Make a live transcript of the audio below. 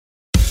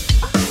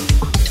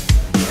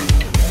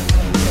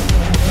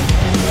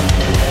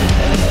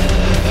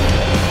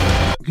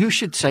You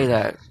should say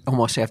that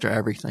almost after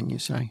everything you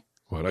say.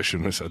 What? I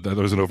shouldn't have said that.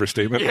 That was an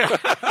overstatement. Yeah.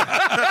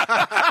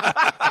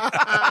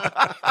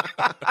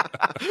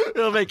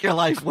 It'll make your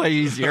life way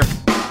easier.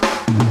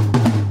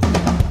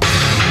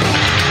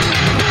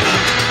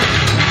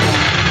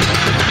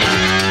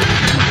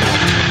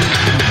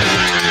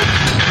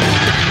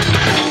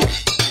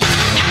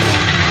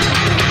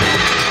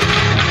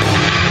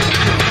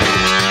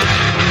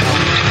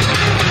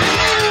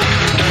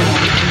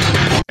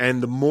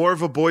 And the more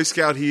of a Boy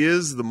Scout he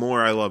is, the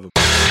more I love him.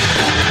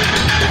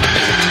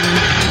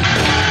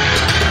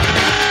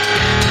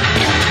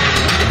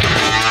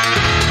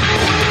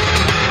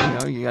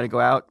 You got to go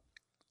out,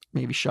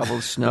 maybe shovel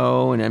the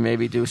snow, and then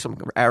maybe do some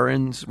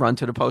errands, run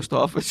to the post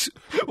office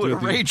with a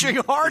raging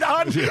hard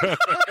on. Yeah.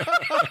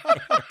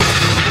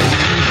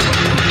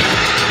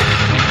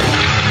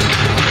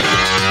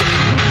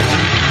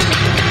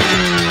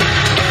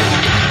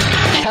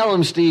 Tell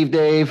him, Steve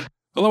Dave.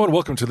 Hello and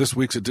welcome to this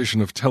week's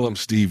edition of Tell 'em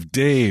Steve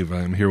Dave.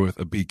 I'm here with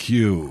a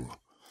BQ.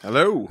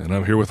 Hello. And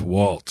I'm here with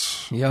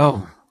Walt.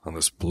 Yo. On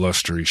this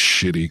blustery,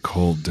 shitty,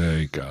 cold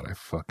day. God, I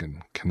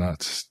fucking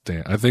cannot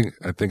stand. I think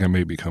I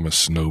may become a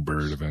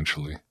snowbird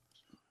eventually.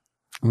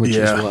 Which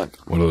is what?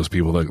 One of those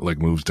people that like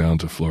moves down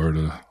to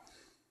Florida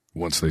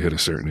once they hit a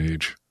certain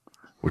age,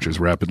 which is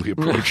rapidly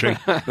approaching.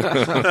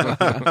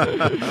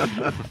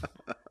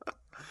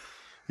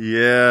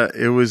 Yeah,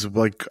 it was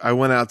like I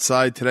went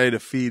outside today to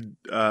feed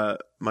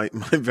my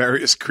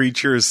various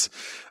creatures,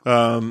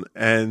 and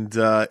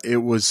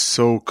it was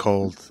so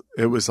cold.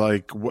 It was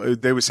like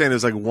they were saying it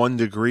was like 1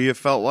 degree. It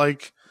felt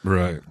like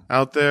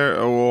out there.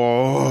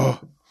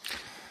 Oh,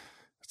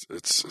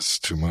 it's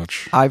too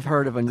much. I've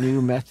heard of a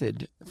new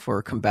method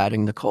for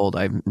combating the cold.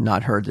 I've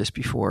not heard this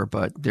before,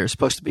 but there's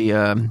supposed to be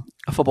a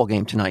football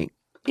game tonight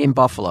in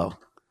Buffalo.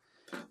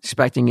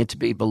 Expecting it to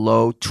be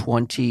below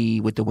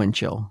 20 with the wind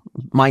chill,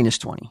 minus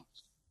 20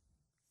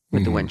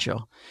 with the wind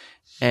chill.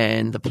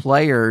 And the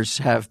players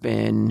have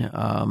been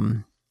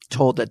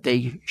told that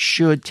they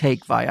should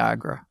take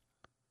Viagra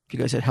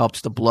because it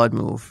helps the blood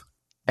move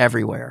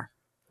everywhere.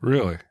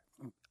 Really?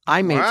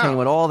 I maintain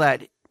with all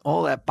that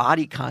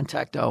body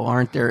contact, though,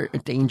 aren't there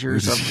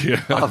dangers of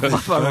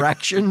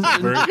erections?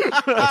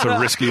 That's a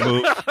risky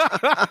move.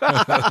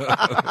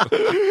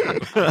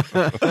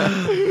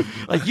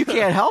 Like, you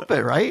can't help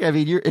it, right? I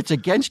mean, it's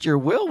against your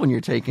will when you're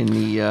taking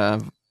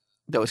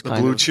those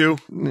kind Blue of Chew.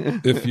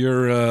 If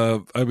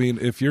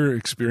you're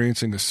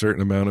experiencing a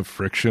certain amount of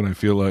friction, I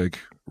feel like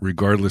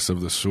regardless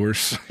of the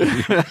source, you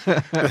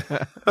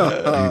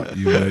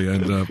may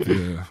end up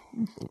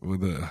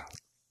with a.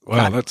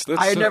 Wow, that's.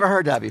 I had never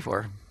heard that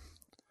before.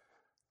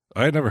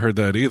 I had never heard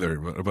that either,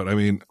 but I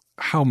mean,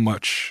 how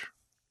much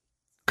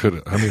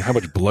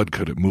blood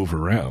could it move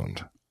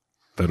around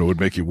that it would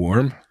make you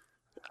warm?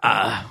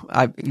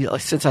 I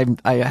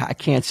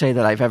can't say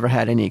that I've ever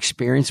had any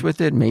experience with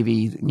it.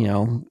 Maybe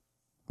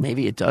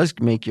it does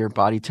make your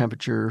body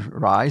temperature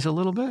rise a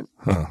little bit.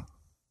 Huh.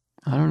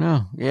 I don't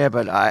know. Yeah,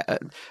 but I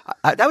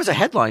that was a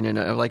headline in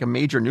a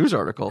major news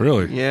article.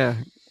 Really? Yeah.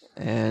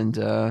 And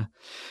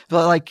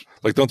but like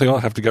don't they all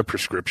have to get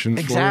prescriptions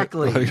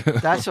exactly for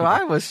it? That's what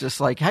I was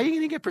just like, how are you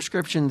going to get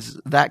prescriptions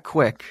that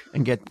quick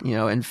and get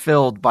and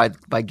filled by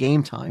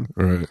game time?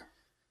 Right.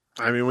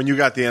 I mean, when you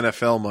got the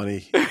NFL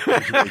money,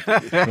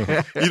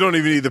 you don't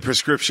even need the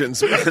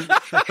prescriptions, man.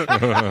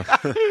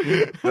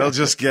 They'll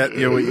just get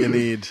you what you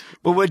need.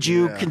 But would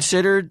you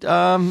consider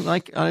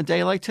like on a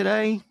day like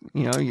today,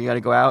 you got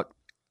to go out,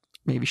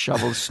 maybe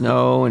shovel the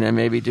snow, and then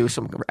maybe do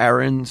some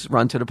errands,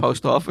 run to the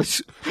post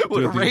office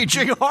with a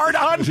raging hard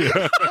on?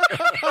 Yeah.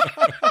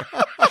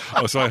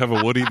 Oh, so I have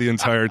a Woody the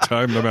entire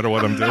time, no matter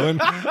what I'm doing?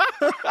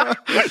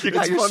 You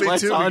got your funny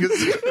sweats on.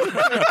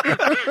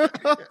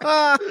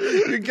 Because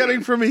you're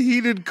getting from a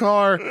heated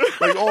car.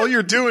 Like, all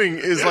you're doing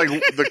is like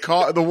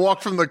the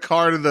walk from the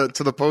car to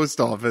the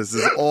post office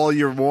is all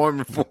you're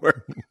warm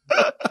for.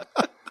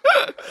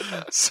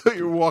 So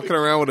you're walking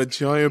around with a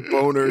giant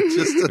boner.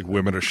 Just like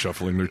women are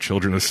shuffling their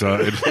children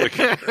aside. Like,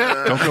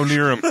 don't go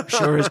near them.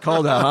 Sure is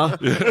cold out, huh?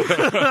 Yeah.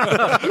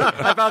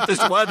 How about this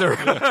weather?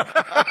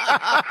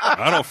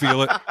 I don't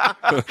feel it.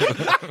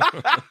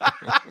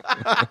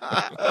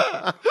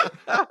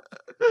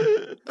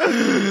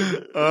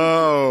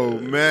 Oh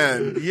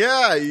man,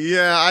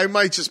 yeah. I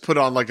might just put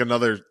on like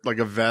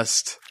a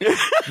vest.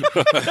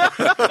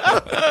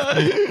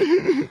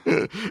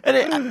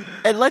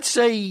 And let's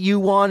say you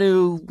want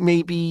to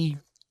maybe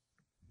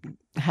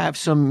have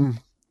some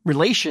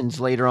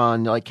relations later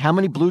on. Like, how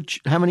many I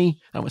don't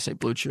want to say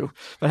Blue Chew,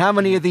 but how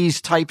many of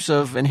these types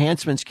of not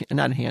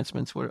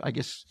enhancements, I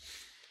guess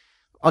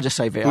I'll just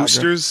say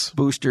Viagra.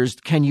 Boosters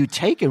can you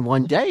take in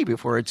one day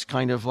before it's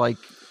kind of like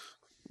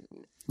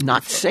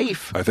not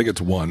safe? I think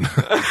it's one.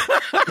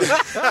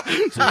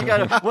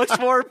 So what's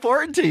more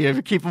important to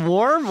you? Keep them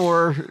warm,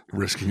 or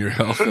risking your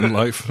health and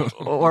life,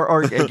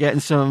 or getting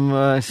some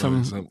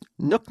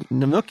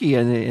nookie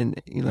in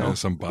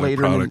some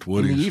later in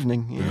the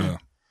evening. Yeah.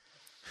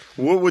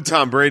 What would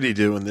Tom Brady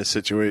do in this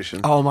situation?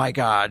 Oh my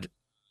God,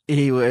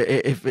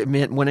 if it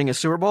meant winning a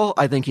Super Bowl,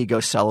 I think he'd go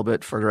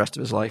celibate for the rest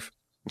of his life.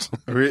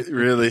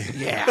 Really?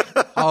 Yeah.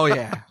 Oh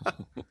yeah.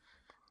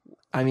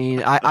 I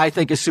mean, I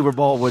think a Super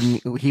Bowl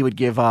he would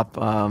give up.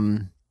 He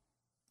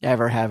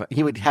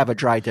would have a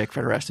dry dick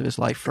for the rest of his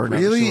life for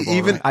another Really? Super Bowl,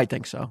 Even right? I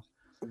think so.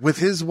 with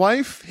his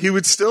wife, he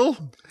would still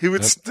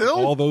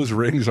all those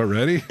rings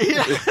already.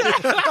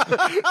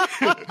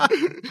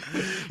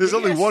 There's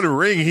only one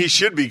ring he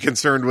should be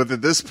concerned with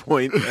at this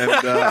point, and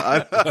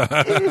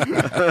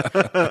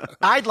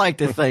I'd like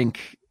to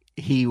think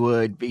he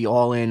would be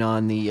all in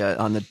on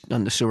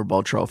the Super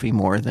Bowl trophy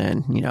more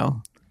than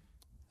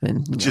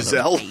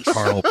Giselle.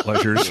 Carl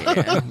pleasures.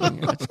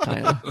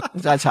 Yeah,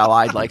 that's how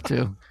I'd like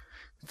to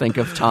think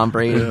of Tom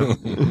Brady.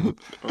 I'd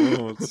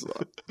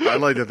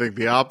like to think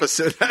the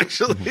opposite.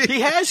 Actually,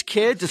 He has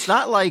kids. It's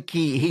not like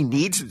he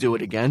needs to do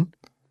it again.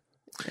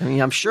 I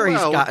mean, I'm sure he's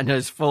Well- gotten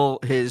his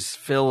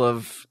fill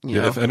of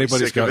Yeah, if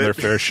anybody's sick of gotten their it.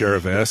 fair share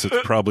of ass, it's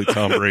probably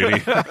Tom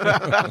Brady.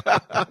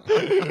 I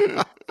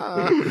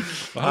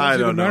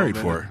don't know, married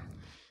man. for.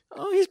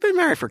 Oh, he's been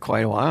married for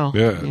quite a while.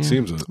 Yeah, it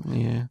seems it.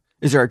 Yeah.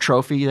 Is there a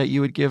trophy that you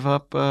would give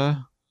up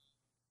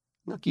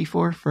Nookie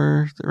for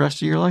the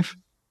rest of your life?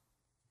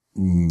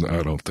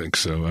 I don't think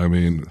so. I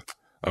mean,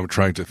 I'm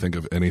trying to think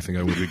of anything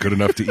I would be good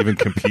enough to even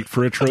compete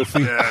for a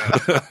trophy.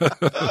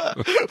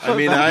 I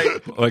mean,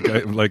 like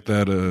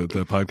that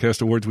the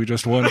podcast awards we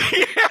just won.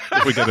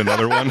 If we get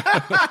another one.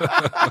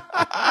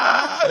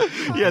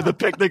 Yeah, the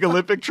picnic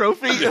Olympic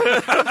trophy.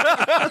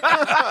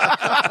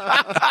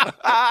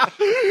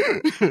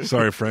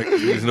 Sorry, Frank.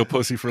 There's no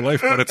pussy for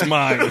life, but it's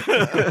mine.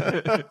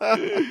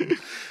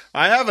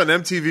 I have an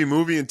MTV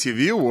Movie and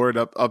TV Award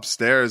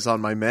upstairs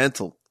on my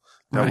mantle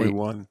that we Right.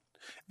 won,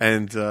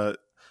 and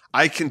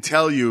I can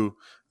tell you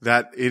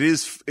that it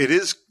is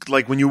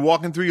like when you're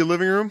walking through your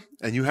living room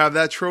and you have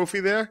that trophy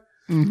there,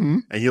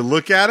 and you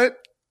look at it,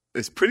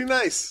 it's pretty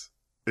nice.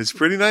 It's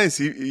pretty nice.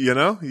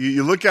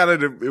 You look at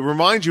it, it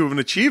reminds you of an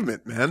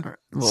achievement, man.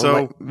 Well,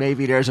 So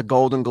maybe there's a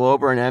Golden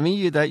Globe or an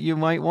Emmy that you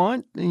might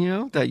want,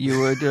 that you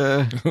would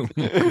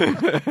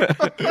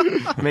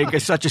make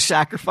such a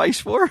sacrifice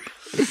for.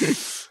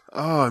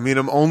 I mean,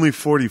 I'm only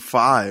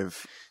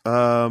 45.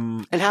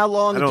 And how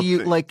long I don't do you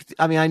think- like?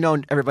 I mean, I know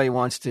everybody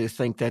wants to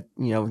think that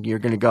you're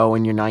going to go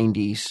in your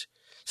 90s,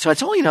 so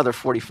it's only another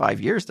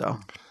 45 years, though.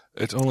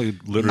 It's only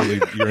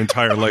literally your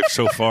entire life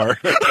so far.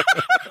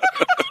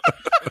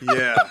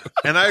 Yeah,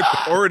 and I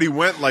already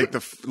went like the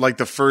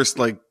first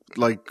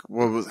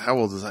how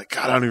old was I?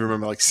 God, I don't even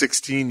remember. Like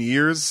 16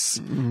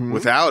 years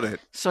without it.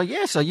 So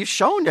you've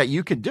shown that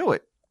you could do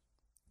it.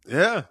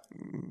 Yeah,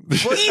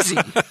 Easy,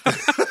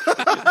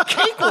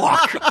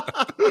 cakewalk.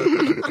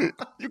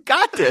 You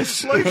got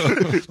this.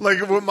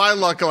 like with my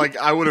luck, like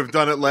I would have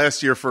done it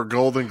last year for a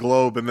Golden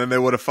Globe, and then they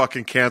would have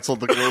fucking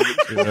canceled the Golden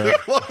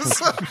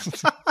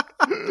Globes.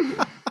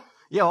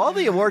 Yeah, all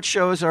the award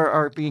shows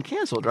are being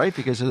canceled, right?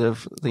 Because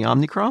of the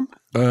Omicron.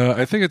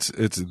 I think it's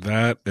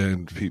that,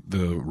 and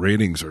the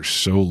ratings are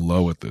so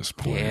low at this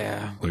point.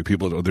 Yeah. Like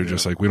people, they're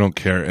just like, we don't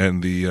care,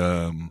 and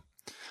the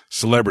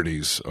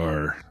celebrities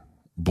are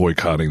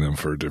boycotting them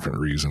for different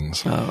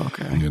reasons. Oh,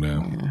 okay.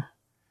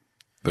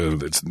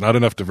 It's not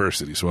enough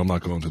diversity, so I'm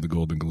not going to the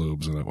Golden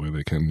Globes, and that way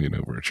they can,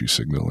 virtue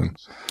signal and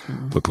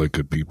look like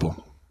good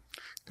people.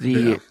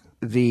 The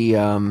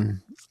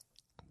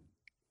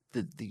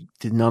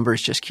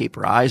numbers just keep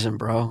rising,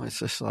 bro. It's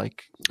just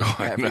like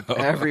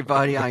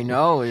everybody I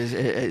know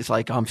is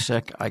like, I'm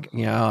sick. I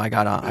got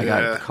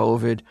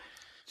COVID.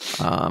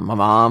 My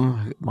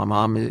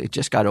mom it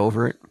just got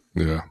over it.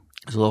 Yeah.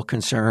 I was a little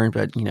concerned,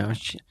 but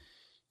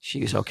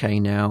she's okay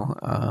now.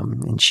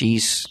 And she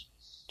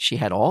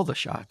had all the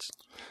shots.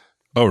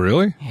 Oh,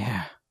 really?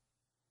 Yeah.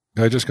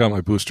 I just got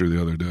my booster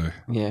the other day.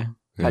 Yeah.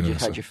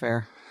 How'd you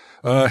fare?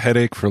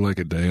 Headache for like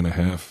a day and a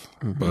half,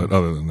 but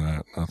other than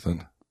that,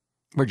 nothing.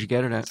 Where'd you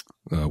get it at?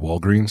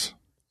 Walgreens.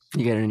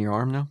 You get it in your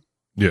arm now?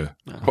 Yeah.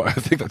 Well, I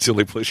think that's the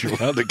only place you're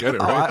allowed to get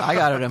it, Oh, right? I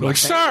got it in my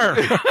Sir!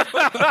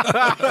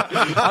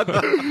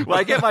 When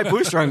I get my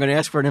booster, I'm going to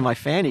ask for it in my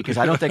fanny because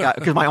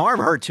because my arm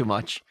hurt too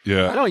much.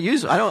 Yeah.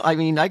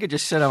 I could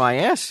just sit on my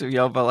ass,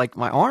 but like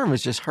my arm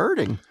is just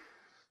hurting.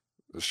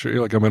 Sure,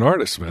 you're like, I'm an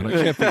artist, man. I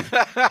can't be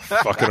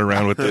fucking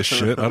around with this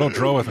shit. I don't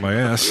draw with my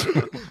ass.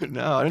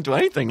 No, I don't do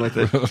anything with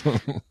it.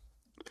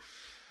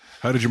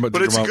 How did your mom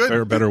it's good.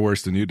 fare better or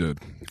worse than you did?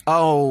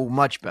 Oh,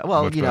 much better.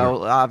 Well, Much better.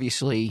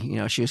 obviously,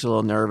 she was a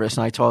little nervous,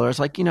 and I told her, I was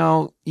like,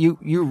 you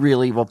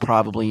really will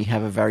probably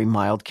have a very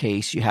mild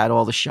case. You had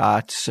all the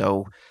shots,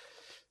 so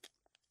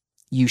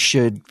you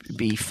should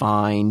be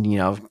fine.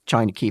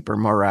 Trying to keep her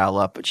morale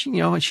up, but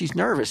she's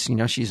nervous.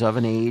 She's of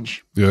an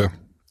age, Yeah.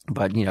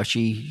 but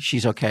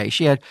she's okay.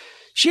 She had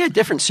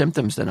different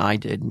symptoms than I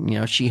did.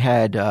 She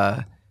had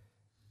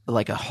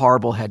like a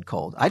horrible head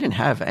cold. I didn't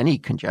have any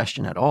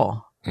congestion at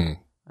all.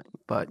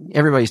 But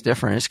everybody's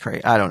different. It's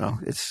crazy. I don't know.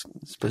 It's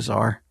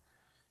bizarre.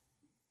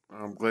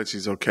 I'm glad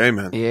she's okay,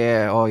 man.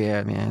 Yeah. Oh,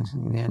 yeah, man.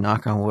 Yeah.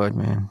 Knock on wood,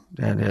 man.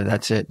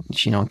 That's it.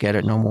 She don't get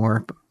it no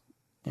more.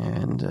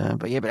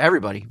 But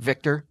everybody.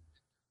 Victor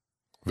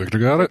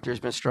got it? Victor's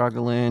been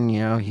struggling. He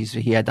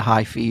had the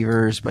high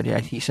fevers, but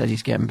he said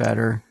he's getting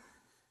better.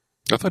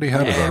 I thought he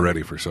had it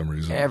already for some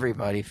reason.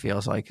 Everybody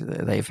feels like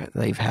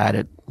they've had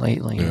it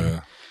lately.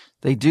 Yeah.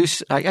 They do.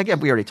 Again,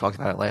 we already talked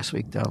about it last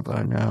week, though.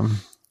 But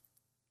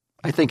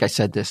I think I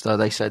said this though.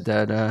 They said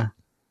that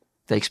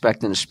they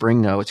expect in the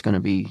spring, though, it's going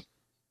to be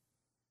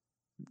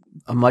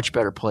a much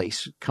better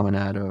place coming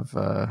out of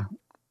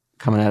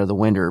the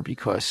winter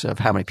because of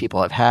how many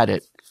people have had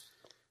it.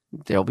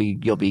 You'll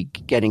be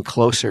getting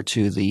closer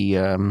to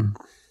the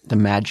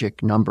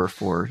magic number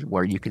for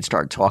where you can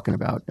start talking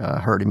about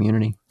herd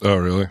immunity. Oh,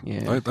 really?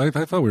 Yeah. I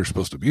thought we were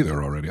supposed to be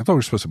there already. I thought we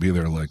were supposed to be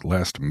there like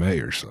last May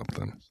or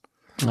something.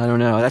 I don't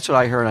know. That's what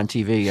I heard on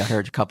TV. I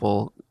heard a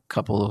couple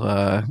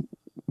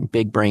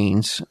big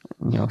brains,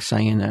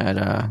 saying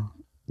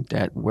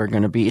that we're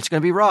going to be. It's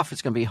going to be rough.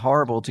 It's going to be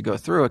horrible to go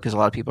through it because a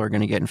lot of people are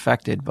going to get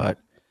infected. But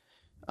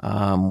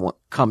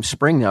come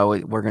spring, though,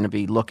 we're going to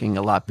be looking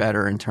a lot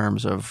better in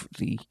terms of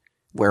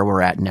where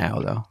we're at now,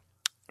 though.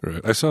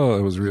 Right.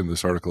 I was reading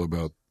this article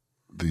about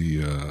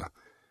the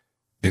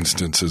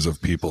instances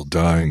of people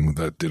dying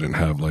that didn't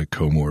have like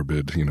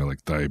comorbid,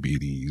 like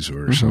diabetes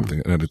or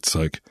something. And it's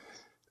like,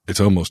 it's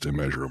almost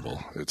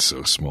immeasurable. It's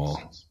so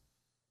small.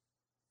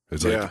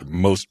 It's like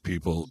most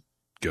people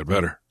get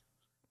better.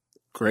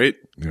 Great.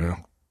 Yeah.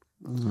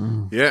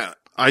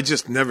 I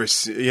just never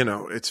see,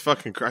 it's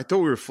fucking, I thought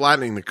we were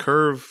flattening the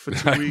curve for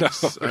 2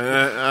 weeks.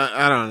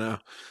 I don't know.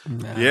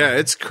 Nah. Yeah,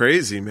 it's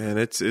crazy, man.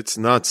 It's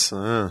nuts.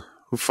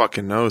 Who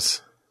fucking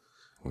knows?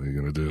 What are you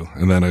going to do?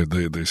 And then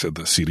they said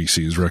the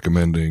CDC is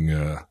recommending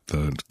the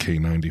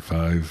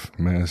K95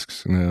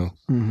 masks now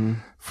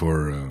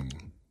for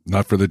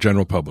not for the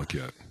general public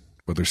yet.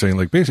 But they're saying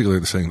basically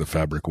they're saying the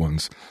fabric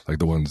ones, like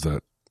the ones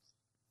that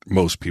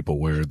most people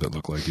wear that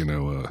look like,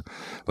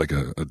 like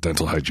a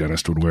dental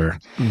hygienist would wear.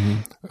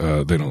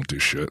 They don't do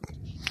shit.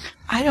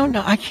 I don't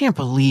know. I can't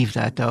believe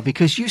that, though,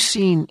 because you've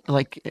seen,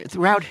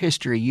 throughout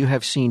history, you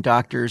have seen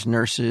doctors,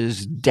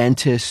 nurses,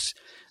 dentists,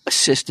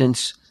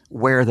 assistants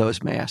wear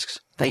those masks.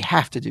 They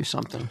have to do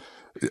something.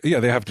 Yeah,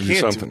 they have to do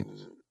something.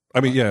 I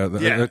mean,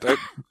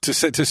 to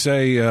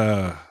say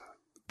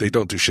they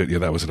don't do shit,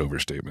 that was an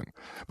overstatement.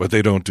 But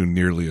they don't do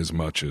nearly as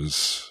much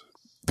as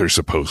they're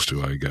supposed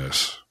to, I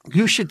guess.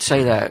 You should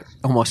say that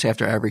almost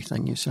after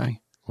everything you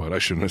say. What? I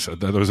shouldn't have said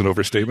that. That was an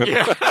overstatement?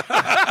 Yeah.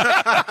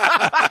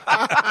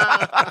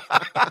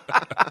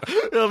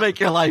 It'll make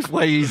your life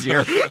way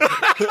easier.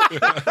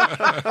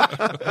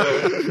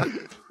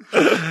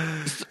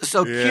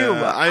 So, Q.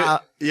 Oh,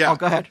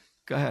 go ahead.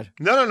 Go ahead.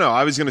 No.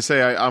 I was going to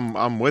say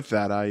I'm with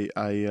that. I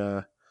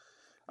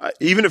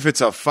even if it's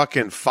a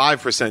fucking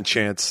 5%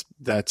 chance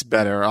that's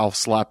better, I'll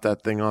slap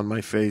that thing on my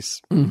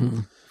face.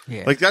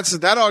 Yeah.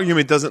 That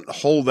argument doesn't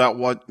hold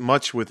that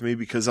much with me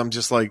because I'm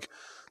just like,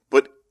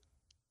 but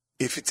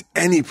if it's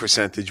any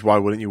percentage, why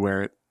wouldn't you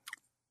wear it?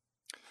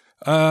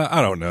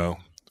 I don't know.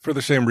 For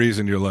the same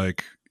reason you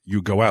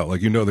go out,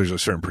 there's a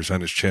certain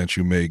percentage chance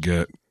you may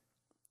get.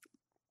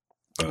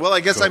 Well,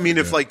 I guess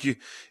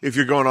if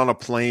you're going on a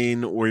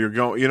plane or you're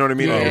going, you know what I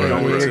mean?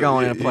 You're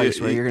going in a place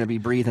where you're going to be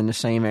breathing the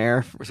same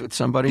air with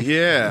somebody.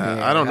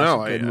 Yeah, I don't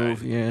know. That's a good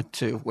move,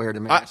 to wear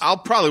the mask. I'll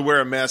probably wear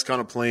a mask on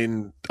a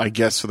plane, I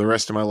guess, for the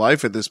rest of my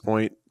life at this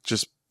point,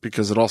 just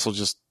because it also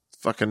just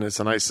fucking it's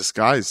a nice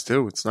disguise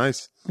too. It's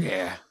nice.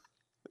 Yeah.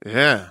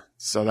 Yeah.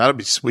 So that'll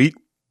be sweet.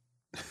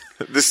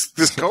 This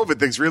COVID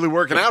thing's really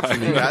working out for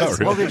me, guys.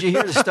 Well, did you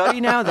hear the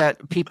study now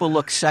that people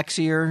look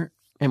sexier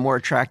and more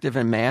attractive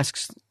in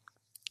masks?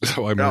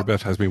 So Mary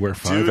Beth has me wear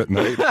 5 at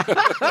night.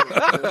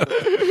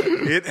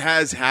 It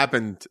has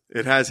happened.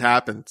 It has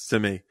happened to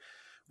me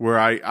where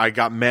I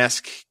got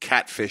mask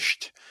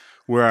catfished,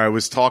 where I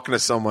was talking to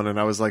someone and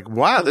I was like,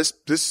 wow, this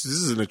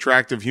is an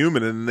attractive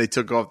human. And then they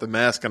took off the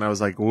mask and I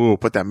was like, whoa,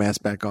 put that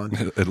mask back on.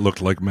 It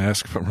looked like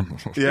mask from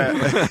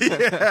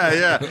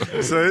yeah.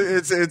 So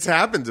it's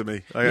happened to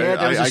me. There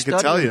was a study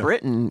could tell in you.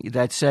 Britain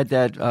that said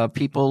that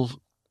people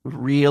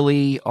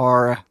really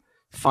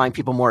find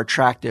people more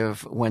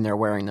attractive when they're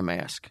wearing the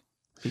mask.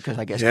 Because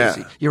I guess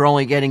you're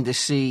only getting to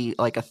see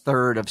like a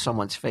third of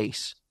someone's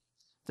face,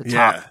 the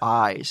top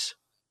eyes.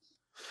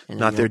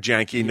 Not their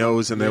janky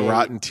nose and their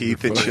rotten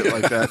teeth and shit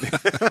like that.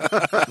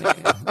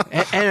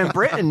 And in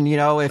Britain,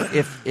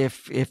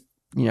 if I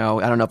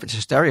don't know if it's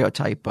a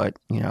stereotype, but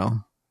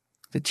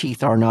the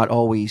teeth are not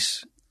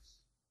always,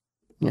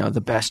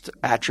 the best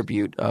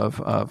attribute of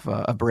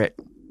a Brit.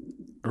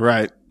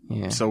 Right.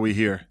 Yeah. So we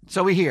hear.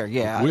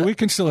 Yeah. We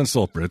can still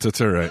insult Brits.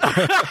 It's all right.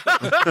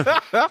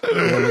 They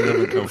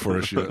never come for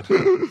us yet.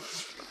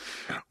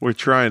 We're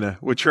trying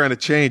to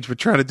change. We're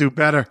trying to do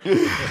better.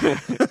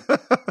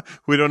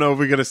 We don't know if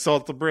we're going to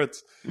assault the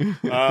Brits.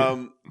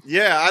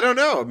 I don't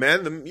know,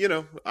 man.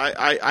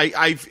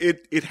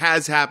 It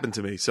has happened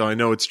to me, so I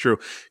know it's true.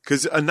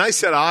 Because a nice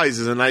set of eyes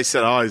is a nice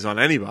set of eyes on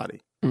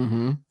anybody.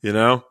 Mm-hmm.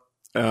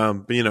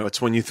 But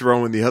it's when you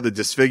throw in the other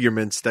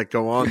disfigurements that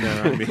go on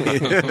there. I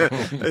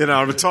mean,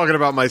 I'm talking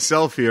about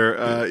myself here.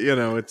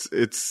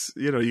 It's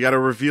you got to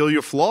reveal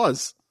your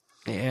flaws.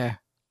 Yeah.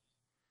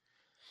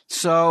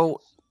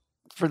 So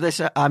for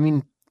this,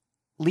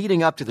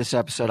 leading up to this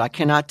episode, I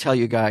cannot tell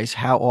you guys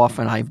how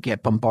often I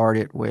get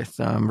bombarded with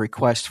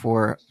requests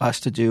for us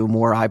to do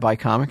more I Buy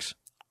Comics.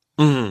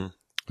 Mm-hmm.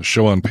 A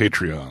show on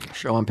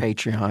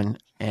Patreon.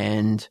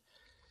 And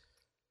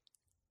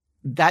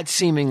that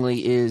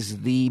seemingly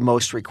is the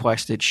most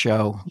requested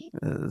show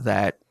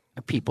that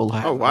people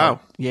have. Oh,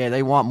 wow. Yeah,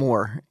 they want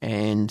more.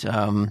 And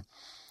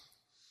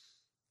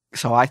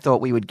so I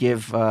thought we would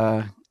give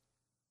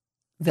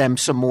them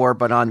some more,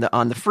 but on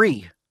the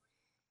free.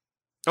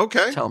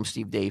 Okay. Tell them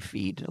Steve Dave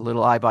feed. A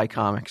little I Buy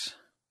Comics.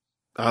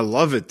 I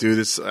love it, dude.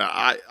 It's some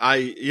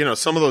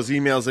of those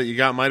emails that you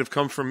got might have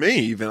come from me.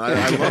 Even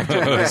I love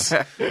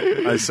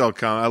doing I sell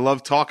comics. I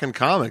love talking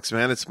comics,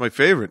 man. It's my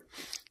favorite.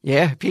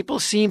 Yeah, people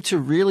seem to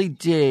really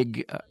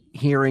dig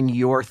hearing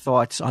your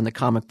thoughts on the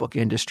comic book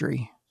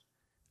industry.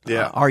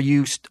 Yeah. Are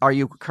you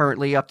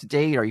currently up to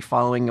date? Are you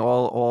following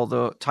all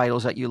the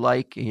titles that you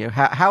like? You know,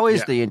 how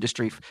is the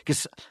industry?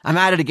 Because I'm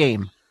out of the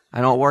game. I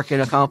don't work in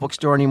a comic book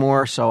store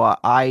anymore, so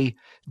I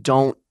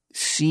don't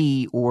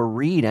see or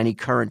read any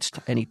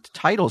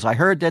titles. I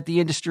heard that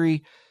the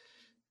industry,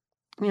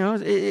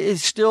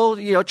 is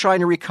still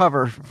trying to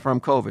recover from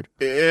COVID.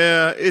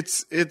 Yeah,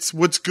 it's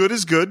what's good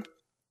is good.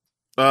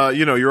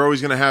 You're always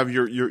going to have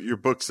your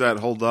books that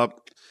hold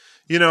up.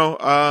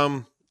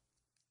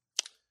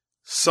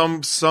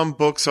 Some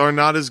books are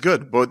not as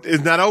good, but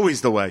isn't that always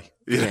the way?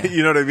 Yeah.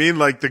 You know what I mean?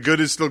 Like the good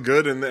is still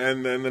good and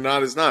the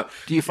not is not.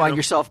 Do you find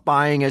yourself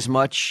buying as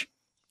much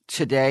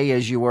today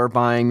as you were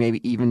buying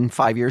maybe even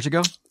 5 years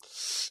ago?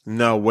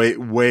 No, way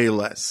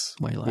less.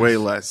 Way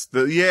less.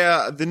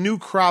 The new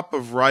crop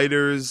of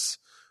writers,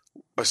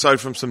 aside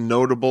from some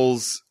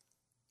notables,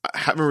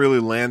 haven't really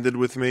landed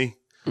with me.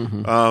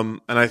 Mm-hmm.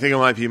 And I think it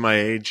might be my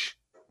age.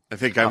 I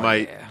think I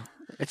might. Yeah.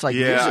 It's like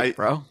music,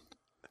 bro.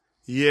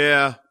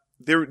 Yeah.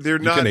 They're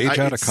not. You can age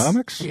out of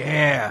comics?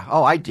 Yeah.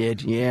 Oh, I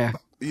did. Yeah.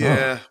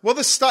 Yeah. Huh. Well,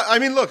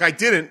 look, I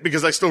didn't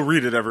because I still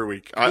read it every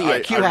week.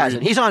 Q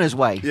hasn't. He's on his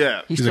way.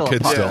 Yeah. He's still a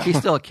kid still. He's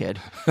still a kid.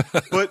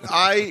 But what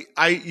I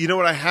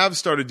have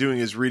started doing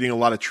is reading a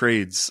lot of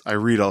trades. I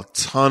read a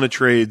ton of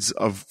trades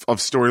of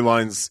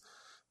storylines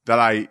that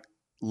I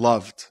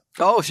loved.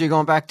 Oh, so you're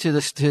going back to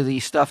the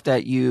stuff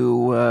that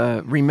you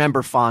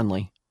remember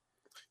fondly.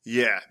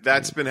 Yeah,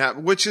 that's been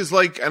happening, which is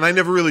like, and I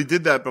never really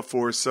did that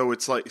before. So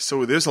it's like,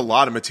 there's a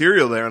lot of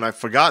material there and I've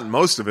forgotten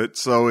most of it.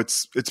 So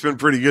it's been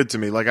pretty good to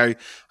me. Like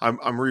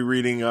I'm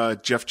rereading,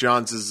 Jeff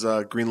Johns'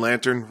 Green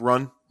Lantern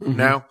run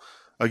now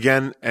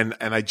again. And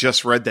I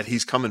just read that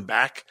he's coming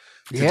back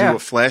to do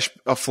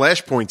a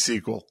Flashpoint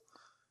sequel.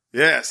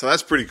 Yeah. So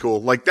that's pretty cool.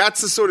 Like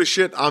that's the sort of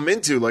shit I'm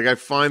into. Like I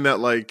find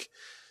that like,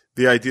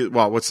 the idea.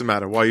 Well, what's the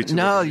matter? Why are you two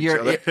looking at each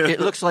other? It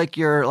looks like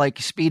you're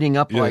like speeding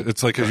up. Yeah, like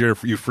it's like because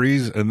you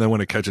freeze, and then when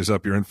it catches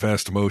up, you're in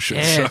fast motion.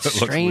 Yeah, so it's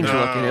strange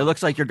looking. It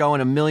looks like you're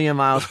going 1,000,000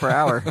 miles per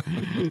hour.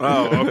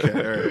 Oh, okay,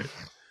 all right.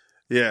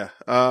 Yeah,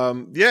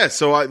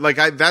 So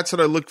that's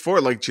what I look for.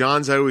 Like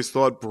Johns, I always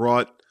thought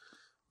brought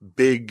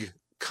big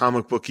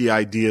comic booky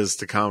ideas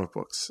to comic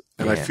books,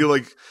 and I feel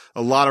like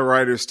a lot of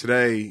writers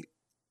today,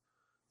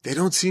 they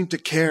don't seem to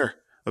care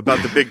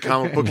about the big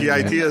comic booky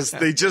ideas.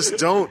 They just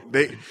don't.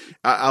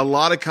 A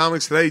lot of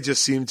comics today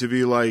just seem to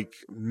be like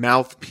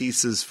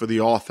mouthpieces for the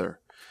author.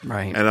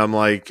 Right. And I'm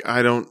like,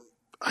 I don't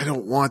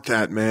want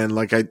that, man.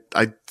 Like I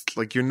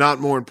you're not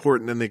more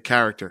important than the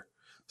character.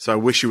 So I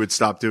wish you would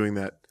stop doing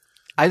that.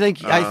 I think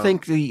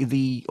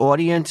the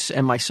audience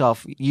and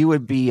myself, you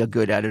would be a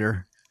good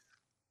editor,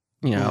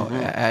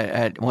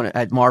 at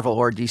Marvel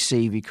or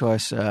DC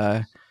because,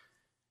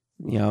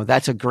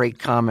 that's a great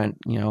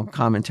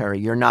commentary.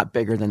 You're not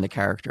bigger than the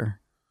character.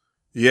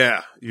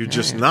 Yeah, you're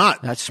just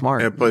not. That's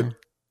smart. Yeah,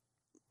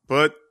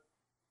 but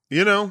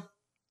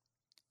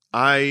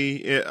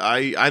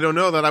I don't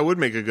know that I would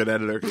make a good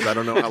editor because I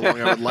don't know how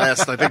long I would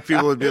last. I think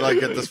people would be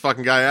like, "Get this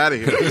fucking guy out of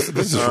here." This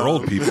is for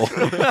old people.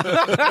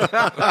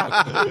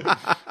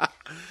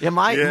 Yeah,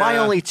 my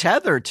only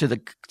tether to the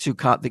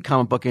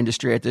comic book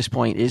industry at this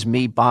point is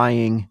me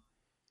buying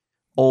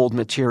old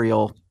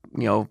material,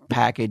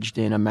 packaged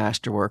in a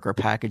masterwork or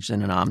packaged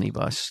in an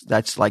omnibus.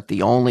 That's like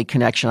the only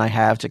connection I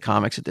have to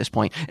comics at this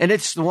point. And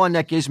it's the one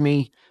that gives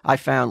me, I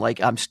found like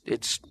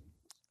it's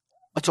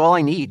all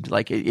I need.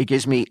 Like it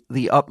gives me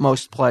the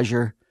utmost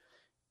pleasure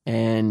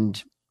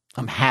and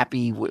I'm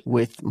happy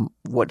with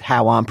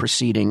how I'm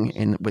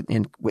proceeding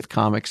with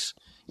comics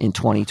in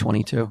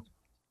 2022.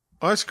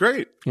 Oh, that's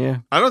great.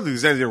 Yeah. I don't think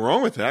there's anything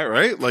wrong with that,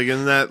 right? Like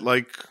in that,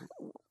 like.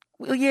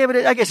 Well, yeah, but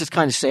I guess it's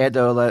kind of sad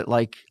though that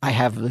like I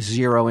have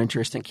zero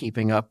interest in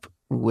keeping up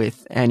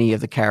with any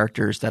of the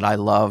characters that I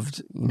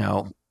loved,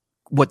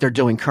 what they're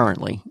doing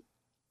currently.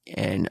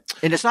 And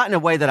it's not in a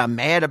way that I'm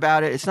mad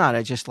about it. It's not.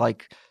 I just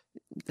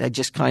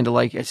kind of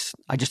like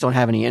I just don't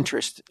have any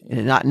interest.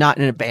 And not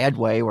in a bad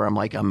way where I'm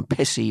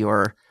pissy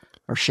or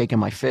shaking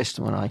my fist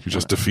when I. You're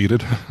just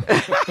defeated.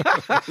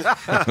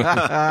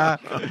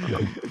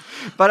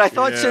 But I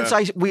thought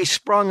since we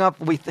sprung up,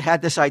 we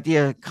had this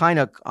idea kind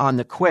of on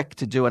the quick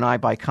to do an I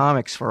Buy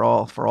Comics for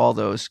all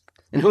those.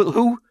 And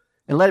who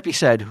and let it be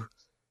said,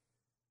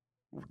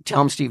 Tell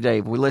them, Steve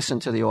Dave, we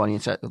listened to the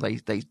audience.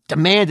 They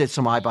demanded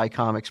some I Buy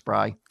Comics,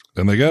 Bry.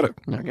 And they get it.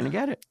 They're going to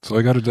get it. That's all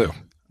I got to do.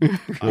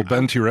 We'll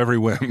bend to your every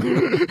whim.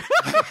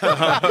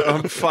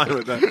 I'm fine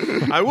with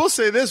that. I will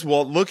say this,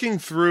 Walt, looking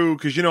through,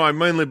 because, I'm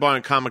mainly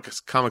buying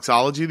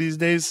Comixology these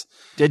days.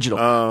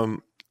 Digital.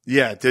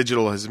 Yeah,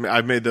 digital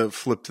I've made the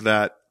flip to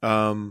that.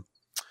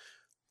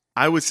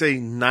 I would say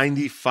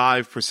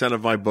 95%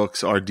 of my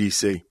books are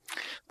DC.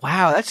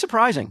 Wow, that's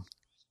surprising.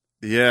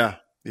 Yeah.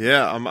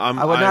 I would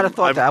not have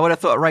thought that. I would have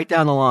thought right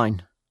down the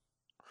line.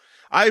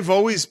 I've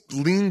always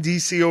leaned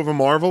DC over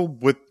Marvel,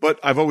 but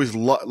I've always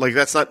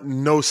that's not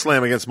no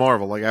slam against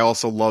Marvel. Like, I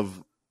also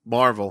love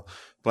Marvel,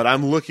 but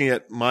I'm looking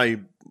at my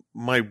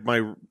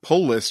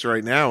pull list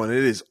right now, and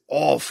it is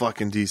all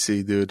fucking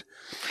DC, dude.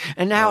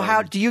 And now,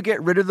 how do you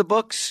get rid of the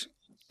books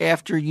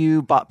after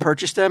you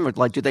purchased them? Or,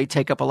 like, do they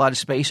take up a lot of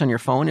space on your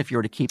phone if you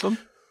were to keep them?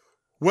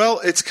 Well,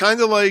 it's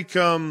kind of like,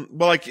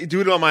 I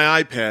do it on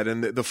my iPad,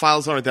 and the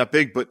files aren't that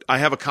big, but I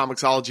have a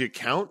Comixology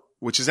account,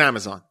 which is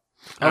Amazon.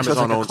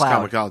 Amazon owns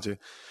Comixology.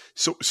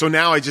 So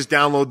now I just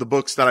download the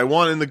books that I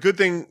want. And the good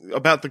thing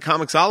about the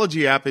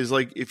Comixology app is,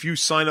 like, if you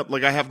sign up,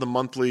 like, I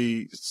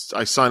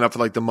sign up for,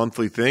 like, the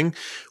monthly thing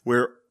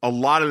where a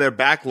lot of their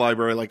back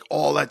library, like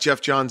all that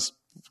Jeff Johns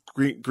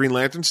Green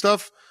Lantern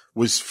stuff,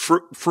 was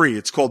free.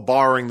 It's called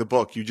Borrowing the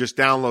Book. You just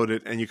download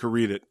it and you can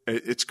read it.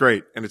 It's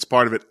great. And it's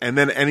part of it. And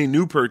then any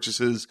new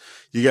purchases,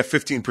 you get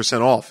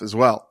 15% off as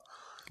well.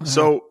 Uh-huh.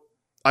 So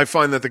I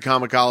find that the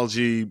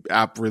Comixology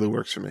app really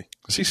works for me.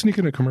 Is he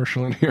sneaking a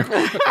commercial in here?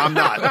 I'm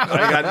not.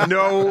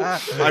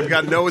 I've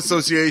got no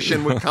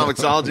association with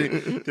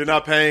Comixology. They're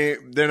not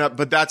paying. They're not.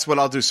 But that's what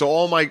I'll do. So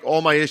all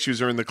my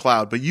issues are in the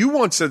cloud. But you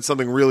once said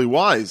something really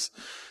wise.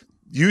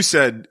 You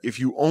said if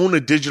you own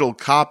a digital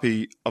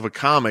copy of a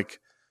comic,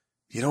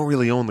 you don't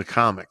really own the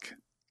comic.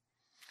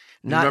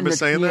 You remember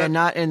saying that? Yeah,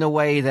 not in the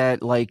way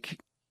that, like,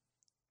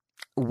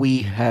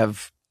 we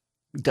have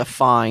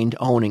defined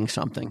owning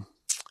something.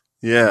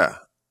 Yeah.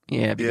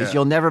 Yeah, because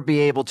you'll never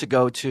be able to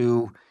go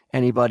to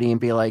anybody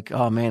and be like,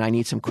 "Oh man, I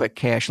need some quick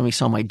cash. Let me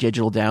sell my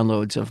digital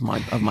downloads of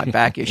my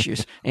back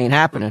issues." Ain't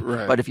happening.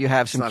 Right. But if you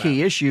have some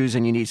key issues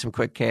and you need some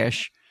quick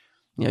cash,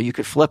 you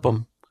could flip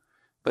them.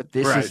 But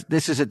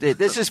this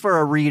is for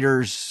a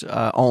readers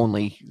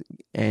only,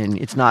 and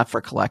it's not for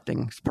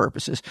collecting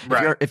purposes.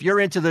 Right. If you're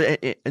into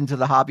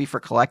the hobby for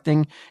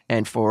collecting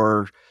and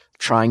for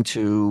trying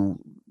to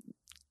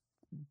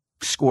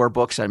score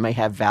books that may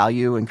have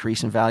value,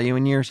 increase in value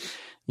in years,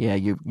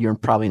 you're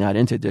probably not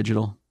into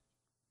digital.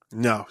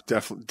 No,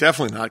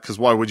 definitely not. Because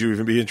why would you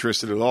even be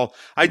interested at all?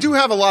 I do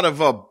have a lot of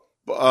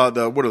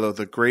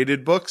the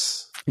graded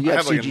books. You I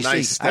have CGC. like a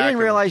nice stack. I didn't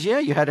realize. Yeah,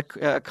 you had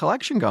a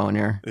collection going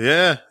there.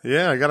 Yeah.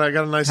 I got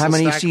a nice. How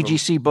many stack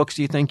CGC books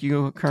do you think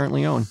you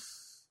currently own?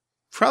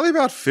 Probably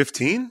about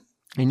 15.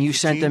 And you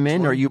sent them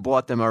in, 20. Or you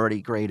bought them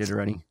already graded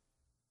already?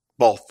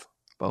 Both.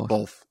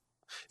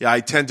 Yeah, I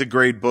tend to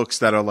grade books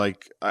that are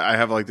like, I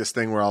have like this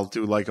thing where I'll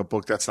do like a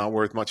book that's not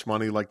worth much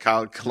money, like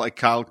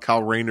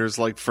Kyle Rayner's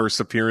like first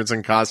appearance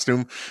in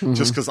costume,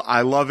 just because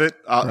I love it.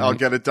 I'll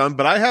get it done.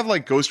 But I have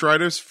like Ghost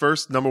Rider's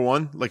first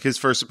 #1, like his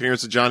first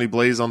appearance of Johnny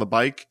Blaze on the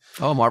bike.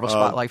 Oh, Marvel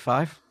Spotlight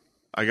 5.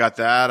 I got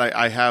that.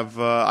 I have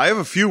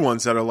a few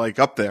ones that are like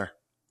up there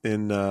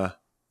in. I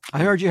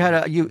heard you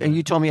had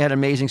you told me you had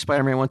Amazing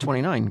Spider-Man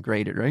 129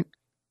 graded, right?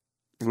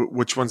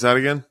 Which one's that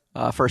again?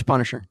 First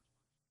Punisher.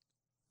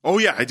 Oh,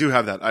 yeah, I do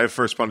have that. I have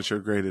First Punisher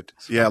graded.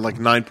 Yeah, like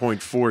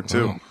 9.4,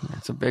 too. Oh,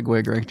 that's a big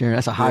wig right there.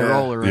 That's a high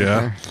roller right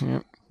there.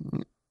 Yep.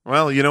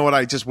 Well, you know what?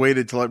 I just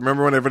waited till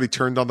remember when everybody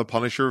turned on the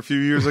Punisher a few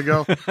years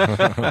ago?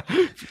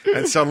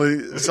 And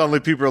suddenly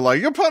people are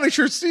like, your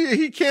Punisher,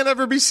 he can't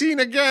ever be seen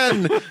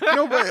again.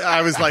 Nobody.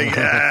 I was like,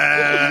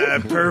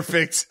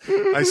 perfect.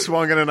 I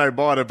swung it and I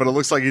bought it, but it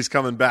looks like he's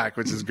coming back,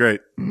 which is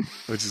great.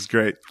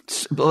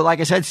 But like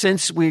I said,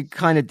 since we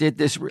kind of did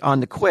this on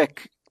the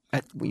quick,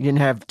 we didn't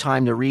have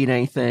time to read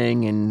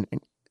anything,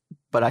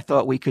 but I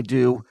thought we could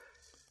do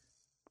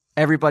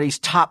everybody's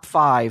top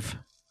 5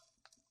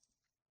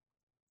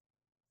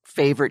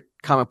 favorite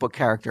comic book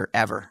character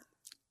ever.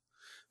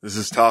 This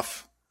is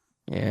tough.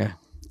 Yeah.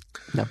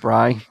 Now,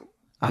 Bri.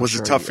 Was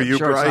it tough for you,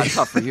 Bri? It's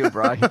not tough for you,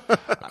 Bri.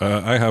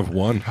 I have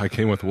one. I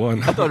came with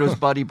one. I thought it was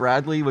Buddy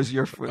Bradley was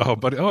your...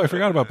 I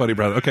forgot about Buddy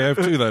Bradley. Okay, I have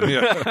 2 then,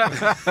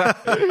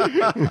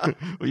 yeah.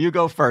 Well, you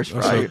go first,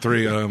 Bri. So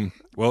 3,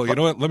 well, you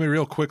know what? Let me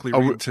real quickly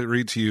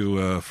read to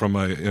you from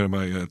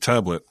my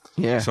tablet.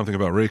 Yeah. Something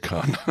about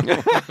Raycon.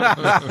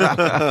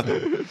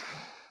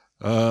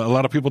 A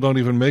lot of people don't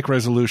even make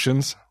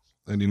resolutions.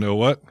 And you know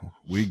what?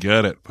 We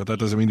get it. But that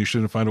doesn't mean you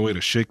shouldn't find a way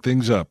to shake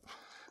things up,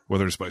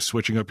 whether it's by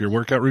switching up your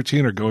workout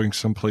routine or going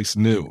someplace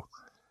new.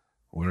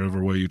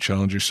 Whatever way you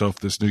challenge yourself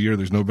this new year,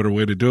 there's no better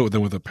way to do it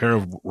than with a pair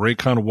of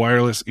Raycon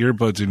wireless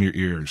earbuds in your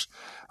ears.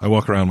 I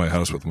walk around my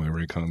house with my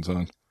Raycons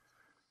on.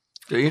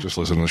 Do you? Just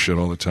listen to shit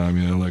all the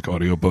time, like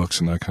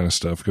audiobooks and that kind of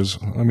stuff. Because,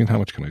 how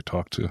much can I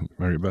talk to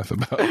Mary Beth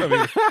about?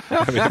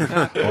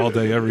 I mean, all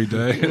day, every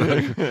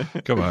day.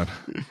 Come on.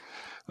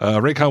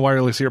 Raycon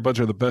wireless earbuds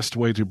are the best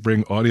way to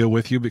bring audio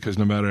with you because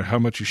no matter how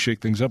much you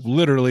shake things up,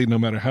 literally no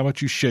matter how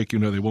much you shake, you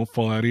know they won't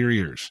fall out of your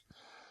ears.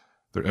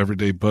 Their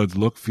everyday buds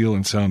look, feel,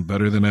 and sound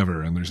better than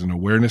ever. And there's an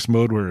awareness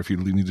mode where if you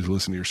need to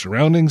listen to your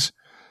surroundings,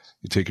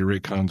 you take your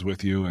Raycons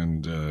with you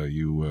and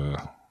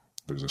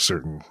there's a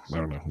certain, I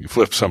don't know, you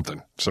flip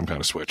something, some kind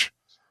of switch,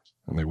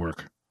 and they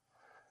work.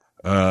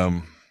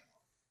 They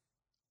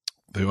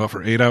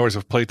offer 8 hours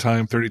of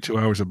playtime, 32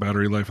 hours of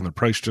battery life, and the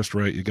price just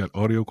right. You get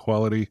audio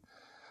quality.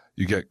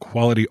 You get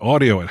quality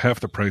audio at half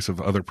the price of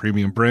other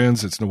premium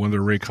brands. It's no wonder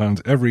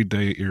Raycon's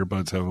everyday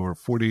earbuds have over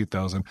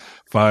 48,000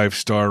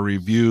 5-star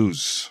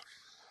reviews.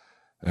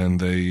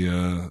 And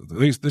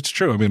it's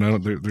true. I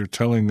mean, they're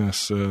telling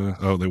us, they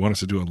want us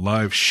to do a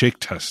live shake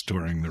test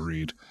during the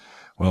read.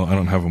 Well, I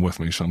don't have them with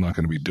me, so I'm not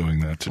going to be doing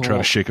that to try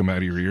to shake them out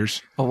of your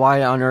ears. Well,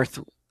 why on earth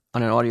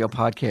on an audio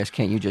podcast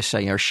can't you just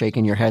say you're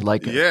shaking your head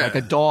like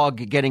a dog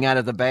getting out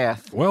of the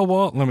bath? Well,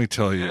 Walt, let me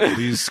tell you,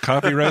 these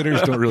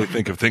copywriters don't really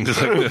think of things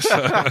like this.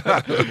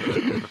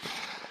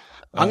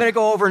 I'm going to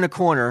go over in the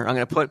corner. I'm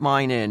going to put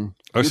mine in.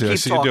 I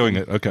see you doing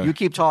it. Okay. You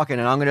keep talking,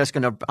 and I'm going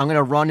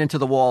to run into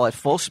the wall at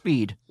full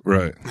speed.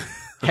 Right.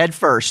 Head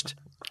first,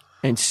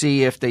 and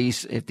see if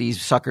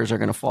these suckers are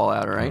going to fall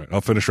out. All right.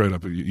 I'll finish right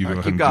up. You go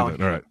ahead and going. do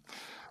that. All right.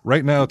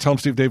 Right now, Tell 'em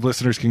Steve Dave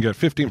listeners can get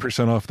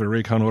 15% off their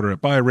Raycon order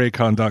at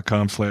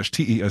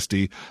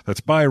buyraycon.com/TESD. That's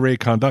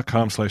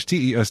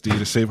buyraycon.com/TESD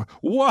to save.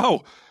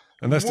 Whoa!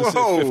 And that's to save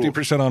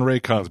 50% on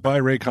Raycons.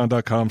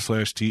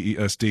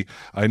 Buyraycon.com/TESD.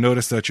 I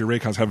noticed that your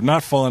Raycons have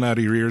not fallen out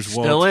of your ears,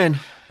 Walt. Still in.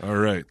 All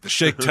right. The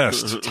shake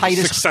test.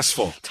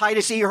 Successful.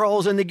 Tightest ear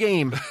holes in the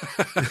game.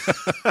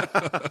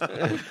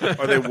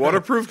 Are they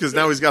waterproof? Because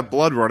now he's got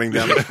blood running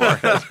down his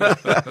forehead.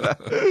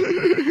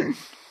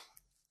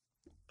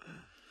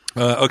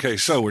 Okay,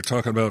 so we're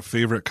talking about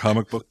favorite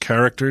comic book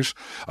characters.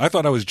 I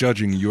thought I was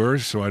judging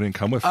yours, so I didn't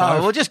come with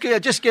 5. Well, just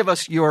give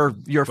us your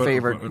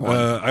favorite one.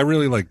 I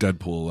really like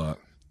Deadpool a lot.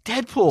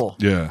 Deadpool.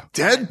 Yeah.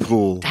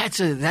 Deadpool. That's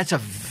a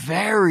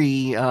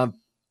very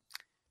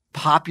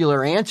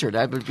popular answer.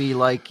 That would be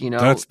like,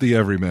 That's the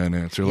everyman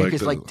answer.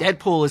 Because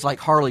Deadpool is like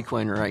Harley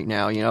Quinn right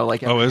now,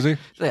 like. Oh, is he?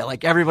 Yeah,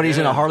 like everybody's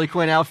in a Harley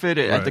Quinn outfit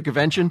at the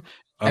convention.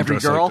 Every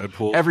girl,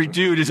 like every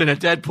dude is in a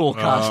Deadpool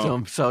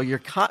costume. So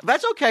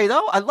that's okay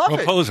though. I love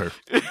it. Poser,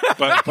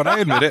 but I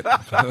admit it.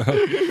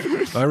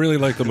 I really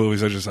like the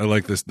movies. I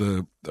like this.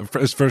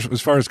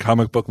 As far as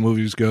comic book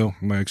movies go,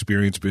 my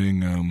experience being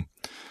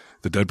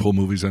the Deadpool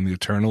movies and the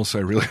Eternals,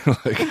 I really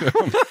like.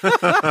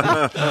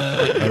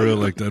 I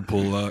really like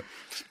Deadpool a lot.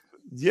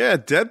 Yeah,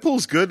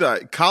 Deadpool's good.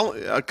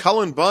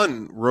 Cullen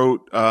Bunn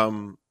wrote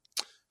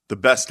the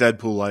best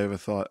Deadpool I ever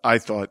thought. I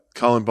thought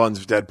Cullen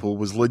Bunn's Deadpool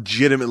was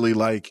legitimately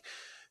like.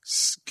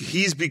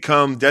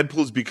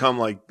 Deadpool's become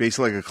like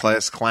basically like a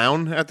class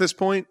clown at this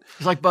point.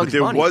 He's like Bugs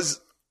Bunny.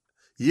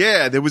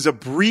 There was a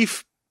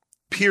brief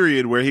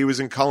period where he was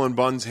in Cullen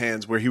Bunn's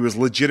hands where he was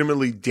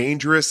legitimately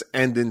dangerous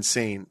and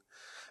insane.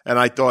 And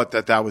I thought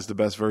that was the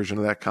best version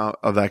of that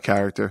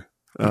character.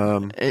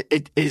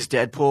 Is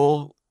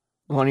Deadpool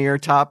one of your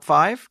top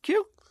 5,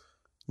 Q?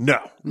 No.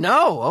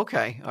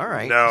 Okay. All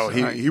right. No,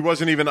 he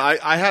wasn't even.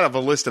 I had a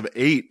list of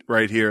 8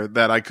 right here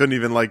that I couldn't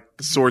even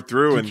sort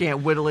through. You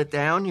can't whittle it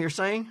down, you're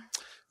saying?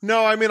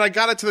 No, I mean I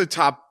got it to the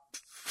top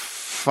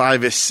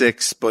 5 or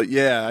 6, but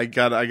yeah, I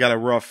got a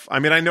rough. I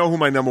mean I know who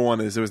my number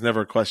 1 is. There was never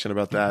a question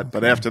about that.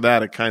 But after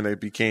that, it kind of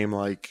became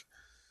like,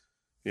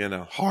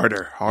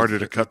 harder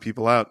to cut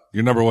people out.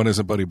 Your number 1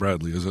 isn't Buddy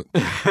Bradley, is it?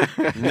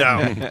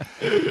 No.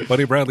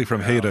 Buddy Bradley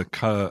from Hate, a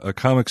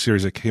comic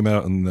series that came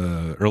out in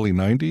the early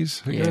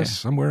 90s, I guess,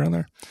 somewhere in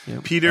there.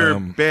 Yep. Peter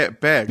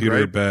Bagg, Peter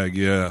right? Bagg,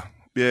 yeah.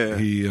 Yeah.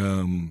 He,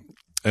 and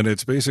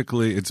it's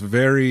basically, it's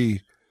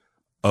very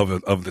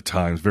of the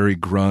times, very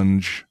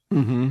grunge,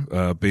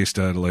 based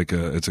out of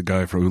it's a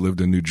guy who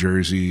lived in New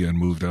Jersey and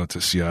moved out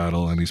to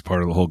Seattle, and he's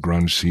part of the whole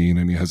grunge scene,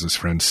 and he has his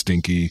friend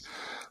Stinky,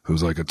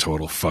 who's like a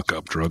total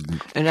fuck-up drug.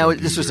 And now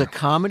this was a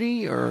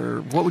comedy, or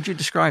what would you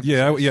describe?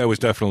 Yeah, it was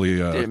definitely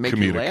Did it make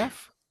comedic. You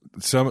laugh?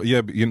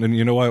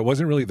 You know why? It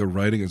wasn't really the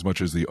writing as much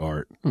as the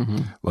art. Mm-hmm.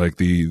 Like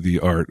the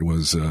art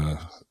was, I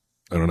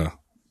don't know.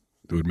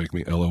 It would make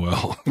me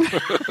LOL.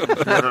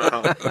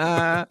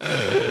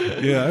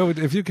 Yeah, I would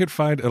if you could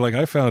find.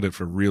 I found it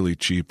for really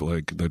cheap.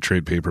 Like the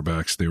trade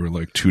paperbacks, they were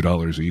like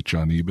 $2 each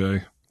on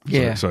eBay.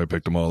 Yeah, so I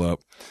picked them all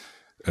up.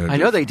 And I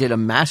know they did a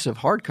massive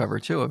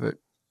hardcover too of it.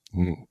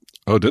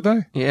 Oh, did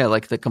they? Yeah,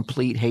 like the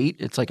Complete Hate.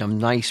 It's like a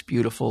nice,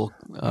 beautiful.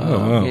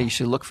 Wow. Yeah, you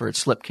should look for it,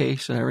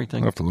 slipcase and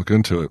everything. I'll have to look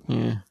into it.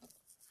 Yeah.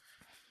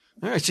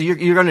 All right, so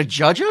you're going to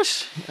judge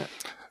us?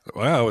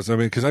 Wow,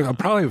 because I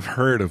probably have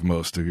heard of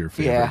most of your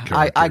favorite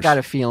characters. I got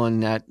a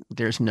feeling that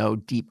there's no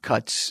deep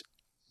cuts.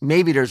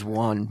 Maybe there's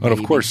one. And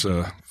of course,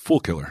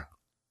 Fool Killer.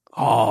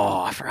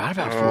 Oh, I forgot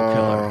about Fool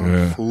Killer.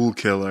 Yeah. Fool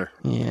Killer.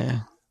 Yeah.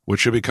 Which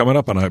should be coming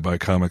up on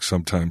iBuyComics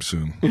sometime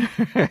soon.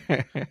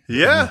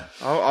 Yeah,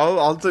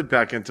 I'll dip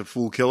back into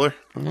Fool Killer.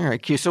 All right,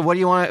 Q. So what do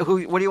you want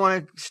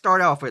to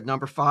start off with?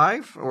 Number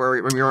 5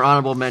 or your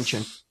honorable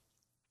mention?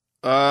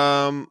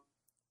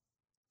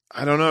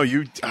 I don't know.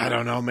 I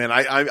don't know, man.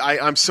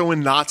 I'm so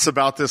in knots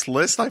about this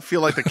list. I feel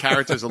like the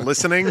characters are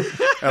listening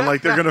and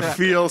like they're going to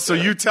feel. So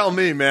you tell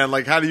me, man,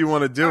 like, how do you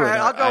want to do it?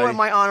 I'll go with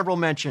my honorable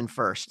mention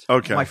first.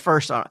 Okay. My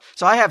first. So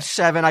I have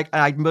 7.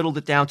 I middled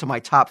it down to my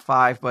top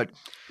 5, but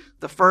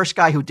the first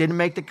guy who didn't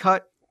make the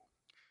cut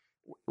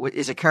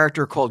is a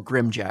character called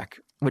Grimjack,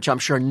 which I'm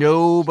sure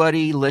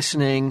nobody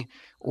listening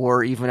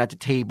or even at the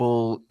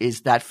table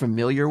is that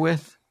familiar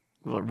with.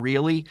 Well,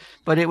 really,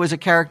 but it was a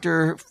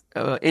character,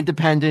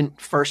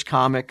 independent, first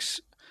comics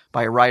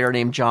by a writer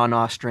named John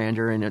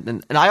Ostrander,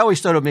 and I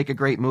always thought it would make a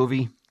great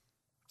movie.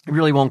 I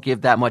really won't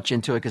give that much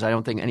into it because I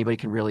don't think anybody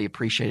can really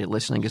appreciate it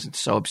listening because it's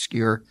so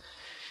obscure.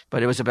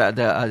 But it was about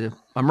a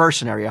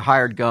mercenary, a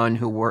hired gun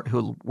who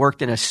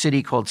worked in a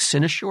city called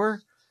Sinishore,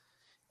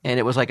 and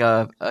it was like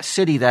a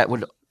city that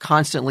would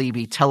constantly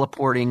be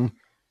teleporting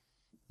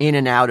in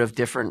and out of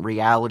different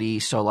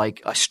realities. So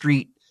like a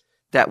street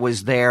that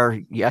was there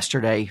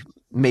yesterday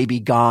may be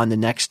gone the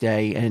next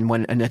day, and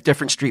when a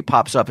different street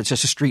pops up, it's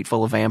just a street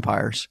full of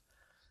vampires.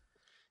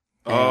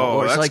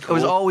 Oh, that's like cool. It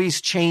was always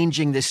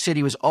changing. This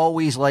city was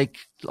always like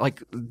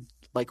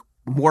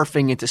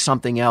morphing into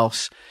something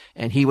else.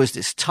 And he was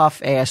this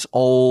tough ass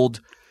old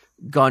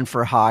gun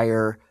for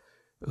hire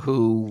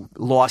who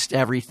lost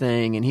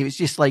everything, and he was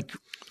just like,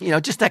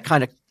 just that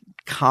kind of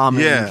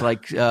common,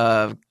 like.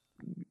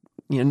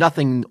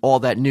 Nothing all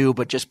that new,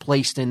 but just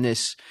placed in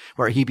this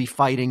where he'd be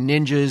fighting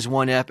ninjas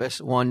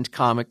one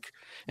comic,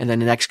 and then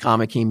the next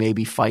comic he may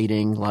be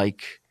fighting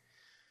like,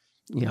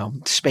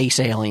 space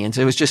aliens.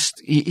 It was just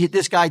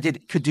this guy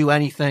could do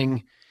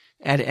anything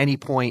at any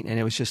point, and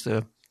it was just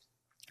a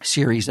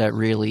series that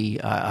really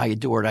I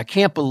adored. I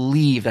can't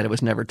believe that it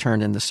was never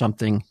turned into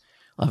something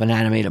of an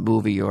animated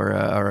movie or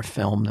a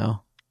film,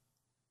 though.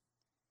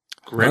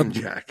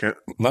 Grimjack.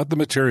 Not the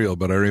material,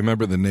 but I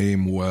remember the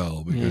name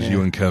well because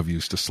you and Kev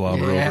used to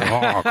slobber over.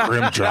 Oh,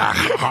 Grimjack.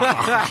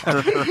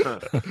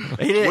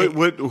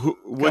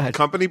 What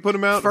company put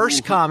him out?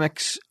 First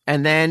Comics,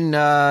 and then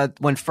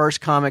when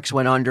First Comics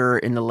went under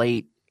in the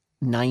late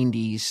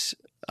 90s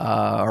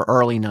or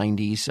early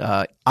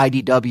 90s,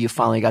 IDW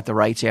finally got the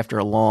rights after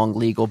a long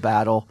legal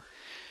battle,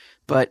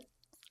 but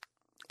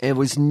it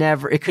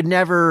could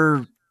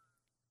never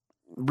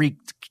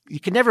you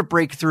could never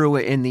break through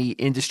in the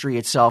industry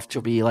itself to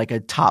be like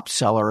a top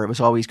seller. It was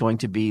always going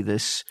to be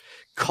this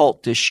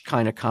cultish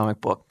kind of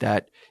comic book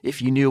that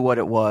if you knew what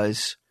it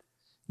was,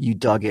 you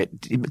dug it.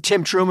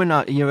 Tim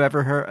Truman, you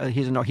ever heard?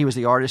 He was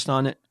the artist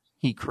on it.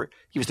 He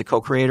was the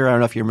co-creator. I don't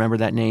know if you remember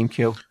that name,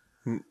 Q.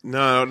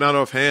 No, not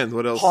offhand.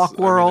 What else? Hawk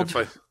World.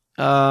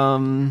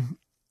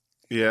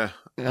 Yeah.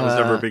 I was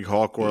never a big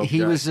Hawk World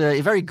guy. Was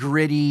very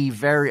gritty,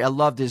 I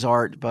loved his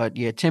art, but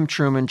yeah, Tim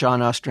Truman,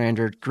 John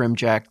Ostrander,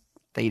 Grimjack,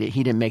 he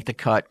didn't make the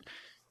cut,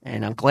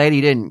 and I'm glad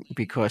he didn't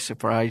because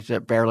surprised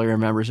that barely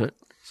remembers it.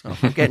 So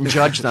I'm getting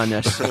judged on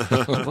this.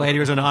 I'm glad he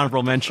was an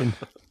honorable mention.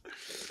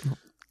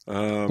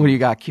 What do you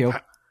got, Q?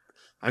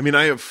 I mean,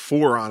 I have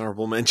 4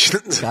 honorable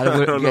mentions. I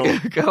don't know.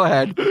 Go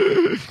ahead.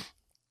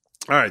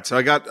 All right, so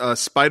I got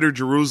Spider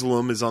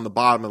Jerusalem is on the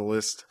bottom of the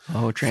list.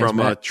 Oh,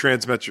 Transmet.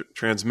 From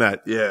Transmet,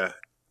 yeah.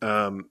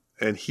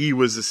 And he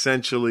was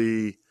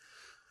essentially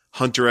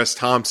Hunter S.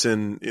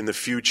 Thompson in the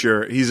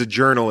future. He's a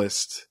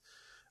journalist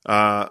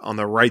on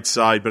the right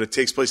side, but it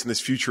takes place in this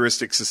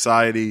futuristic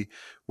society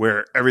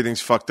where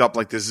everything's fucked up.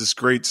 Like there's this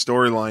great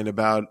storyline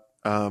about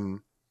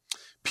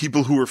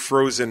people who are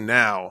frozen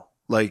now,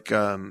 like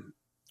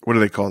what do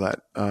they call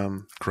that?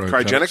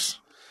 Cryogenics.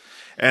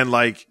 And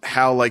like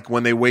how like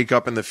when they wake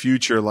up in the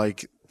future,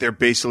 like they're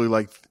basically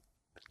like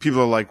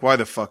people are like, why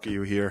the fuck are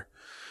you here?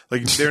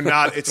 Like they're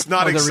not. It's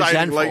not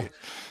exciting. Like,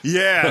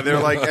 yeah,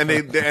 they're like,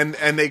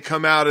 and they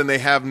come out and they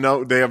have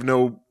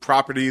no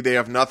property. They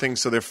have nothing,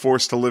 so they're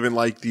forced to live in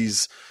like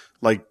these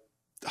like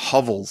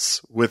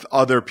hovels with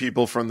other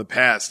people from the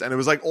past. And it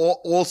was like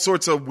all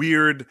sorts of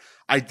weird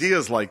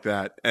ideas like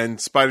that. And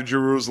Spider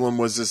Jerusalem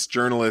was this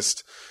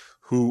journalist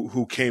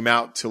who came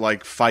out to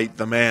like fight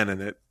the man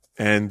in it.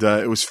 And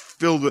it was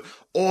filled with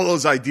all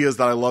those ideas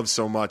that I love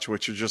so much,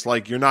 which are just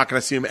like you're not going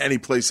to see them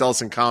anyplace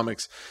else in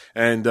comics.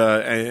 And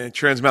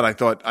Transmet,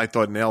 I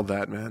thought nailed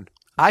that, man.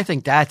 I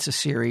think that's a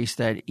series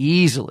that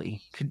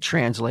easily could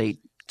translate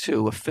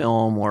to a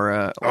film or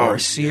a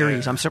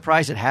series. Yeah. I'm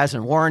surprised it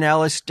hasn't. Warren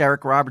Ellis,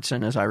 Derek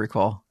Robertson, as I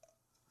recall.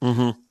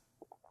 Mm-hmm.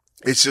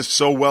 It's just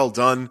so well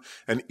done,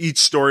 and each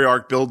story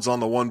arc builds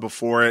on the one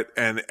before it,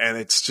 and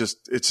it's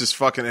just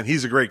fucking. And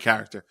he's a great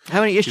character.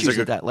 How many issues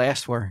did that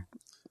last for?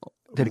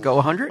 Did it go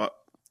 100?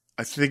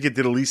 I think it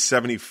did at least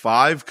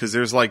 75 because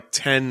there's like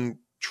 10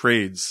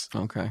 trades.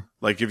 Okay.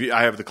 Like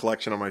I have the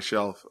collection on my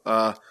shelf.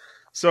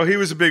 So he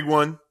was a big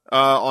one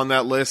on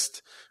that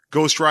list.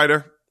 Ghost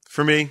Rider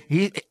for me.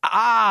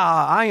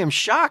 I am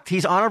shocked.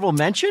 He's honorable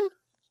mention?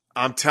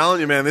 I'm telling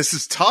you, man, this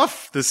is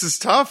tough.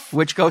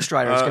 Which Ghost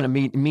Rider is going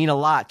to mean a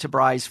lot to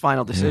Bry's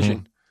final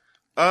decision?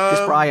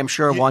 Because Bry, I'm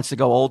sure, wants to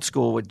go old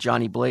school with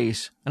Johnny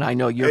Blaze, and I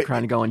know you're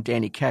trying to go in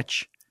Danny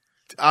Ketch.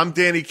 I'm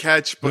Danny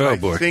Ketch, but I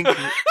think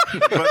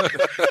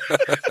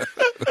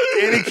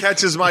Danny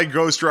Ketch is my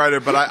Ghost Rider,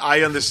 but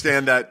I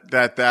understand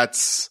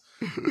that's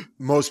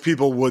most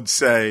people would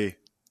say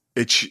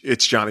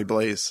it's Johnny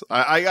Blaze.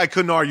 I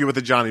couldn't argue with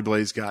the Johnny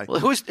Blaze guy.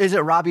 Well, is it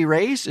Robbie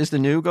Reyes is the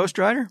new Ghost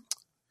Rider?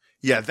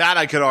 Yeah, that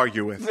I could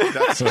argue with.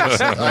 That's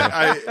just,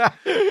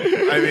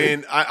 I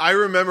mean, I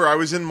remember I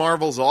was in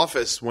Marvel's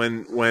office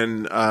when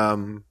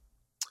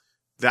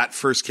that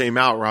first came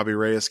out, Robbie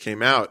Reyes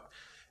came out,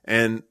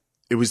 and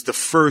it was the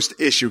first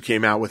issue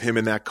came out with him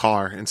in that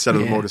car instead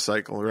of the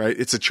motorcycle, right?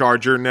 It's a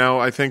Charger now,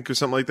 I think, or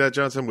something like that,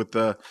 Johnson, with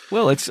the...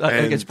 Well, I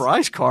think it's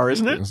Bry's car,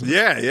 isn't it?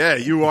 Yeah,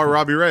 you are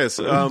Robbie Reyes.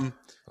 And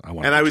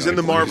I was in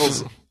the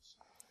Marvel's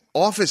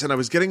office, and I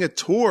was getting a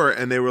tour,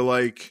 and they were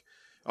like,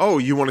 oh,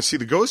 you want to see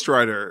the Ghost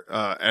Rider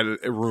at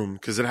a room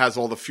because it has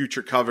all the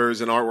future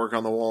covers and artwork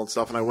on the wall and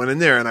stuff. And I went in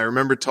there, and I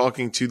remember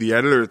talking to the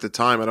editor at the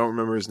time. I don't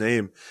remember his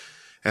name.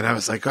 And I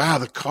was like, wow,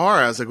 the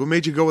car. I was like, what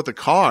made you go with the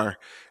car?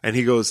 And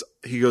he goes,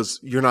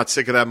 you're not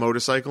sick of that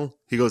motorcycle?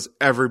 He goes,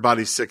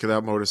 everybody's sick of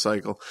that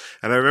motorcycle.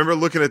 And I remember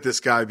looking at this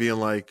guy being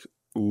like,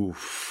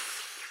 oof.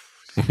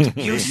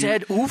 You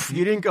said oof.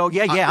 You didn't go,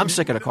 yeah, I'm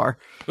sick of the car.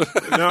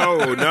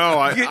 No,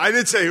 I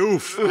didn't say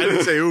oof. I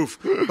didn't say oof.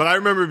 But I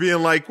remember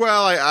being like,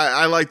 well,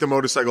 I like the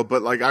motorcycle,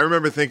 but like, I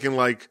remember thinking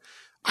like,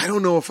 I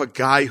don't know if a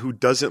guy who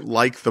doesn't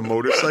like the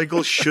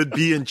motorcycle should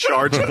be in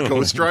charge of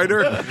Ghost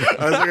Rider. I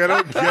was like, I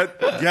don't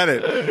get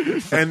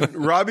it. And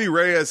Robbie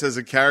Reyes as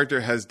a character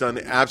has done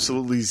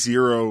absolutely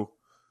zero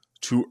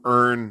to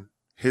earn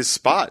his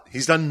spot.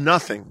 He's done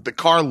nothing. The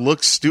car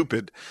looks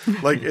stupid.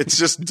 Like, it's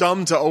just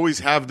dumb to always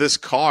have this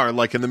car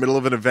like in the middle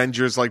of an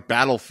Avengers like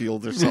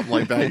battlefield or something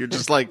like that. You're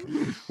just like,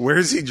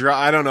 where's he drive?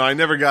 I don't know. I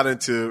never got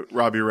into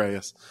Robbie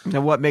Reyes.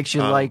 Now, what makes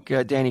you like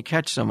Danny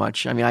Ketch so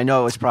much? I mean, I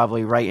know it's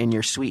probably right in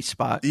your sweet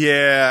spot.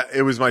 Yeah,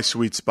 it was my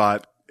sweet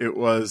spot. It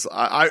was,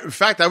 in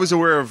fact, I was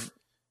aware of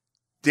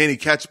Danny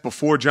Ketch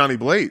before Johnny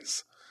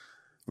Blaze.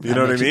 You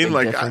know what I mean?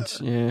 Like, a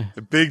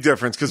big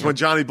difference. Because when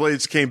Johnny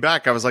Blaze came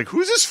back, I was like,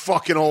 who's this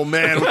fucking old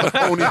man with a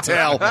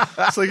ponytail?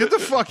 It's like, get the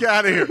fuck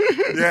out of here.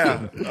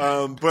 Yeah.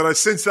 But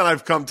since then,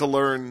 I've come to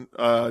learn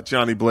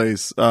Johnny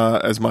Blaze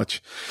as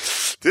much.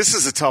 This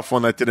is a tough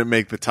one that didn't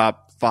make the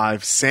top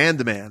 5.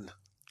 Sandman.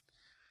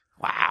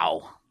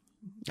 Wow.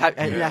 Has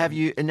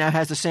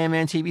the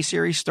Sandman TV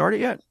series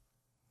started yet?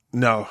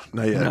 No,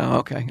 not yet. No,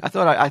 okay. I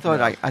thought I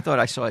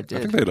saw it did.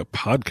 I think they had a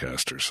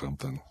podcast or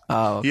something.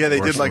 Oh, yeah, they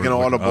did like an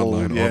Audible.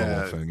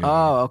 Audible thing. Yeah.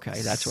 Oh, okay.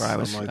 That's where I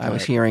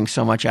was hearing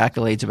so much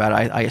accolades about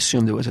it. I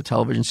assumed it was a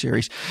television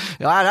series.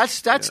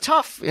 That's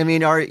tough. I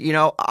mean,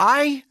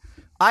 I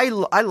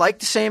like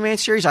the Sandman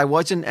series. I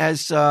wasn't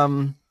as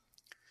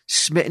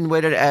smitten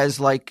with it as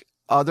like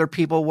other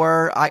people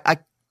were. I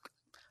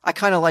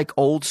kind of like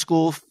old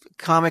school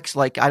comics.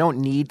 Like, I don't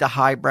need the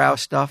highbrow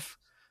stuff.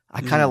 I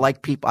kind of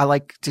like people. I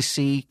like to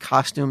see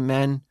costume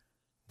men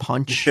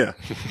punch,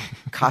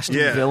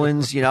 costume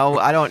villains. You know,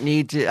 I don't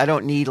need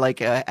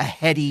like a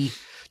heady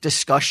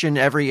discussion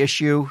every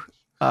issue.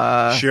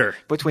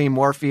 Between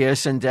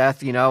Morpheus and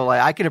Death. You know,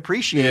 like I can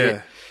appreciate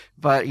it,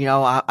 but you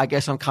know, I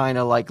guess I'm kind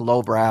of like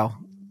lowbrow.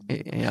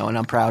 You know, and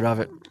I'm proud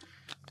of it.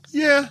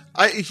 Yeah,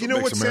 you know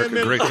what,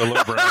 Sandman? Great, the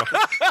lowbrow.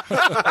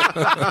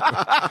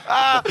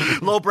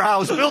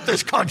 Lowbrows built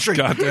this country.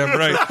 Goddamn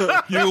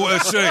right.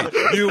 USA.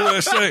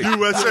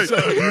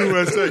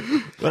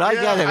 But I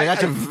get it.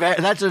 Man.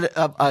 That's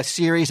a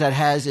series that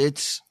has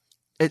it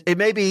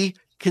may be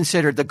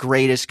considered the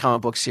greatest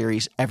comic book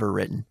series ever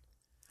written.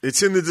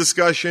 It's in the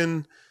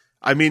discussion.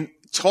 I mean,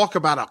 talk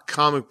about a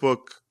comic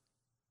book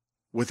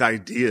with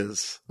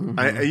ideas.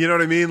 Mm-hmm. You know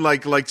what I mean?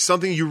 Like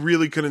something you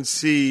really couldn't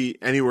see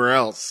anywhere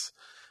else.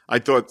 I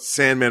thought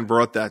Sandman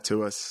brought that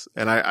to us,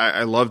 and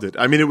I loved it.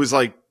 I mean, it was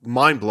like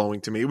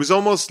mind-blowing to me. It was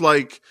almost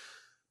like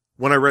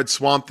when I read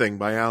Swamp Thing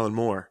by Alan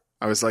Moore.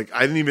 I was like,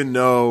 I didn't even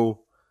know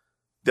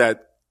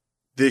that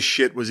this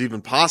shit was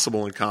even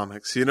possible in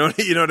comics. You know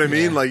what I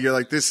mean? Like, you're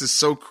like, this is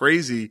so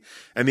crazy,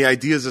 and the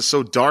ideas are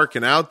so dark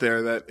and out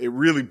there that it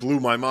really blew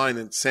my mind,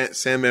 and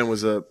Sandman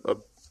was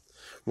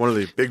one of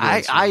the big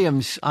ones.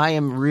 I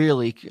am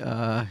really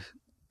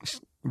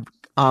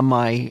on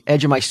my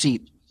edge of my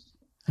seat.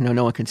 I know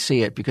no one can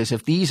see it because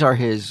if these are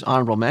his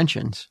honorable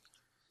mentions,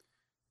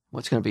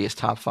 what's going to be his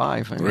top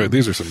 5? I mean, right,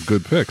 these are some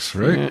good picks,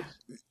 right?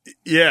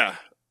 Yeah.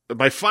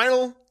 My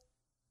final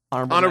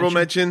honorable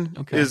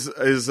mention is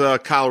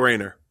Kyle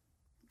Rayner.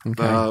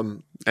 Okay.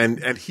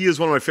 And he is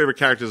one of my favorite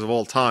characters of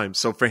all time.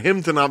 So for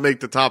him to not make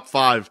the top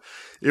 5,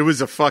 it was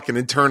a fucking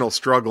internal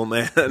struggle,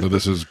 man. So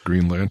this is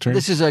Green Lantern?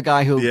 This is a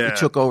guy who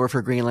took over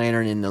for Green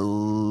Lantern in the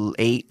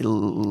early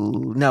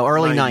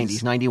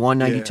 90s, 91,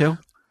 92. Yeah.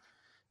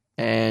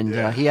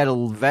 And he had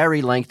a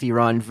very lengthy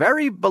run,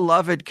 very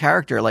beloved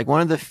character, like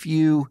one of the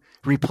few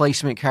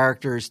replacement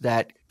characters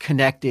that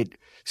connected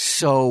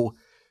so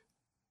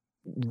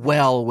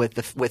well with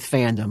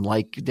fandom.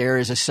 Like there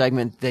is a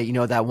segment that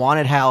that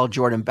wanted Hal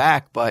Jordan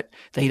back, but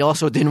they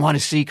also didn't want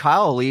to see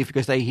Kyle leave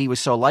because he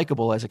was so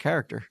likable as a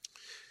character.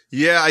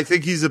 Yeah, I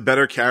think he's a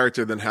better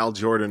character than Hal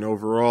Jordan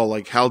overall.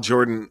 Like Hal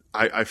Jordan,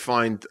 I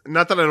find,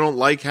 not that I don't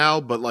like Hal,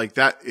 but like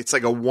that, it's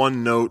like a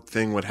one note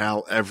thing with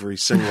Hal every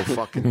single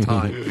fucking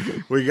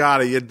time. We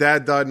got it. Your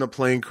dad died in a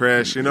plane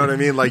crash. You know what I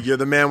mean? Like you're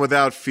the man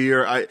without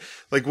fear.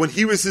 Like when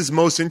he was his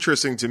most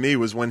interesting to me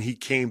was when he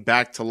came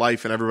back to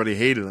life and everybody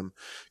hated him.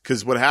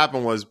 Cause what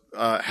happened was,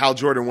 Hal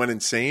Jordan went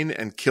insane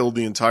and killed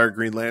the entire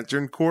Green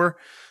Lantern Corps.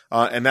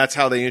 And that's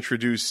how they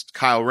introduced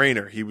Kyle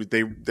Rayner.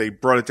 They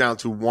brought it down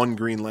to one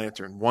Green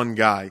Lantern, one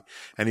guy,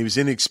 and he was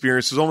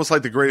inexperienced. It was almost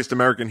like the greatest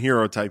American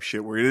hero type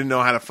shit where he didn't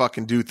know how to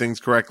fucking do things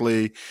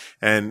correctly.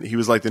 And he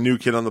was like the new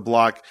kid on the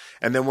block.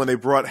 And then when they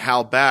brought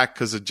Hal back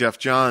because of Jeff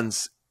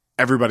Johns,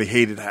 everybody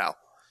hated Hal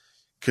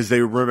because they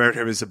remembered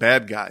him as a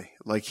bad guy.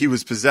 Like he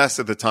was possessed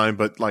at the time,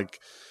 but like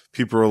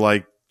people were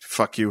like,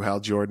 fuck you, Hal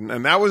Jordan.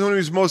 And that was when he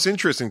was most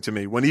interesting to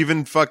me. When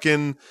even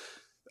fucking,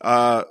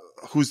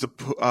 who's the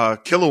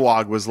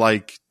Kilowog was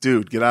like,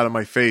 dude, get out of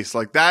my face.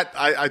 Like that,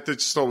 I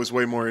just thought was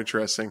way more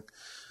interesting.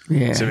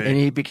 Yeah, and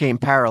he became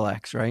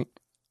Parallax, right?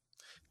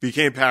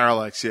 Became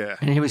Parallax, yeah.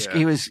 And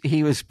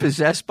he was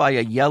possessed by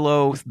a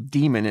yellow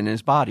demon in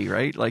his body,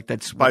 right? Like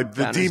that's by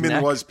the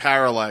demon was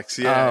Parallax.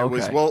 Yeah, oh, okay. It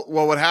was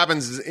well. What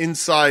happens is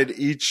inside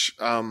each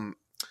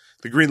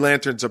the Green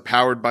Lanterns are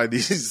powered by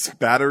these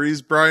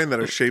batteries, Brian, that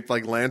are shaped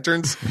like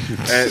lanterns.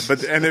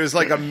 and there's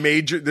like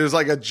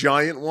a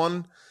giant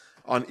one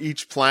on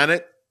each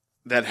planet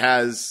that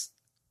has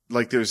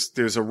like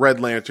there's a red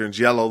lanterns,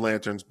 yellow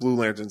lanterns, blue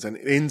lanterns, and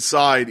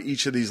inside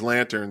each of these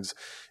lanterns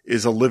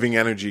is a living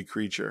energy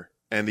creature.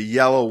 And the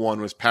yellow one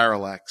was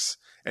Parallax,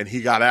 and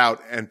he got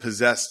out and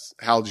possessed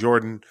Hal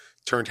Jordan,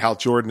 turned Hal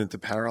Jordan into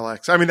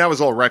Parallax. I mean, that was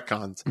all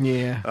retcons.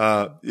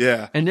 Yeah.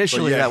 Yeah.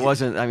 Initially, that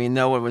wasn't, I mean,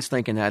 no one was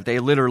thinking that. They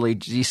literally,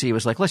 DC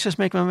was like, let's just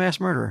make him a mass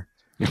murderer.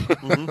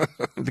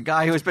 Mm-hmm. The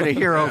guy who has been a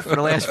hero for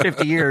the last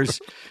 50 years,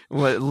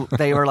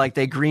 they were like,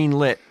 they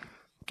greenlit.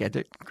 Get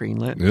it?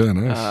 Greenlit? Yeah,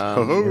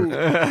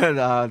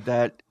 nice.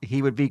 That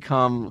he would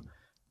become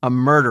a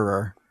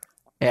murderer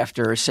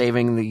after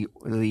saving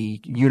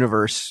the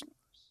universe.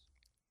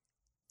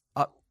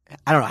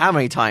 I don't know how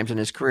many times in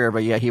his career,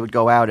 but yeah, he would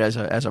go out as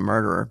a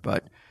murderer.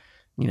 But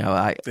you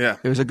know,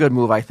 it was a good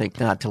move, I think,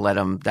 not to let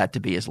him that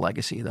to be his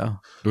legacy, though.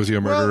 Was he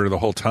a murderer the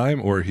whole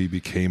time, or he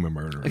became a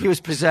murderer? He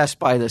was possessed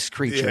by this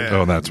creature. Yeah.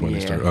 Oh, that's when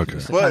he started. Okay,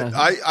 but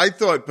I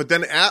thought, but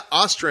then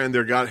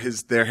Ostrander got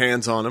their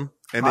hands on him,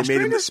 and they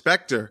made him the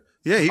Spectre.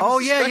 Yeah, he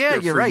was the Spectre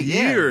you're for right.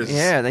 years.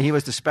 Yeah, he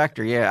was the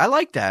Spectre. Yeah, I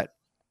like that.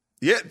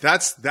 Yeah,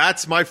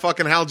 that's my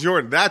fucking Hal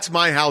Jordan. That's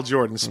my Hal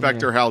Jordan,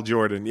 Spectre Hal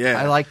Jordan.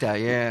 Yeah, I like that.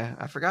 Yeah,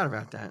 I forgot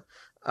about that.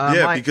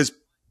 Because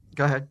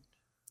go ahead.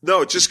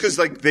 No, just because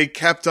like they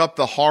kept up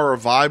the horror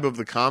vibe of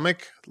the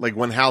comic, like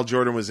when Hal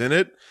Jordan was in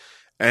it,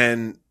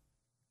 and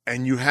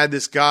you had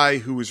this guy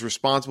who was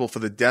responsible for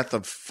the death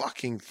of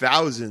fucking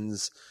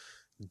thousands,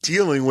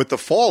 dealing with the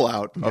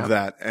fallout of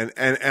that,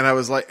 and I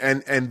was like,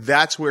 and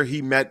that's where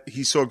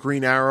he saw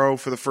Green Arrow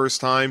for the first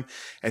time,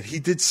 and he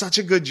did such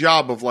a good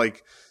job of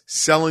like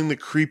selling the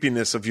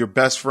creepiness of your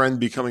best friend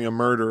becoming a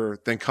murderer,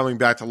 then coming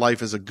back to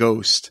life as a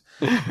ghost,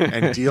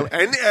 and deal,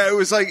 and it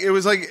was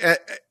like.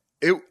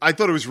 I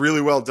thought it was really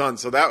well done.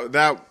 So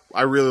that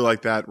I really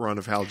like that run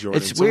of Hal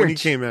Jordan. It's so weird. When he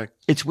came back,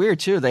 it's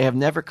weird too. They have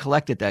never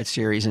collected that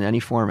series in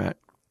any format.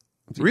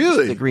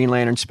 Really, the Green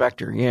Lantern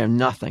Spectre. Yeah,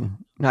 nothing.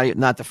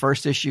 Not the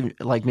first issue.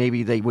 Like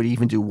maybe they would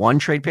even do one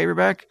trade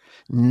paperback.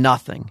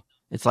 Nothing.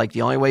 It's like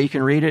the only way you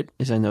can read it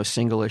is in those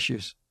single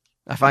issues.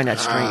 I find that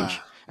strange.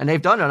 And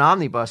they've done an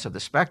omnibus of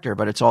the Spectre,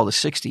 but it's all the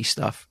 60s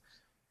stuff.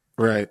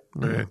 Right.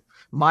 Right.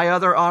 My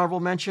other honorable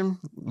mention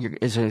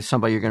is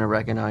somebody you're going to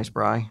recognize,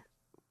 Bri.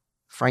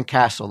 Frank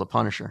Castle, the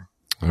Punisher.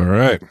 All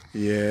right.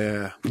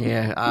 Yeah.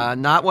 Yeah.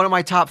 Not one of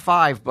my top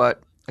 5,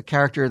 but a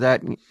character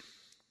that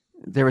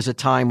there was a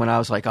time when I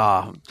was like,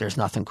 there's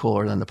nothing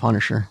cooler than the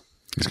Punisher.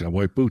 He's got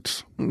white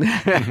boots.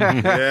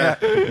 Yeah.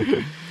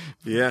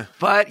 Yeah.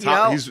 But,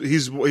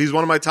 he's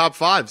one of my top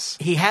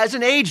 5s. He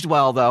hasn't aged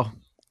well, though.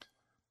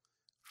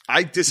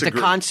 I disagree.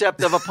 The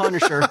concept of a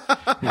Punisher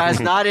has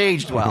not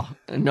aged well.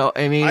 No,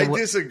 I mean, I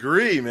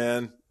disagree,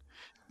 man.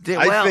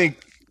 I think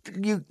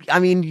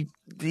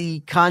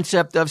the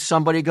concept of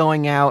somebody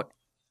going out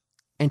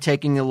and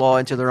taking the law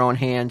into their own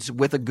hands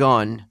with a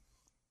gun.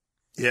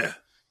 Yeah.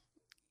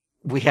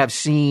 We have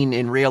seen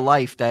in real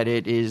life that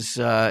it is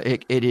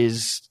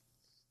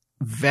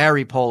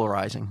very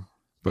polarizing.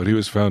 But he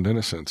was found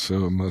innocent,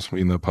 so it must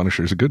mean the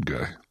Punisher's a good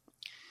guy.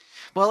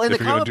 Well, in the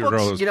comic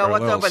books, you know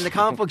what though? But in the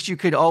comic books, you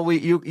could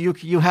always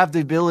you have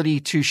the ability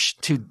to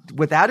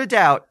without a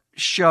doubt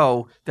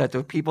show that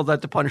the people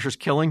that the Punisher's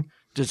killing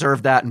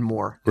deserve that and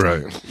more.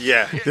 Right.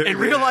 Yeah. In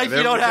real life,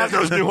 you don't have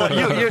those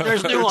nuances.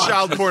 There's they're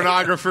child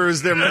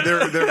pornographers.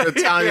 They're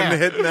Italian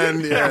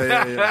hitmen.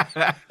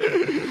 Yeah.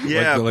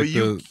 Yeah.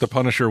 The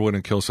Punisher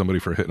wouldn't kill somebody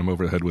for hitting him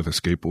over the head with a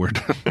skateboard.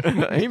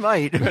 He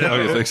might.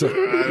 Oh, you think so?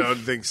 I don't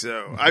think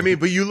so. I mean,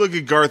 but you look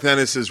at Garth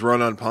Ennis's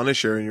run on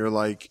Punisher, and you're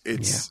like,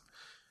 it's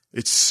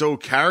so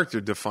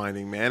character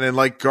defining, man. And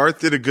like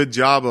Garth did a good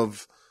job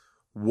of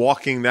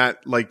walking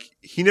that. Like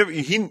he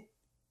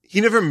he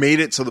never made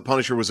it so the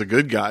Punisher was a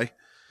good guy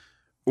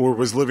or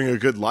was living a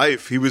good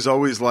life. He was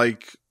always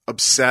like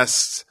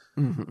obsessed.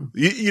 Mm-hmm.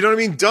 You know what I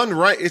mean? Done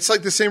right. It's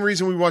like the same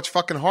reason we watch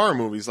fucking horror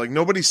movies. Like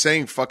nobody's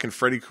saying fucking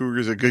Freddy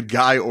Krueger's a good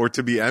guy or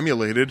to be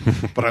emulated,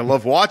 but I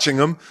love watching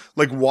them.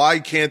 Like why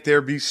can't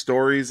there be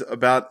stories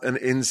about an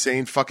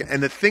insane fucking,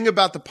 and the thing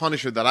about the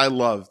Punisher that I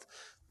loved,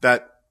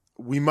 that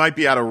we might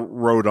be out of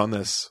road on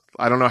this.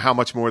 I don't know how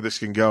much more this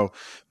can go,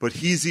 but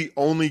he's the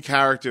only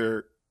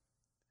character,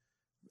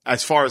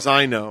 as far as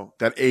I know,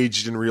 that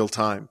aged in real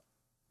time.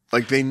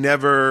 Like they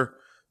never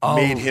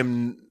made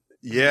him.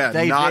 Yeah,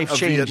 they've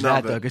changed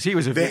Vietnam that though, because he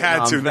was a they Vietnam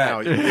had to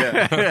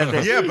vet. now.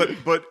 Yeah,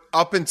 but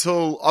up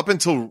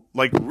until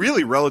like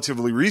really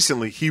relatively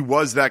recently, he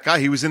was that guy.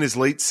 He was in his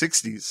late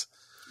 60s.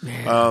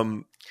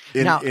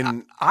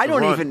 I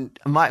don't even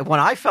when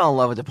I fell in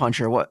love with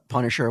the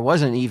Punisher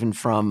wasn't even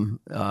from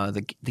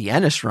the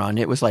Ennis run.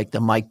 It was like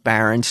the Mike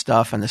Baron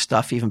stuff and the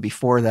stuff even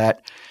before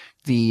that.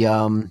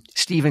 The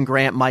Stephen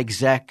Grant, Mike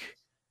Zeck.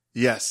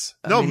 Yes.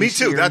 No, me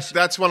too.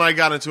 That's when I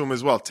got into him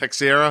as well.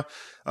 Texeira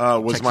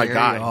was my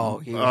guy.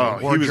 He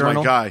was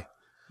my guy.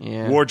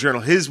 Yeah. War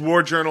Journal. His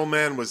War Journal,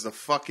 man, was the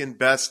fucking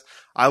best.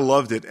 I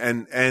loved it.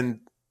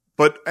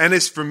 But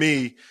Ennis for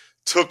me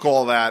took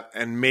all that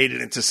and made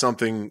it into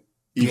something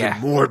even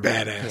more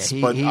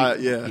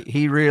badass.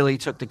 He really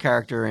took the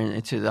character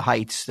into the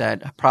heights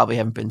that probably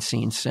haven't been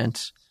seen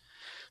since.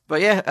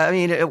 But yeah, I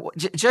mean,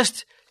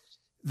 just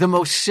the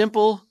most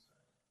simple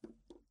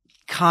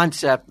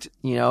concept,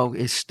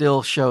 it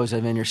still shows.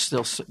 I mean,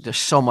 there's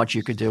so much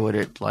you could do with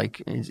it.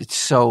 Like it's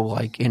so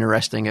like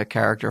interesting a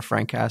character,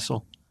 Frank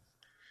Castle.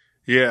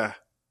 Yeah,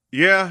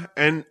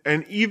 and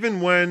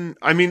even when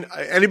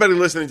anybody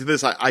listening to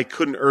this, I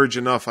couldn't urge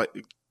enough.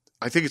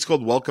 I think it's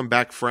called Welcome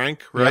Back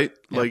Frank, right?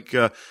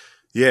 Yep.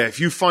 If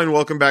you find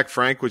Welcome Back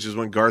Frank, which is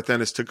when Garth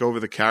Ennis took over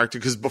the character,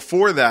 because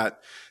before that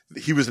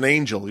he was an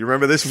angel. You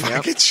remember this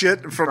fucking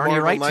shit from Bernie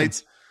Marvel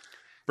Knights?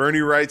 Bernie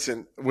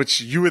Wrightson,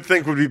 which you would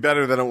think would be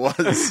better than it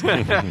was,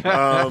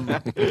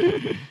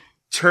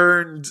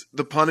 turned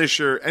the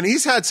Punisher, and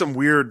he's had some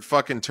weird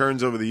fucking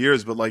turns over the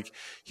years, but like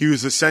he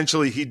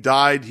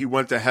died, he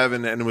went to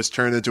heaven and was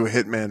turned into a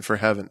hitman for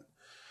heaven.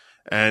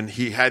 And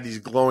he had these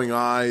glowing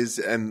eyes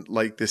and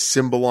like this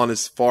symbol on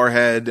his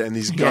forehead and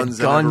these guns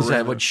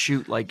that would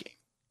shoot like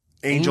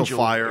angel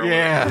fire.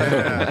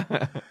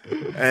 Yeah.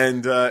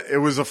 And it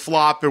was a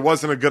flop. It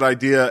wasn't a good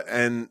idea.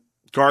 And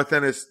Garth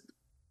Ennis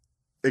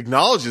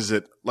acknowledges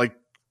it, like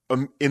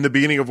in the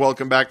beginning of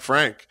Welcome Back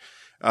Frank.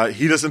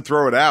 He doesn't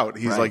throw it out.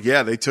 He's like,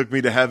 yeah, they took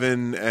me to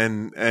heaven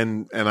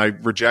and I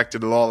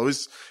rejected it all. It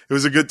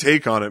was a good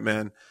take on it,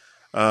 man.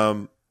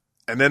 And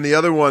then the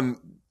other one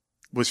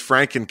was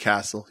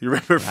Frankencastle. You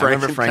remember Frankencastle? I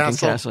remember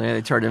Frankencastle. Yeah,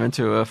 they turned him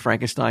into a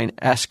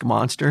Frankenstein-esque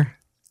monster.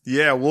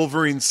 Yeah,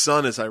 Wolverine's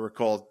son, as I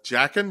recall,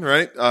 Jaqen,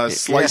 right?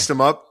 Sliced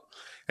him up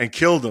and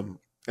killed him.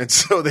 And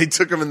so they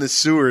took him in the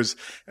sewers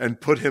and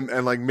put him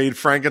and like made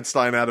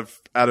Frankenstein out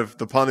of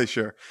the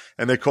Punisher,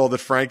 and they called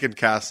it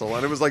Frankencastle.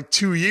 And it was like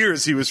 2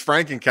 years he was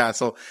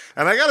Frankencastle.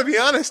 And I got to be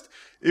honest,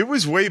 it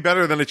was way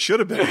better than it should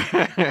have been.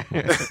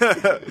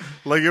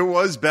 Like it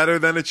was better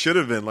than it should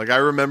have been. Like I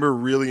remember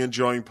really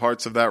enjoying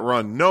parts of that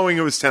run, knowing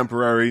it was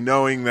temporary,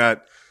 knowing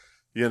that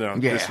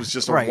this was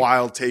just a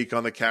wild take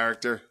on the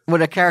character.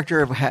 When a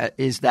character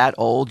is that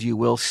old, you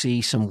will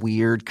see some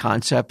weird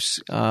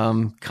concepts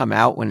come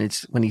out when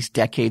he's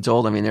decades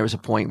old. I mean, there was a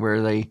point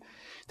where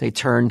they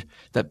turned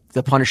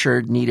the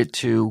Punisher needed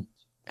to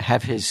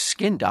have his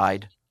skin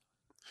dyed.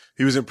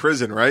 He was in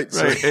prison, right?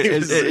 So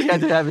he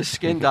had to have his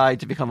skin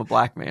dyed to become a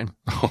black man.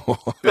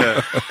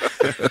 Yeah.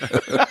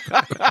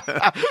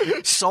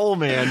 Soul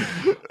Man.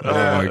 Oh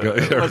my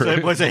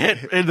God! Was a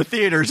hit in the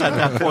theaters at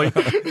that point.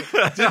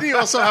 Didn't he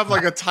also have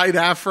like a tight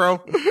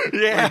afro?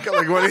 Yeah,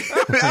 like when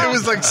it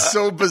was like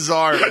so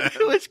bizarre.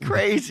 It was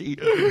crazy.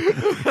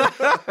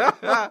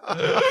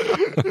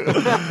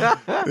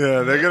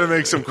 Yeah, they're gonna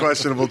make some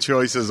questionable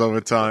choices over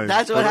time.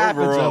 That's what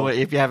happens though,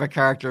 if you have a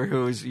character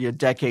who's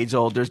decades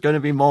old. There's going to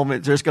be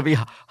moments. There's going to be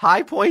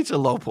high points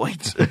and low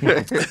points.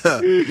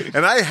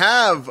 And I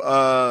have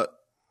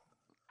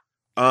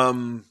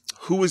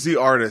who was the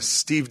artist?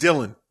 Steve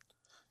Dillon.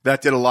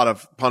 That did a lot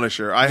of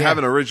Punisher. I have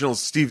an original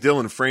Steve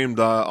Dillon framed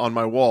on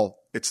my wall.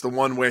 It's the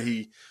one where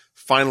he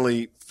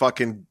finally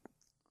fucking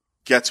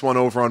gets one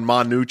over on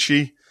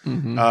Manucci.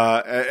 Mm-hmm.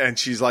 And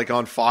she's like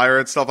on fire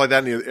and stuff like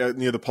that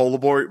near the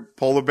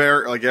polar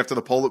bear. Like after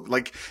the polar,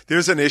 like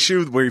there's an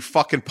issue where he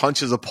fucking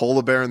punches a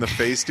polar bear in the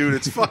face, dude.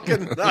 It's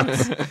fucking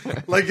nuts.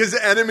 Like his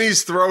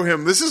enemies throw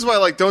him. This is why,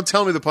 like, don't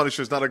tell me the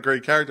Punisher's not a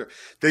great character.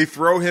 They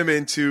throw him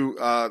into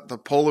the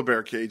polar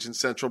bear cage in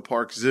Central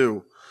Park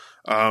Zoo.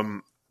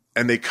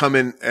 and they come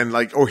in and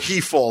like, or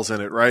he falls in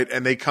it, right?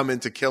 And they come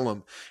in to kill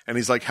him. And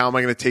he's like, how am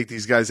I going to take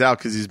these guys out?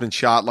 Cause he's been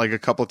shot like a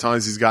couple of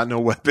times. He's got no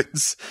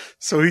weapons.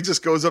 So he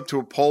just goes up to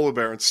a polar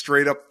bear and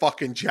straight up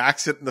fucking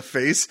jacks it in the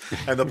face.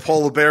 And the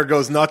polar bear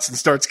goes nuts and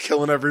starts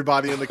killing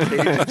everybody in the cage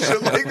and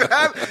shit like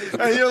that.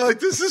 And you're like,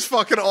 this is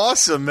fucking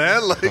awesome,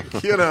 man.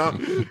 Like, you know,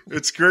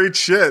 it's great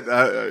shit.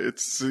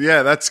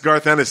 That's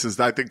Garth Ennis's.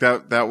 I think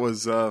that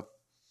was,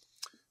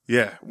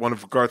 one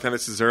of Garth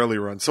Ennis' early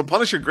runs. So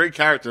Punisher, great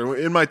character.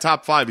 In my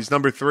top 5, he's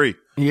number 3.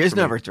 He is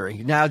number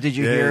 3. Now, did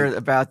you hear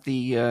about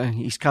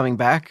he's coming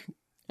back,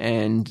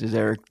 and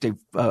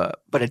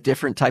but a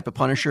different type of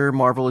Punisher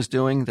Marvel is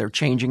doing? They're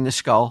changing the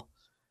skull,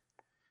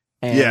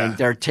 and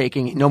they're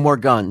taking no more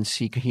guns.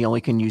 He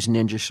only can use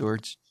ninja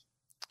swords.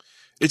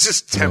 It's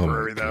just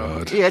temporary,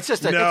 though. Yeah, it's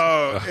just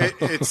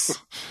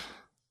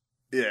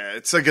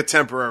it's like a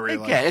temporary.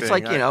 It's thing.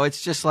 like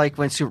it's just like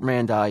when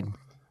Superman died.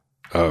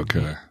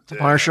 Okay. The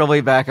Punisher will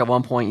be back at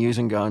one point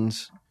using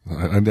guns.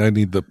 I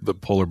need the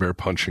polar bear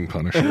punching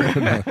Punisher.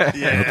 not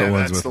the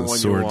ones with the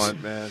swords. You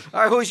want, man.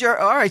 All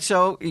right,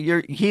 so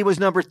he was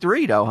number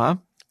 3, though, huh?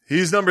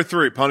 He's number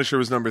 3. Punisher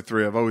was number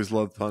 3. I've always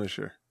loved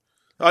Punisher.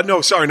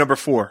 No, sorry, number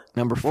 4.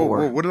 Number 4.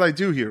 Whoa, what did I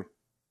do here?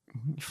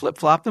 You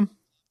flip-flopped them?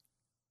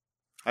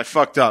 I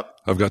fucked up.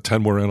 I've got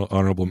 10 more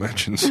honorable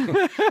mentions.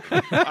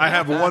 I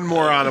have one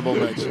more honorable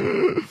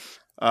mention.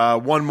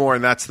 One more,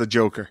 and that's the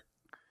Joker.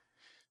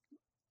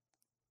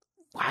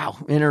 Wow,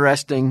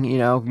 interesting.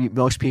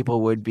 Most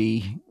people would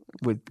be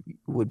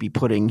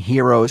putting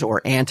heroes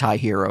or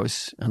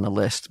anti-heroes on the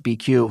list.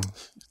 BQ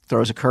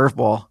throws a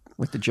curveball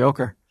with the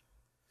Joker.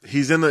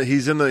 He's in the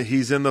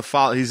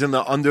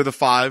under the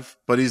 5,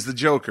 but he's the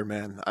Joker,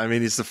 man. I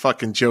mean, he's the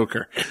fucking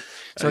Joker.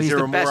 So he's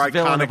the best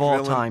villain of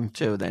all time,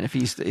 too. Then,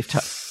 he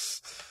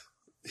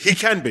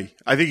can be.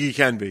 I think he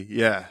can be.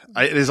 Yeah,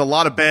 there's a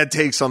lot of bad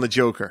takes on the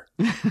Joker,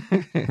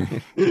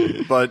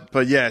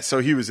 but yeah. So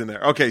he was in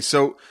there. Okay,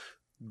 so.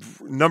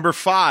 Number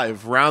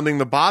 5, rounding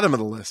the bottom of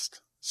the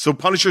list. So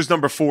Punisher's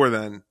number 4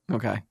 then.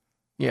 Okay.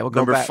 Yeah, we'll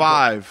go number back.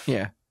 5.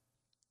 Yeah.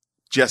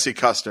 Jesse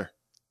Custer.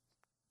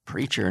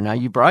 Preacher. Now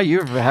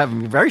you're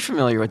very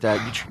familiar with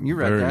that. You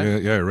read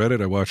that. Yeah, I read it.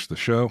 I watched the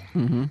show.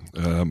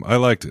 Mm-hmm. I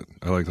liked it.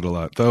 I liked it a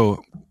lot.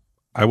 Though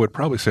I would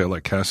probably say I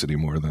like Cassidy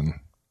more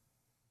than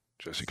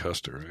Jesse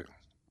Custer, right?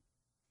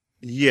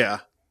 Yeah.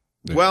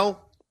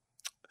 Well,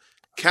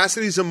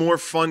 Cassidy's a more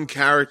fun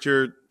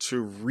character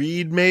to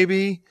read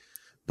maybe.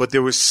 But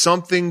there was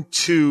something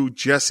to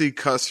Jesse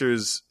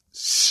Custer's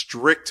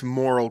strict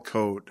moral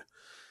code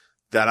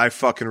that I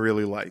fucking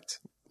really liked.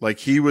 Like,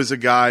 he was a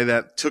guy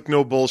that took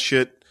no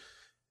bullshit.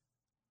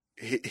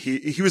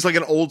 He was like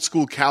an old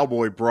school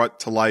cowboy brought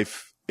to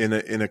life in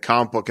a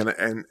comic book,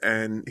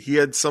 and he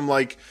had some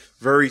like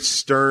very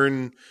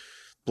stern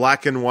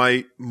black and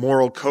white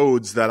moral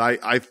codes that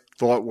I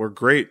thought were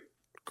great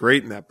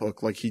in that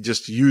book. Like, he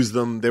just used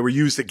them. They were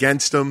used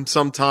against him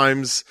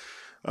sometimes.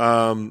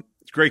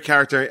 Great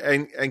character.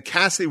 And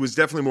Cassidy was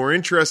definitely more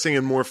interesting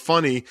and more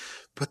funny.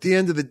 But at the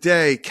end of the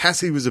day,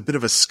 Cassidy was a bit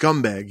of a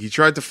scumbag. He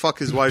tried to fuck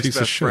his wife's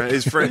best friend.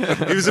 His friend.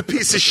 He was a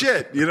piece of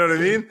shit. You know what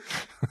I mean?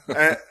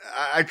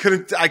 I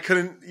couldn't, I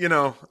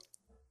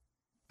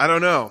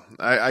don't know.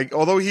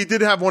 Although he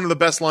did have one of the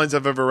best lines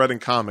I've ever read in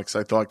comics,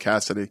 I thought,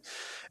 Cassidy.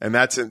 And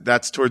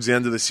that's towards the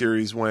end of the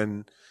series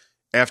when,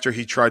 after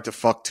he tried to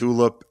fuck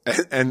Tulip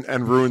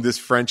and ruined his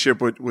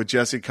friendship with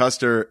Jesse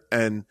Custer,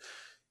 and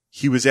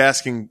he was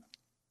asking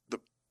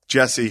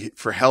Jesse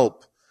for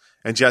help,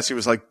 and Jesse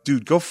was like,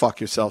 dude, go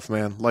fuck yourself,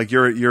 man. Like,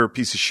 you're a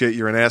piece of shit.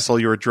 You're an asshole.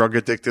 You're a drug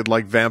addicted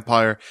like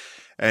vampire.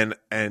 And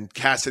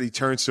Cassidy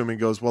turns to him and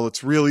goes, well,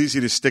 it's real easy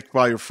to stick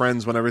by your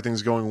friends when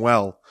everything's going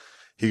well.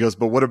 He goes,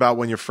 but what about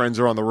when your friends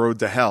are on the road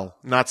to hell?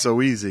 Not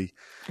so easy.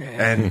 Yeah,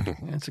 and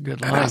that's a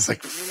good line. And I was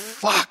like,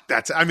 fuck,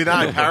 I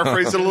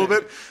paraphrased it a little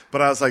bit,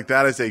 but I was like,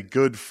 that is a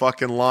good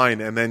fucking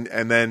line. And then,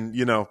 I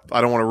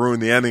don't want to ruin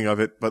the ending of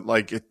it, but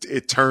like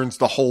it turns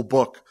the whole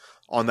book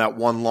on that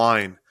one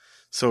line.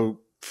 So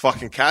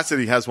fucking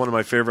Cassidy has one of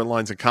my favorite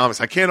lines in comics.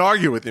 I can't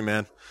argue with you,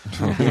 man.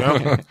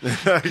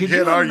 I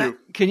can't argue.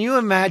 Can you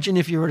imagine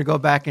if you were to go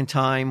back in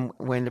time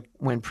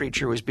when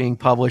Preacher was being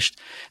published,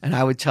 and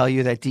I would tell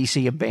you that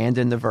DC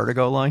abandoned the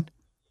Vertigo line?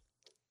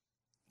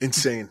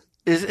 Insane.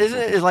 Isn't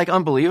it like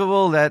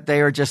unbelievable that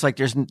they are just like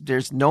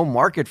there's no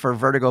market for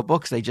Vertigo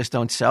books. They just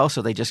don't sell,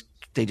 so they just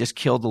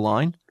killed the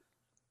line.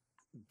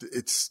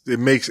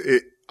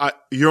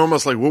 You're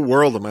almost like, what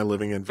world am I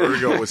living in?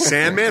 Vertigo was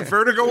Sandman.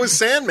 Vertigo was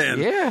Sandman.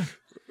 Yeah.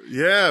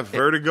 Yeah.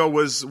 Vertigo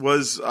was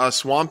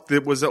Swamp.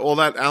 It was all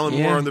that Alan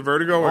Moore on the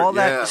Vertigo. All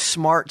that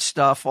smart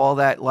stuff. All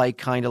that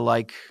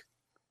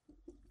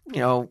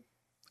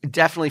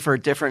definitely for a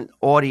different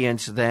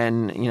audience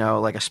than,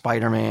 like a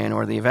Spider-Man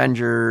or the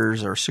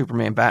Avengers or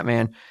Superman,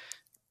 Batman.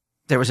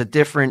 There was a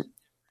different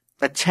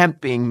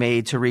attempt being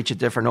made to reach a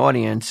different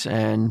audience,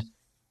 and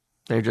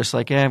they're just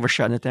like, we're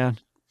shutting it down.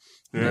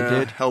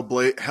 Yeah,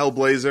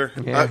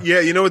 Hellblazer. Yeah.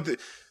 You know what?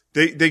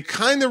 They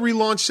kind of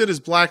relaunched it as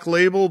Black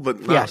Label,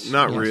 but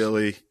not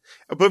really.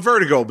 But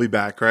Vertigo will be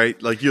back,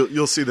 right? Like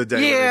you'll see the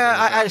day.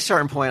 Yeah, at a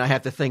certain point, I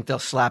have to think they'll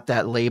slap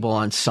that label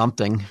on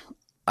something.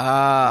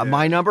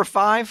 My number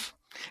 5,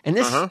 and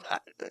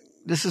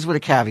this is with a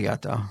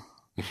caveat though.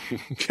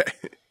 Okay.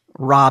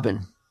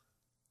 Robin.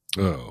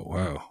 Oh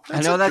wow!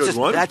 I know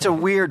that's a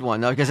weird one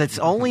though, because it's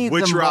only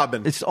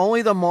Robin? It's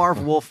only the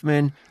Marv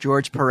Wolfman,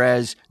 George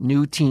Perez,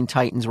 new Teen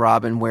Titans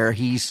Robin, where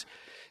he's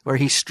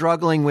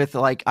struggling with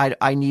like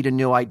I need a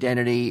new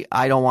identity.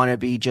 I don't want to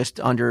be just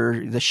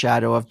under the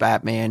shadow of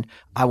Batman.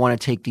 I want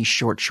to take these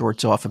short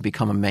shorts off and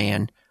become a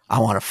man. I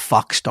want to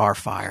fuck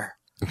Starfire.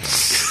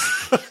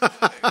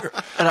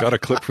 Got a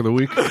clip for the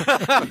week?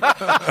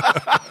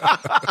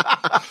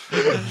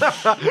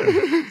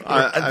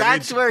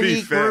 That's where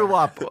he grew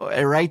up,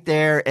 right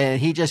there, and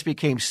he just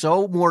became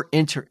so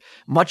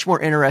much more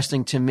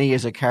interesting to me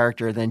as a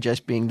character than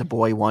just being the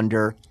boy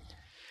wonder.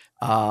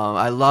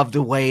 I love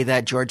the way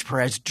that George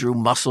Perez drew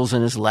muscles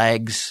in his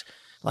legs.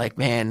 Like,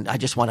 man, I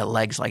just wanted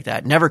legs like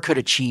that. Never could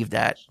achieve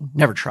that.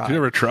 Never tried. You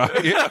never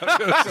tried? Yeah.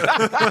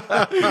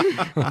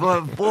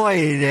 But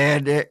boy,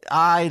 man,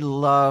 I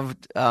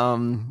loved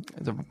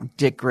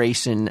Dick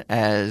Grayson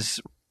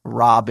as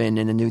Robin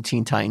in the New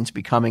Teen Titans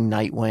becoming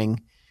Nightwing.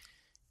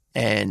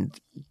 And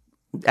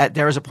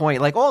there was a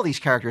point, like all these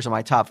characters in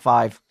my top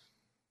 5,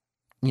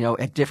 you know,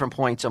 at different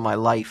points of my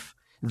life,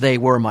 they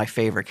were my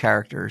favorite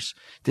characters.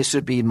 This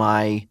would be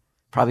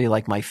probably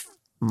like my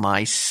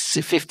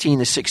 15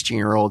 to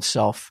 16-year-old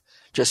self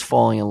just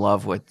falling in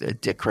love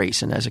with Dick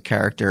Grayson as a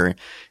character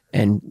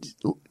and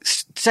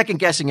second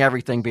guessing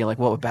everything, being like,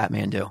 what would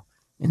Batman do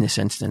in this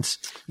instance?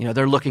 You know,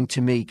 they're looking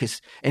to me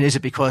and is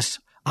it because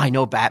I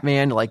know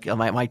Batman? Like,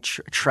 am I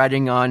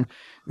treading on,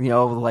 you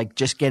know, like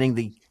just getting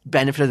the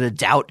benefit of the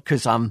doubt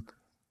because I'm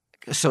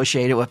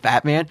associated with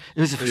Batman?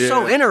 It was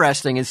so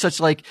interesting and such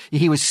like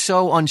he was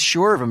so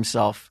unsure of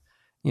himself.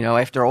 You know,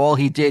 after all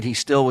he did, he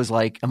still was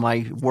like, am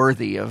I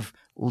worthy of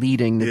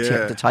leading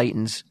the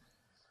Titans?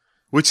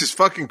 Which is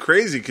fucking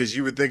crazy because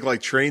you would think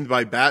like trained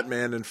by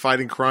Batman and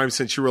fighting crime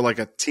since you were like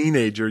a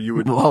teenager, you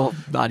would. Well,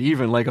 not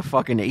even like a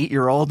fucking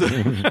 8-year-old.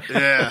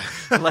 Yeah.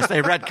 Unless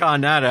they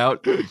retcon that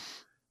out.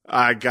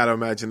 I gotta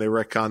imagine they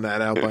retcon that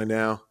out by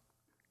now.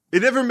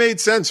 It never made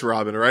sense,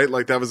 Robin, right?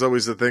 Like that was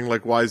always the thing.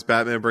 Like, why is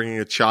Batman bringing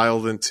a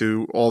child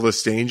into all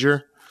this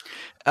danger?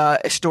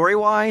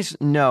 Story-wise,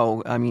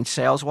 no. I mean,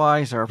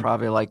 sales-wise, are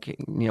probably like, you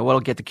know,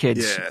 what'll get the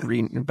kids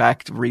reading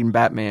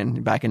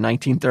Batman back in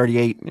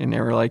 1938, and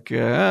they were like,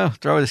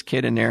 throw this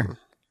kid in there.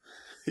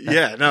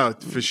 Yeah, no,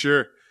 for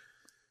sure.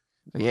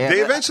 Yeah,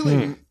 they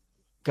eventually.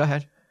 Go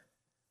ahead.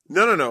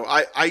 No.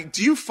 I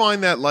do you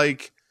find that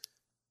like,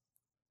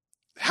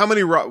 how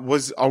many are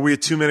we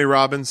at too many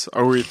Robins?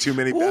 Are we at too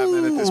many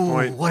Batman at this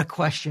point? What a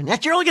question!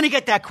 You're only going to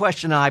get that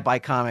question on I Buy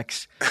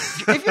Comics.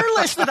 If you're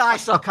listening to I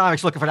Sell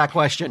Comics looking for that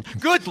question,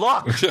 good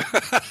luck.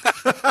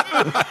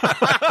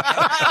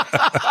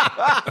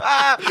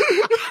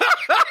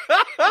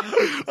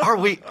 Are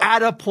we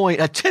at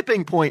a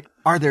tipping point?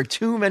 Are there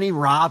too many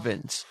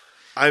Robins?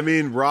 I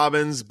mean,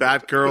 Robins,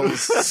 Batgirls,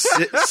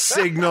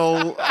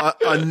 Signal,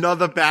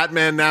 another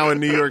Batman now in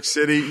New York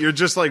City. You're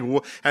just like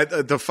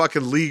at the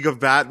fucking League of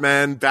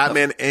Batman,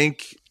 Batman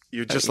Inc.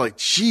 You're just like,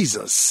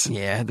 Jesus.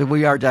 Yeah,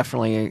 we are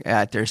definitely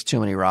there's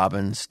too many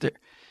Robins.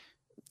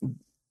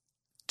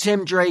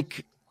 Tim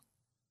Drake,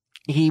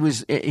 he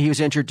was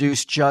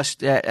introduced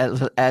just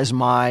as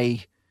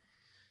my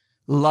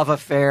love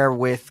affair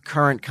with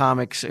current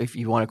comics, if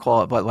you want to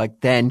call it, but like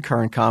then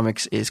current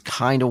comics is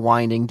kind of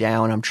winding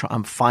down.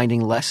 I'm finding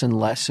less and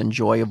less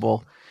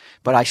enjoyable,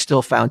 but I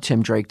still found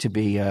Tim Drake to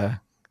be an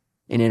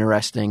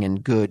interesting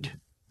and good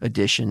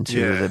addition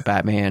to the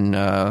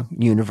Batman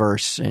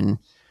universe. And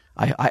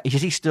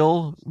is he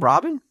still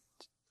Robin?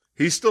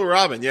 He's still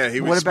Robin. Yeah,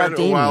 he was spent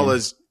a while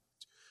as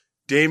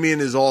Damian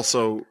is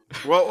also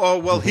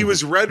well. He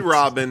was Red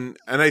Robin,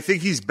 and I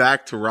think he's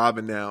back to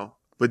Robin now.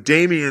 But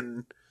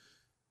Damian.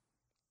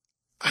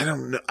 I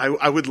don't know.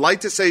 I would like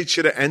to say it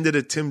should have ended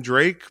at Tim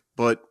Drake,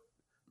 but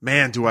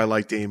man, do I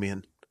like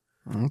Damian.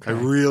 Okay. I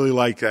really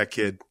like that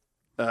kid.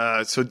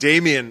 So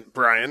Damian,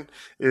 Brian,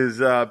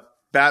 is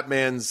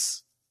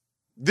Batman's.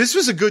 This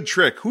was a good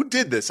trick. Who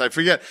did this? I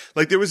forget.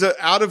 Like there was an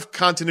out of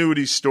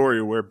continuity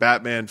story where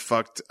Batman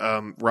fucked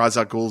Ra's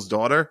al Ghul's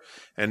daughter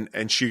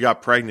and she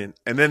got pregnant.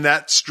 And then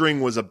that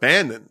string was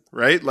abandoned,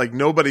 right? Like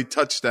nobody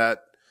touched that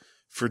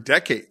for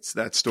decades,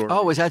 that story.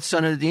 Oh, was that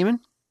Son of the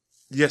Demon?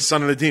 Yes,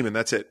 Son of the Demon.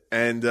 That's it.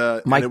 And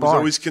Mike it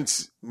Barr. was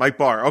always Mike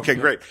Barr. Okay,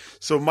 great.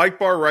 So Mike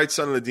Barr writes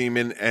Son of the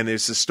Demon, and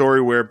it's a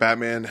story where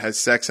Batman has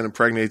sex and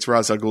impregnates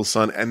Ra's al Ghul's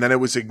son, and then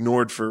it was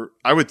ignored for,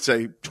 I would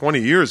say,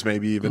 20 years,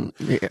 maybe even.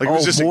 Like it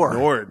was just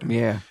ignored.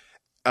 Yeah.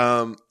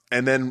 And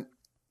then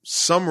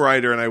some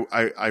writer, and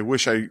I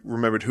wish I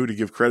remembered who to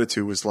give credit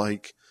to, was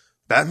like,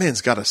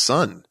 Batman's got a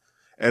son,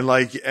 and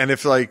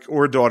if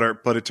or a daughter,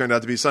 but it turned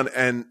out to be a son.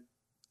 And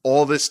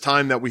all this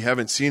time that we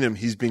haven't seen him,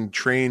 he's being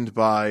trained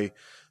by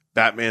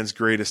Batman's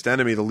greatest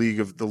enemy, the League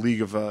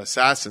of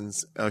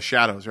Assassins,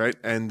 Shadows, right?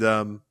 And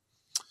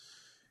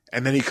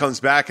And then he comes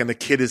back and the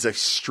kid is a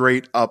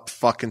straight up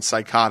fucking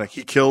psychotic.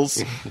 He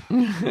kills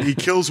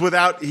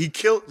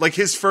like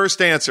his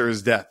first answer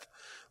is death.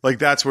 Like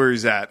that's where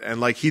he's at.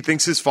 And like he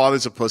thinks his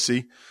father's a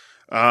pussy.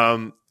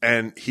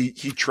 And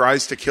he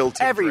tries to kill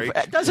Tim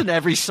Drake. Doesn't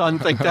every son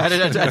think that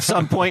at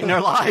some point in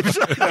their lives?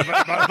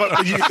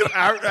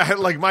 but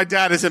like my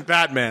dad isn't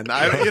Batman.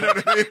 You know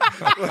what I mean?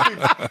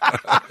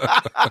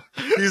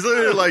 He's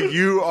literally like,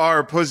 you are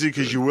a pussy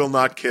because you will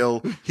not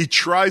kill. He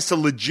tries to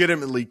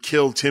legitimately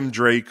kill Tim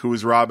Drake, who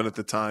was Robin at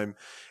the time.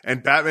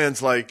 And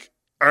Batman's like,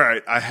 all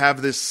right, I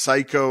have this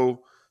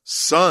psycho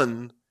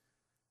son.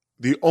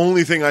 The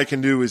only thing I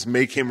can do is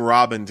make him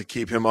Robin to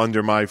keep him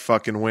under my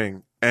fucking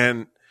wing.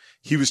 And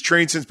he was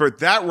trained since birth.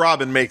 That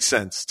Robin makes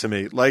sense to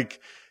me. Like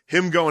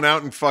him going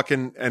out and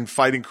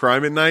fighting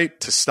crime at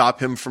night to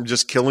stop him from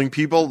just killing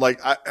people.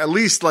 Like at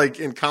least like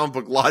in comic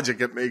book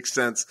logic, it makes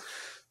sense.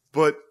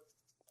 But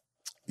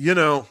you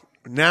know,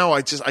 now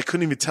I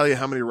couldn't even tell you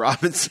how many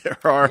Robins there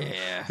are.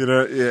 Yeah. You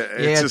know,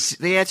 just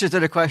the answer to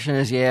the question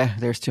is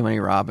there's too many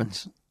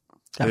Robins.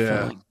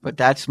 Definitely. Yeah. But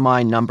that's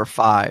my number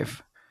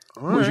 5.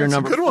 Who's your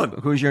number? A good one.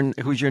 Who's your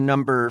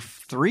number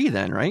 3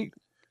 then? Right.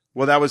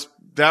 Well, it was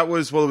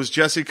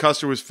Jesse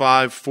Custer was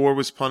 5, 4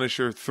 was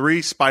Punisher,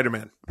 3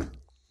 Spider-Man.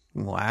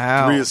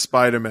 Wow. 3 is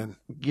Spider-Man.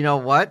 You know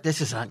what? This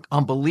is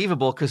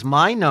unbelievable because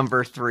my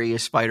number 3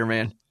 is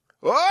Spider-Man.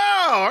 Oh,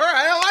 all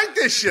right. I like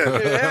this shit.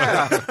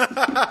 Yeah.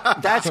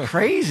 That's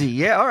crazy.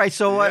 Yeah. All right.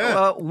 So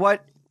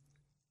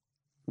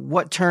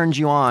what turns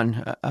you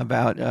on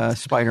about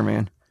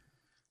Spider-Man?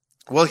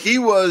 Well, he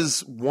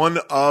was one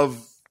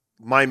of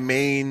my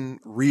main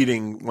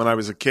reading when I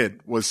was a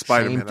kid was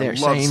Spider-Man. I love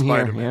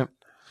Spider-Man. Here, yeah.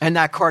 And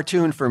that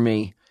cartoon for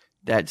me,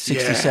 that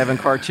 67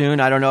 cartoon,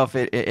 I don't know if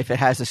it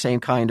has the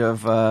same kind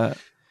of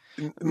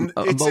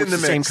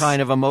same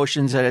kind of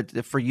emotions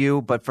for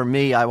you, but for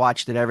me, I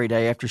watched it every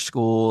day after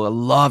school. I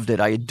loved it.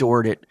 I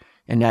adored it,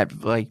 and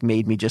that like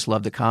made me just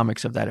love the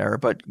comics of that era.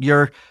 But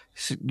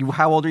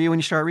how old are you when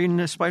you start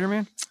reading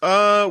Spider-Man?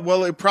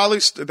 Well, it probably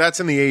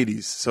that's in the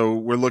 80s. So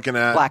we're looking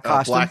at black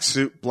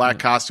costume,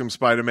 costume.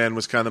 Spider-Man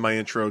was kind of my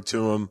intro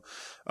to him.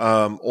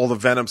 All the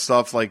Venom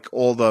stuff, like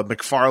all the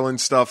McFarlane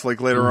stuff,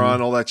 like later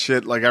on, all that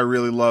shit. Like I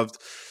really loved,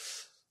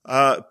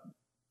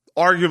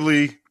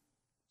 arguably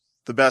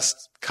the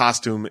best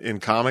costume in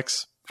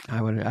comics.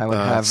 I would have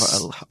a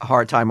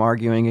hard time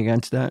arguing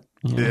against that.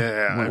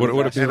 Yeah.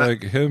 Would it be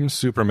like him,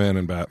 Superman,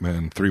 and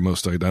Batman, 3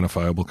 most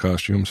identifiable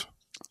costumes?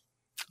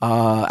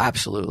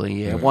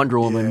 Absolutely. Yeah. Wonder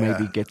Woman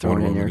maybe get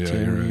thrown in there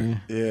too. Right.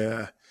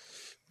 Yeah.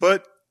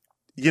 But,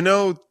 you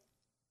know,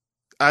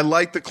 I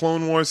like the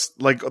Clone Wars,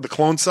 like the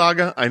Clone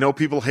Saga. I know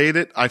people hate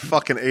it. I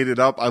fucking ate it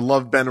up. I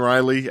love Ben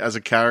Reilly as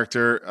a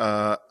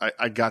character.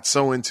 I got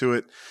so into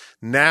it.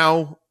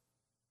 Now,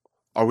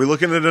 are we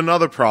looking at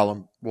another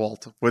problem,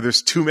 Walt, where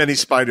there's too many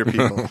spider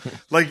people?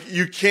 Like,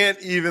 you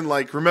can't even,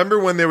 like,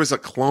 remember when there was a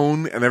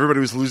clone and everybody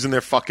was losing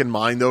their fucking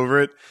mind over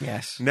it?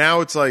 Yes.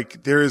 Now it's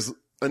like, there is,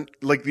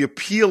 like, the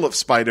appeal of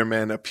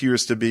Spider-Man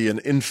appears to be an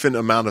infinite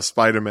amount of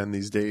Spider-Man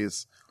these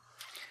days.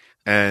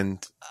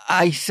 And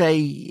I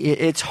say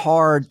it's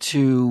hard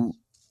to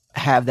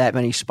have that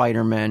many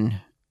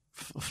Spider-Men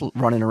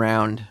running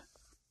around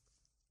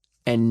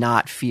and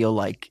not feel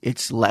like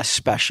it's less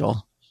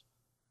special.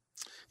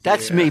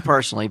 That's me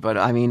personally, but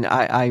I mean,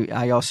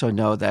 I also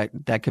know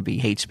that could be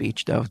hate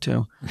speech though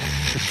too.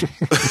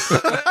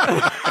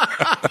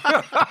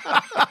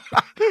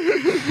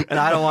 And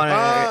I don't want to.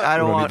 I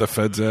don't want the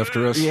feds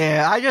after us.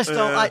 Yeah, I just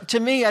don't. To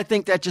me, I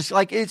think that just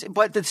like it's.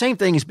 But the same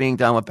thing is being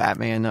done with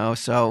Batman, though.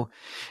 So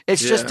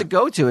it's just to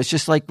go to. It's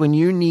just like when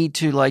you need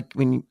to, like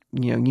when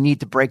you need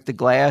to break the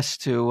glass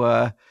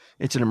to.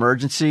 It's an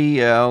emergency,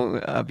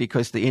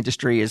 because the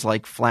industry is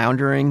like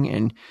floundering,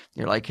 and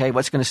you're like, hey,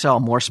 what's going to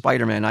sell? More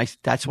Spider-Man.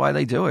 That's why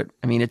they do it.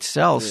 I mean, it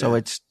sells,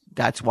 so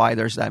that's why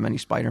there's that many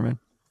Spider-Man.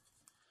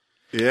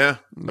 Yeah.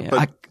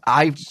 But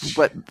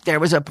there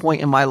was a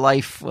point in my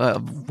life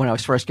when I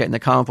was first getting the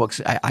comic books,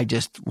 I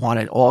just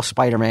wanted all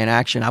Spider-Man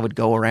action. I would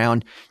go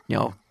around,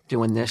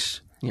 doing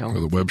this,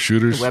 the web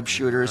shooters. The web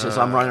shooters as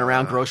I'm running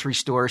around grocery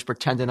stores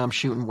pretending I'm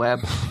shooting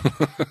web,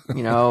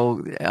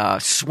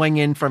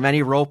 swinging from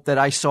any rope that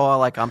I saw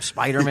like I'm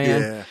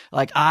Spider-Man. Yeah.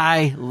 Like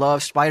I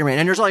love Spider-Man.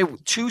 And there's only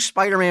 2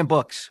 Spider-Man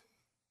books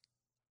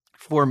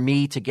for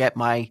me to get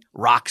my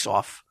rocks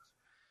off.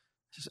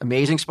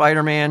 Amazing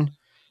Spider-Man.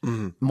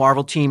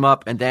 Marvel Team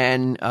Up, and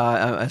then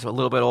as a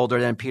little bit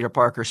older, then Peter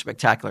Parker,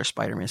 Spectacular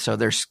Spider-Man. So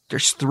there's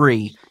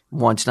 3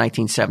 once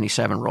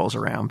 1977 rolls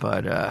around,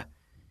 but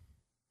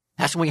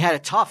that's when we had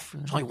it tough.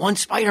 There's only 1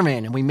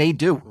 Spider-Man, and we made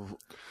do.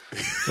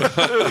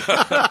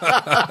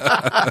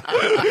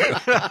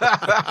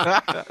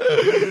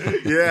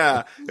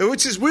 Yeah,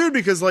 which is weird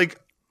because like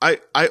I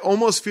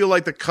almost feel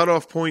like the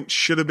cutoff point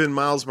should have been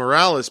Miles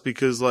Morales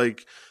because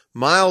like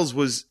Miles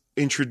was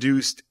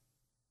introduced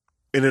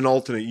in an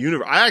alternate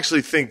universe. I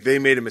actually think they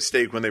made a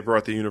mistake when they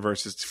brought the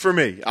universes. For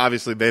me,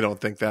 obviously they don't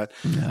think that.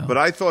 No. But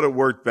I thought it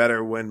worked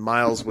better when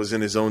Miles was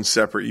in his own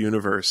separate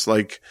universe.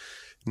 Like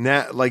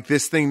now, like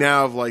this thing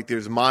now of like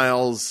there's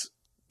Miles,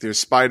 there's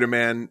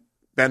Spider-Man,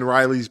 Ben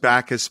Reilly's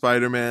back as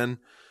Spider-Man.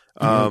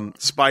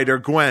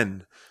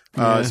 Spider-Gwen.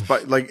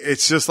 Like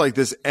it's just like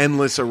this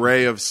endless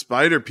array of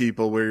Spider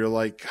people where you're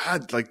like,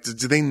 God, like, do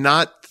they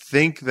not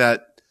think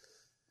that?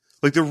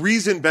 Like the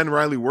reason Ben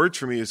Reilly worked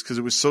for me is because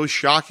it was so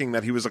shocking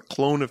that he was a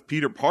clone of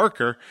Peter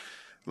Parker.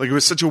 Like it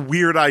was such a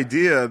weird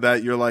idea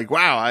that you're like,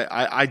 wow,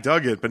 I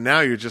dug it. But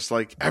now you're just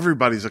like,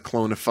 everybody's a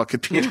clone of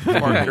fucking Peter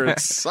Parker. It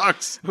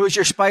sucks. Who's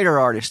your Spider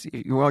artist?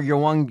 Your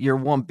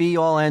one be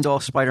all end all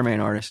Spider-Man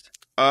artist.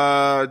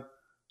 McFarlane.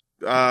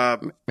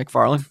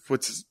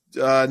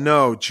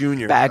 No,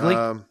 Junior. Bagley.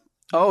 John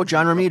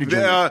Romita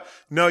Jr.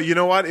 No, you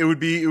know what? It would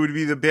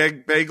be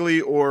the Bagley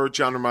or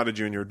John Romita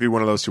Jr. It'd be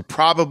one of those two.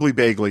 Probably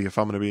Bagley if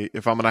I'm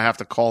gonna have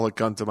to call a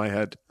gun to my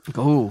head.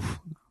 Ooh.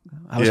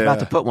 I was about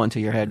to put one to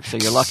your head, so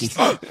you're lucky.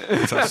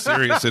 That's how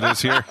serious it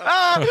is here.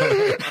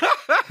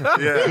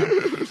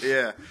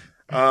 Yeah.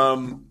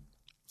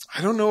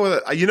 I don't know.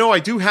 I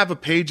do have a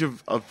page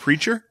of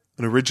Preacher,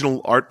 an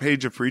original art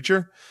page of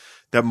Preacher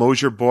that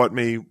Mosier bought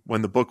me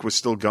when the book was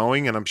still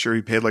going, and I'm sure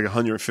he paid like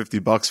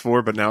 $150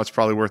 for, but now it's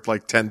probably worth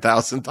like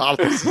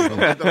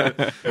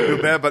 $10,000.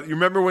 Too bad. But you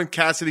remember when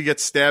Cassidy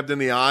gets stabbed in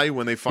the eye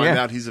when they find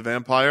out he's a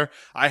vampire?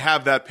 I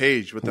have that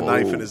page with the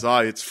knife in his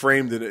eye. It's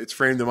framed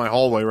in my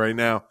hallway right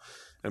now.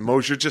 And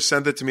Mosier just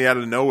sent it to me out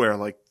of nowhere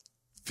like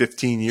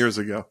 15 years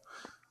ago.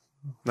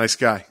 Nice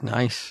guy.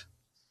 Nice.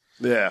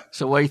 Yeah.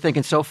 So what are you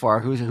thinking so far?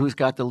 Who's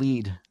got the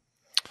lead?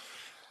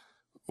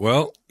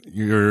 Well,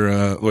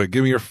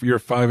 give me your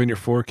 5 and your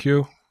 4,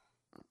 Q.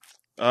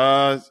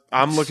 I'm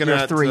looking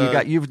at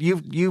 3.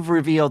 You've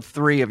revealed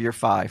 3 of your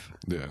 5.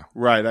 Yeah.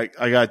 Right.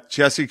 I got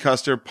Jesse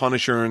Custer,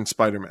 Punisher, and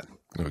Spider-Man.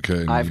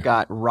 Okay. I've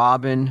got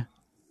Robin,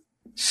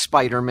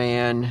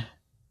 Spider-Man,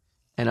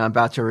 and I'm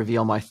about to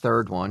reveal my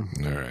 3rd one.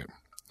 All right.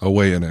 I'll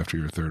weigh in after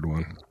your 3rd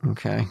one.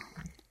 Okay.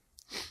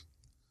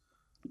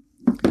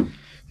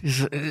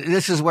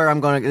 This is where I'm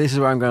going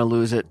to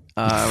lose it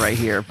right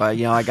here, but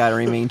I got to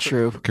remain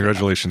true.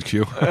 Congratulations,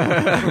 Q.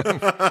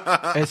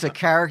 It's a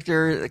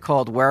character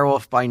called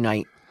Werewolf by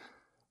Night.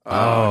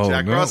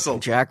 Jack Russell.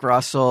 Jack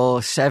Russell,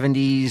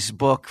 70s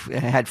book.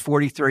 It had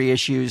 43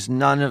 issues,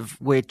 none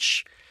of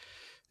which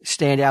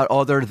stand out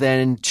other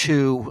than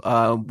 2,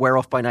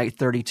 Werewolf by Night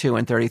 32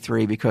 and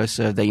 33, because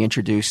they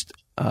introduced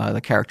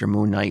the character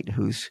Moon Knight,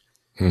 who's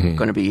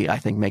going to be, I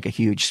think, make a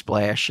huge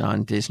splash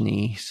on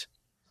Disney's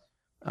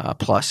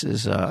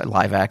Plus's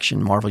live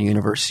action Marvel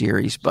Universe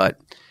series. But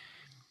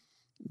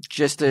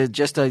just a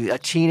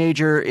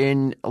teenager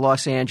in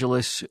Los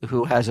Angeles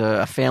who has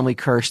a family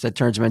curse that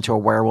turns him into a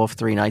werewolf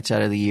 3 nights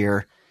out of the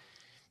year.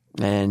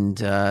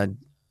 And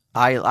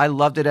I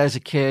loved it as a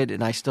kid,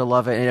 and I still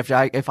love it. And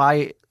if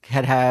I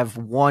have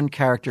one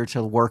character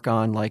to work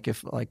on, like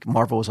if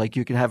Marvel was like,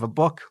 you can have a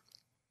book,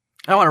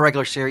 I don't want a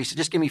regular series, so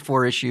just give me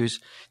 4 issues.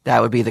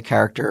 That would be the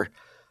character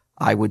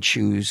I would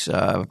choose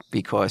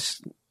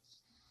because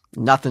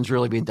nothing's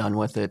really been done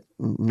with it.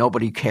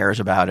 Nobody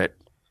cares about it.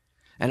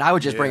 And I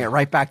would just bring it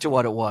right back to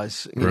what it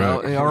was,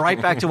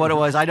 right back to what it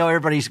was. I know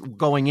everybody's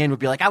going in would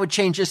be like, I would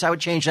change this, I would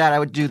change that, I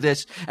would do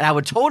this, and I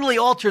would totally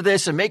alter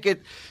this and make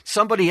it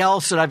somebody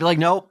else. And I'd be like,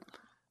 nope,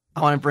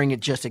 I want to bring it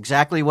just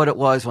exactly what it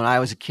was when I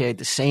was a kid.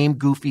 The same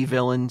goofy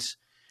villains,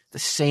 the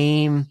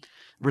same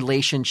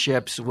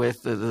relationships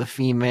with the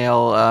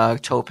female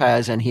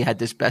Topaz, and he had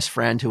this best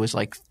friend who was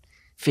like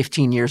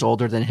 15 years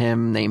older than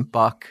him named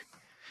Buck.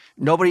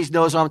 Nobody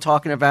knows what I'm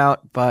talking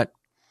about, but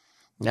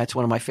that's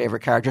one of my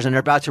favorite characters. And they're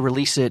about to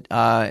release it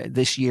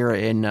this year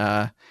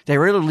they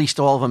released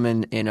all of them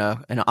in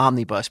an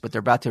omnibus, but they're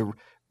about to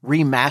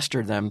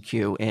remaster them,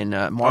 Q, in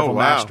Marvel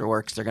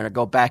Masterworks. They're going to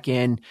go back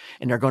in,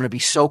 and they're going to be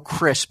so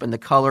crisp, and the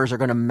colors are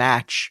going to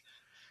match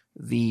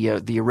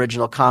the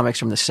original comics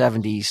from the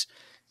 70s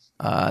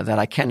that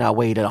I cannot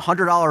wait. A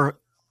 $100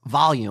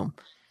 volume,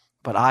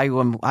 but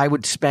I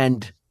would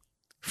spend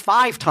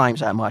 5 times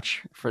that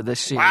much for this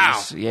series.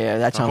 Wow. Yeah,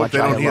 that's how much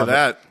I don't hear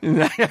that.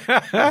 Yeah,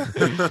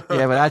 but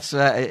that's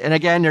and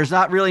again, there's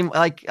not really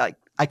like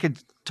I could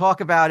talk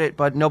about it,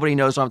 but nobody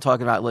knows what I'm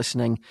talking about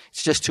listening.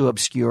 It's just too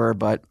obscure,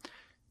 but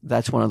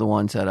that's one of the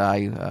ones that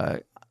I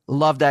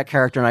love that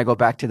character, and I go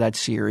back to that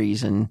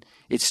series, and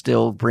it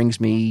still brings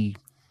me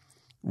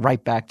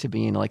right back to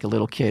being like a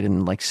little kid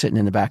and like sitting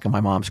in the back of my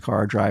mom's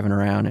car driving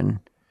around and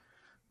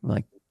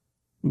like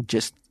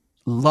just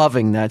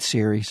loving that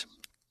series.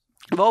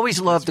 I've always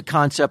loved the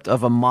concept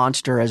of a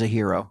monster as a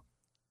hero.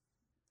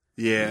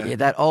 Yeah,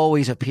 that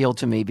always appealed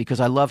to me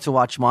because I love to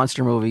watch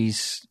monster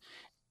movies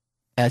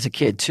as a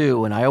kid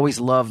too, and I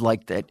always loved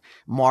like that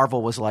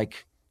Marvel was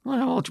like,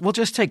 well, we'll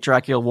just take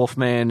Dracula,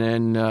 Wolfman,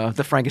 and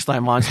the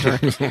Frankenstein monster,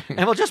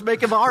 and we'll just make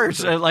them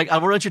ours. Like,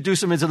 we'll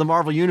introduce them into the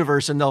Marvel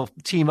universe, and they'll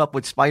team up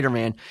with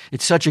Spider-Man.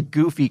 It's such a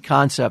goofy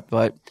concept,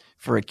 but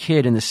for a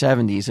kid in the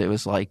 70s, it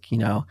was like,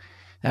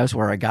 that was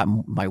where I got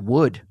my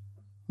wood.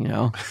 Keep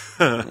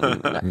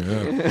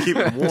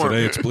it warm.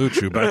 Today it's Blue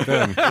Chew. Back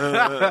then,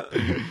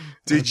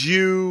 did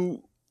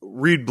you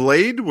read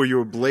Blade? Were you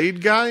a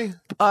Blade guy?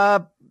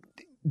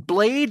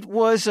 Blade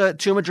was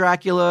Tomb of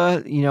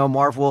Dracula.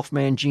 Marv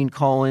Wolfman, Gene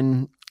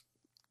Colan.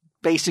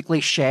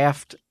 basically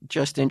Shaft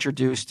just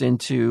introduced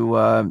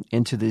into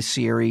the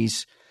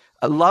series.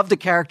 I love the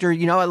character.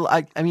 You know,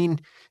 I mean,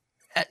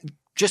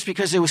 just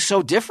because it was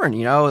so different.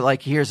 You know,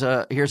 like here's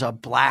a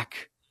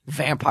black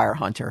vampire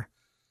hunter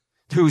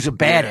who's a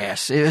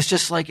badass. It was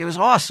just like, it was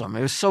awesome.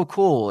 It was so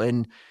cool,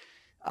 and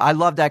I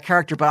love that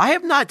character. But I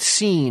have not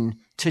seen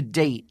to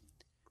date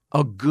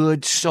a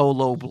good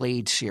solo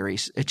Blade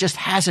series. It just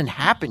hasn't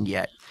happened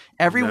yet.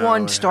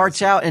 Everyone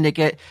starts out and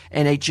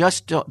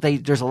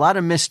there's a lot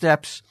of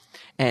missteps,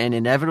 and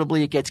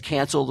inevitably it gets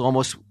canceled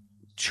almost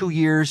 2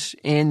 years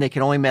in. They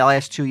can only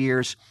last 2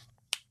 years,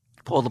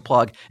 pull the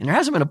plug. And there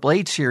hasn't been a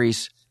Blade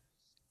series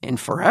in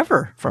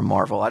forever from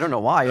Marvel. I don't know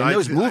why. And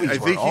those movies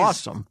were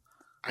awesome.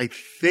 I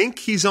think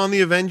he's on the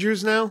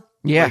Avengers now.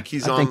 Yeah, I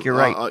think you're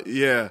right.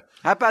 Yeah.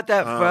 How about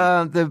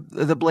that,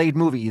 the Blade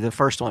movie, the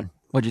first one?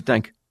 What'd you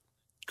think?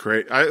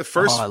 Great.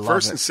 First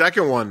and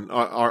second one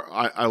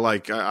I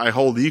like. I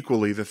hold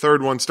equally. The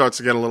third one starts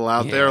to get a little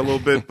out there a little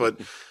bit,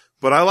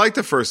 but I like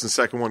the first and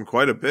second one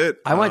quite a bit.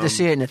 I went to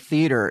see it in a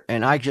theater,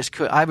 and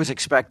I was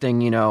expecting,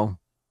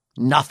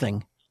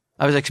 nothing.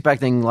 I was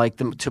expecting like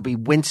them to be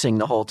wincing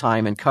the whole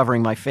time and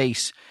covering my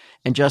face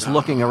and just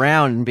looking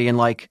around and being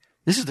like,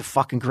 this is the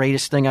fucking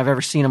greatest thing I've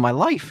ever seen in my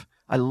life.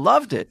 I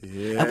loved it.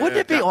 Yeah. And wouldn't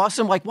it be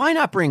awesome? Like, why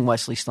not bring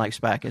Wesley Snipes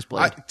back as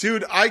Blade?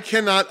 Dude, I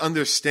cannot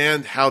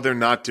understand how they're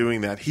not doing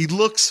that. He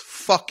looks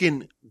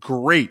fucking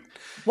great.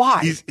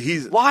 Why?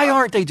 Why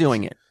aren't they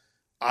doing it?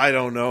 I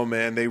don't know,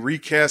 man. They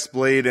recast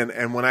Blade,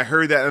 and when I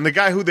heard that, and the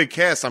guy who they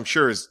cast, I'm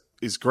sure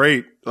is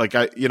great. Like,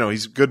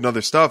 he's good in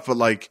other stuff, but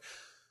like,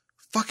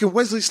 fucking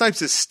Wesley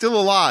Snipes is still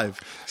alive,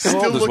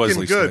 still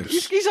looking good.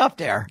 He's up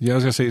there. Yeah, I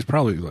was gonna say he's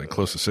probably like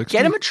close to 60.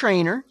 Get him a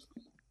trainer.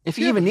 If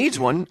he even needs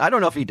one, I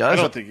don't know if he does.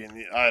 I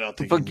don't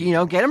think. But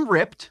get him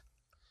ripped,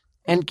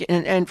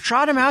 and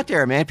trot him out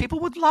there, man.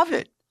 People would love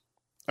it.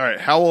 All right,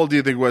 how old do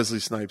you think Wesley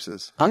Snipes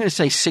is? I'm going to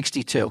say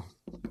 62.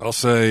 I'll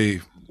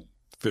say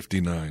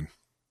 59.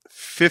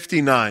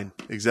 59,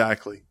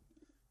 exactly.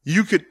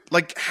 You could,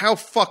 like, how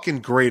fucking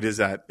great is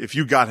that if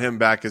you got him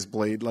back as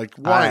Blade? Like,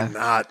 why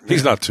not? Man?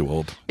 He's not too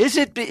old. Is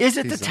it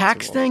the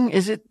tax thing?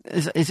 Is it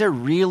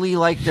really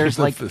like there's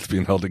like it's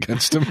being held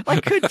against him?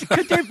 Like, could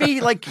there be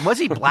like, was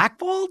he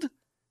blackballed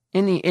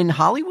in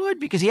Hollywood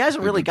because he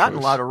hasn't really gotten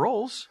a lot of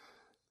roles?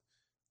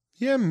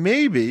 Yeah,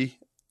 maybe.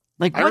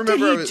 Like, what did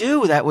he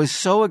do that was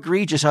so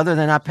egregious other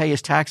than not pay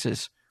his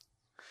taxes?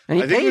 And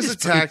he paid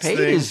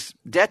his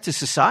debt to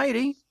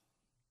society.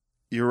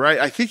 You're right.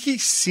 I think he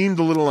seemed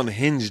a little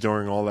unhinged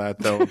during all that,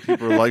 though.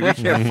 People were like, we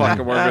can't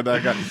fucking work with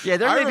that guy. Yeah,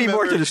 there may be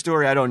more to the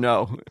story. I don't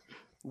know.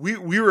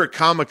 We were at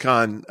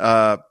Comic-Con.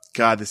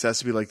 God, this has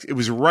to be like, it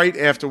was right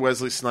after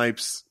Wesley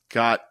Snipes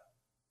got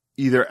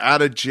either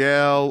out of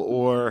jail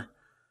or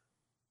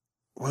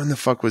when the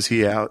fuck was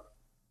he out?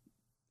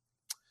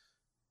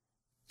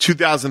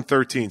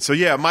 2013. So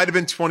yeah, it might have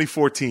been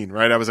 2014,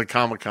 right? I was at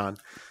Comic-Con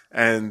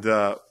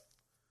and,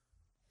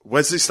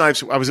 Wesley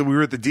Snipes, we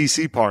were at the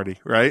DC party,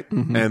 right?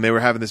 Mm-hmm. And they were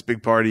having this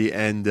big party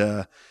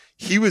and,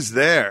 he was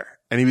there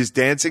and he was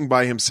dancing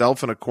by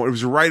himself in a corner. It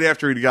was right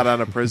after he got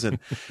out of prison.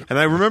 And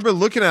I remember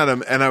looking at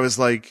him and I was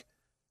like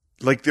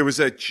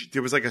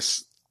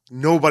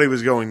nobody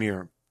was going near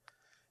him.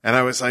 And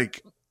I was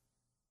like,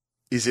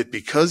 is it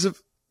because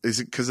of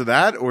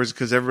that? Or is it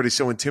because everybody's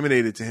so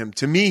intimidated to him?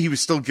 To me, he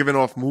was still giving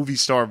off movie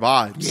star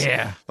vibes.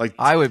 Yeah. Like,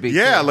 I would be.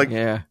 Yeah. Too.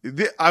 Yeah.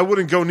 I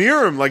wouldn't go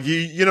near him. Like,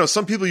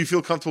 some people you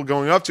feel comfortable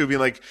going up to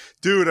being like,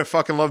 dude, I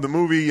fucking love the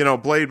movie,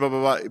 Blade, blah,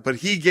 blah, blah. But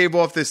he gave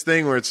off this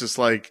thing where it's just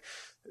like,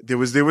 there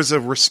was a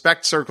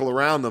respect circle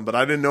around them, but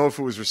I didn't know if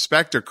it was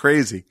respect or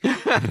crazy.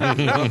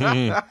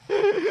 Yeah.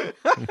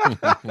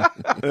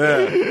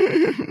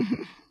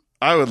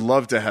 I would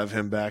love to have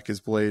him back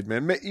as Blade,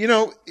 man.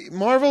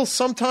 Marvel,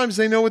 sometimes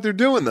they know what they're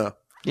doing, though.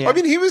 Yeah. I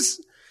mean, he was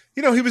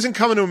in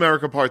Coming to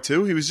America Part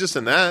 2. He was just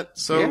in that.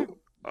 So, yeah.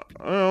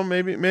 I don't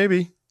know,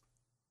 maybe.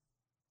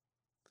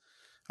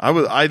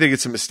 I think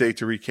it's a mistake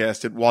to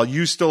recast it while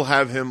you still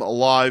have him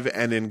alive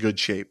and in good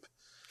shape.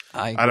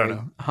 I don't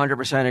know.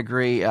 100%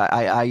 agree.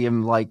 I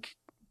am like,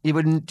 it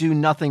wouldn't do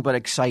nothing but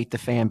excite the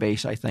fan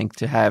base, I think,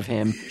 to have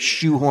him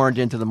shoehorned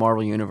into the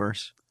Marvel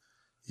Universe.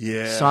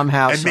 Yeah.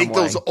 Somehow, and make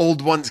those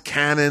old ones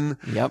canon.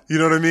 Yep. You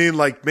know what I mean?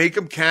 Like, make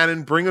them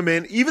canon, bring them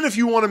in. Even if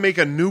you want to make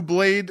a new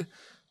Blade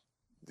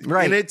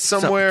in it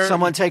somewhere.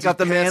 Someone take up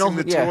the mantle.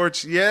 The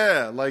torch.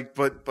 Yeah. Like,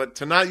 but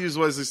to not use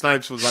Wesley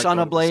Snipes was like, Son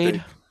of Blade.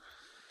 Mistake.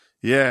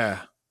 Yeah.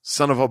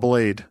 Son of a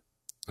Blade.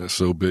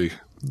 SOB.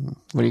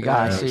 What do you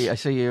got? I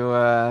see you.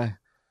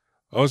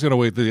 I was going to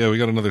wait. We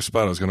got another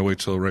spot. I was going to wait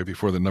till right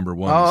before the number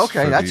one. Oh,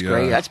 okay. That's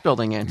great. That's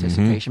building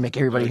anticipation. Mm-hmm. Make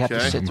everybody have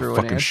to sit through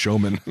it. Fucking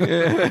showman.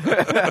 Because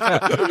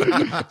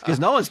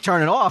no one's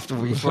turning off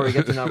before we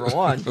get to number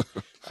one.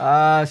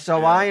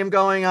 So I am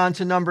going on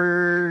to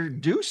number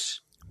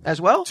deuce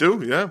as well.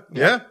 2,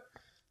 yeah.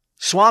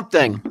 Swamp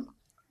Thing.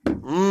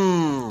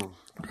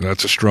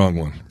 That's a strong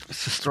one.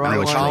 It's a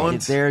strong one.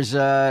 There's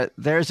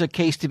a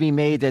case to be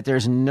made that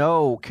there's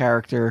no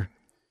character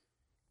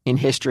in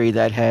history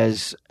that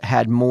has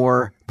had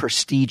more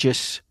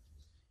prestigious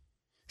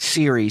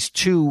series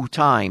 2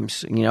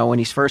 times. You know, when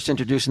he's first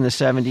introduced in the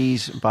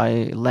 70s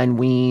by Len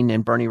Wein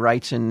and Bernie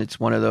Wrightson, it's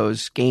one of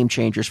those game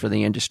changers for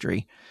the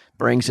industry.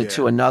 Brings it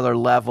to another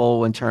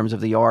level in terms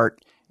of the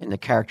art and the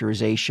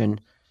characterization.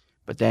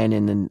 But then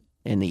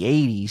in the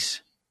 80s,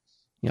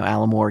 you know,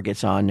 Alan Moore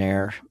gets on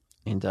there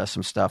and does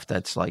some stuff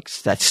that's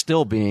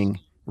still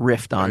being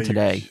riffed on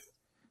today.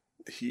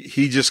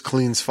 He just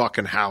cleans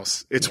fucking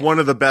house. It's one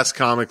of the best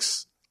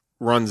comics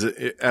runs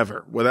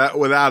ever,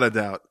 without a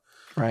doubt.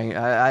 Right.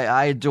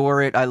 I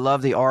adore it. I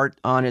love the art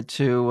on it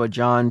too.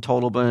 John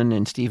Totleben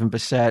and Stephen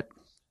Bissett.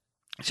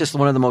 It's just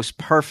one of the most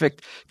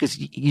perfect, because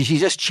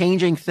he's just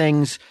changing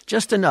things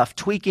just enough,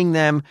 tweaking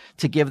them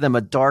to give them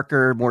a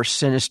darker, more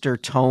sinister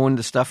tone,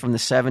 the stuff from the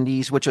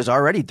 70s, which was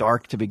already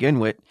dark to begin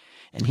with.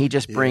 And he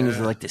just brings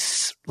like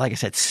this, like I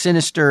said,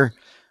 sinister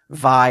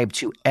vibe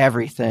to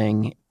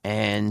everything.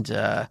 And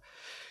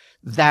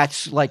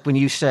that's like when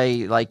you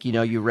say, like, you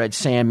know, you read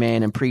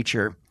Sandman and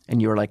Preacher, and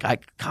you were like,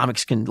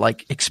 comics can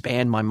like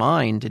expand my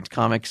mind, and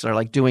comics are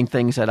like doing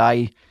things that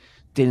I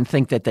didn't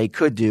think that they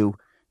could do.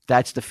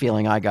 That's the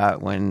feeling I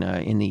got when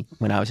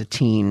I was a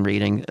teen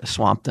reading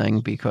Swamp Thing,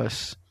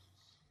 because,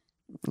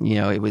 you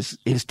know, it was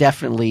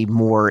definitely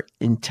more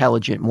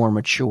intelligent, more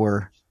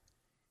mature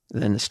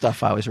than the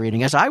stuff I was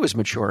reading as I was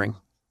maturing.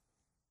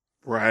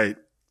 Right.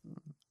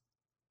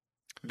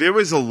 There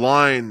was a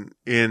line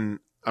in,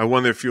 I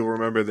wonder if you'll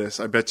remember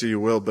this. I bet you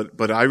will. But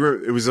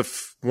it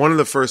was one of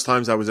the first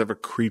times I was ever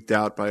creeped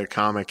out by a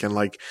comic and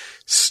like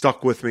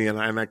stuck with me, and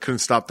I couldn't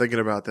stop thinking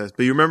about this.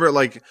 But you remember,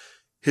 like,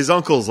 his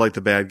uncle's like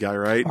the bad guy,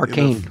 right?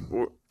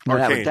 Arcane.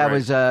 Arcane, that right?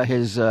 was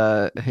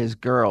his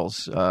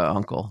girl's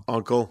uncle.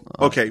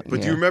 Okay, but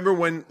do you remember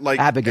when, like,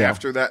 Abigail.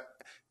 After that,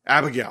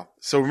 Abigail.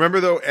 So remember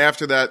though,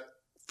 after that,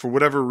 for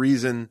whatever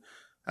reason,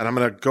 and I'm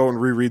gonna go and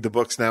reread the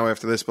books now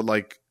after this, but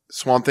like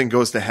Swamp Thing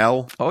goes to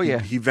hell. Oh yeah,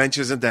 he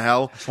ventures into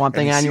hell. Swamp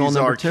Thing annual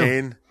number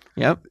Arcane.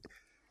 2. Yep.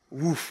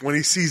 Oof, when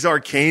he sees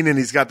Arcane and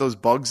he's got those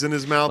bugs in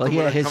his mouth. Well,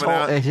 yeah,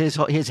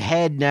 his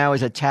head now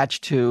is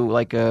attached to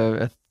like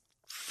a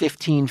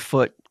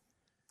 15-foot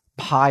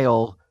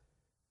pile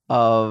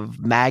of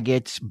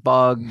maggots,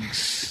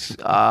 bugs,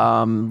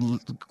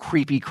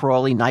 creepy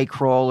crawly night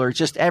crawlers,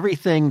 just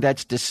everything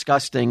that's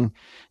disgusting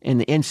in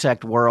the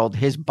insect world.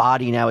 His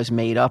body now is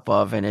made up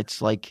of, and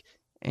it's like,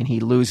 and he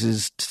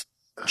loses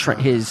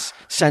his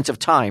sense of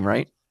time,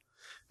 right?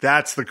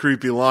 That's the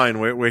creepy line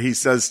where he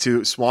says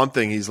to Swamp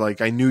Thing, he's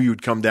like, "I knew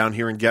you'd come down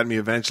here and get me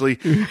eventually."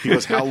 He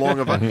goes, "How long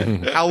have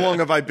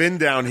I been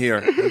down here?"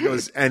 He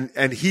goes, and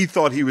he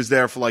thought he was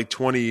there for like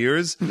 20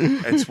 years.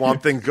 And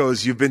Swamp Thing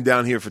goes, "You've been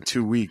down here for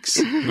 2 weeks."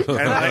 And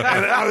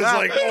I was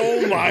like,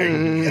 "Oh my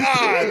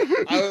God."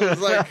 I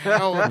was like,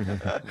 how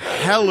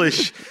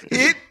hellish.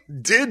 It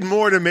did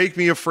more to make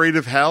me afraid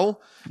of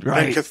hell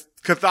than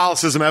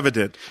Catholicism ever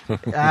did.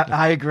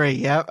 I agree.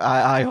 Yep.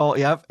 I hold.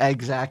 Yep.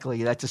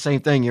 Exactly. That's the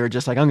same thing. You're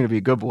just like, I'm going to be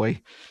a good boy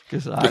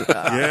because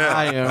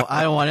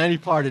I don't want any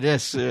part of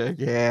this.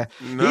 Yeah.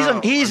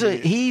 No, he's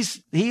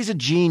a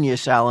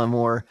genius, Alan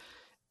Moore,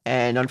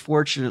 and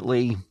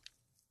unfortunately,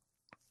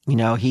 you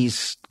know,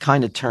 he's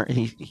kind of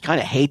he kind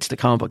of hates the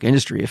comic book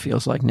industry. It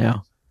feels like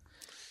now.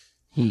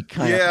 He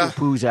kind of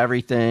poo-poos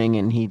everything,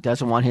 and he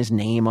doesn't want his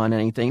name on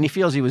anything. And he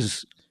feels he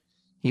was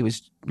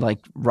like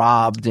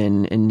robbed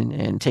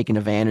and taken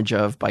advantage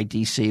of by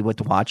DC with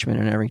the Watchmen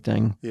and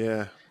everything.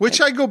 Yeah. Which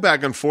I go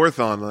back and forth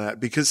on that,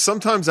 because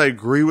sometimes I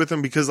agree with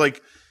him, because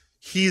like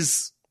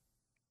he's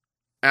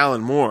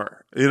Alan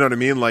Moore. You know what I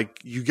mean? Like,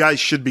 you guys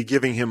should be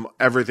giving him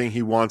everything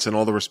he wants and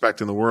all the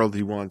respect in the world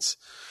he wants.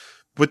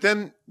 But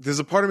then there's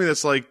a part of me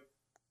that's like,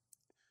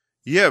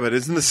 yeah, but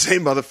isn't the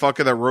same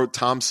motherfucker that wrote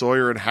Tom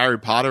Sawyer and Harry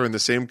Potter in the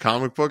same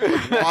comic book?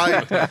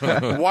 Like,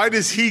 why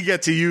does he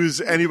get to use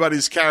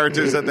anybody's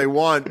characters that they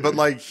want? But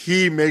like,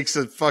 he makes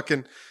it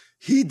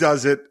he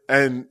does it,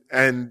 and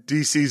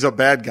DC's are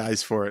bad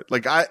guys for it.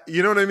 Like,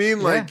 you know what I mean?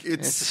 Yeah, like,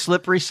 it's a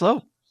slippery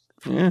slope.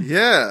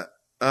 Yeah.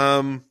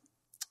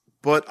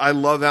 But I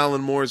love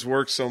Alan Moore's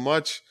work so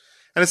much.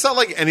 And it's not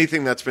like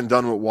anything that's been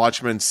done with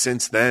Watchmen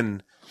since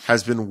then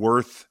has been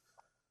worth,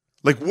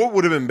 like, what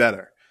would have been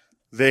better?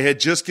 They had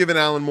just given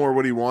Alan Moore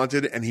what he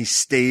wanted, and he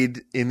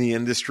stayed in the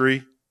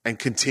industry and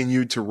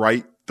continued to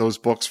write those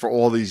books for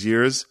all these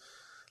years.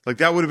 Like,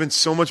 that would have been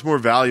so much more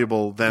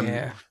valuable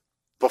than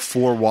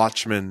before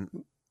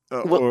Watchmen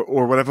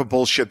or whatever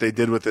bullshit they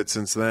did with it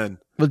since then.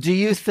 Well, do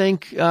you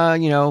think,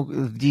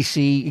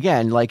 DC,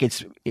 again, like,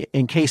 it's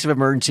in case of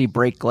emergency,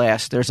 break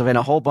glass. There's been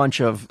a whole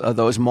bunch of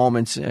those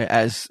moments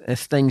as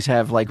things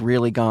have like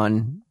really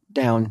gone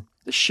down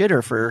the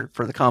shitter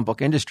for the comic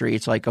book industry.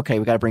 It's like, okay,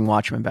 we got to bring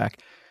Watchmen back.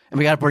 And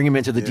we got to bring him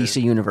into the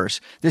DC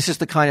universe. This is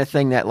the kind of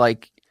thing that,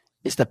 like,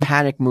 is the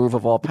panic move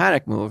of all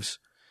panic moves,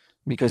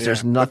 because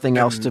there's nothing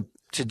else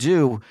to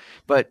do.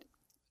 But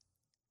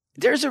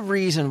there's a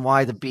reason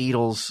why the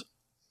Beatles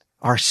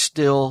are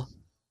still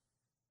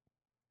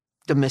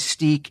the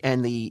mystique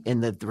and the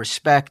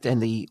respect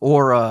and the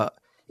aura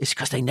is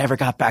because they never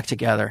got back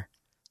together.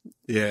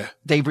 Yeah.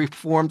 They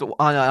reformed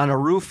on a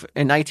roof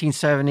in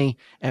 1970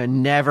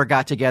 and never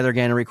got together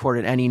again and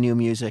recorded any new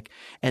music.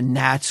 And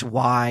that's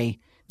why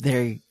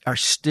they are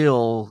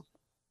still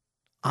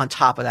on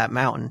top of that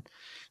mountain.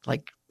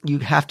 Like, you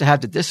have to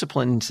have the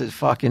discipline to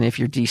fucking, if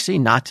you're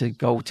DC, not to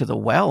go to the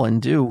well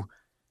and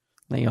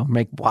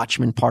make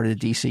Watchmen part of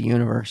the DC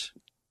universe.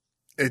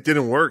 It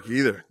didn't work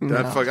either. I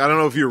don't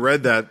know if you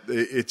read that.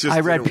 It just I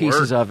read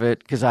pieces work. of it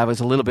because I was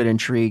a little bit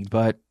intrigued,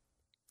 but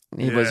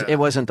it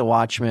wasn't the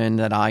Watchmen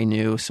that I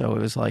knew. So it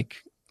was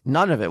like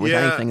none of it was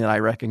anything that I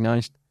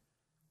recognized.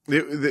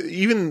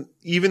 Even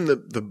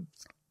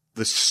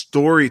the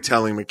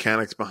storytelling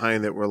mechanics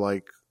behind it were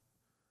like,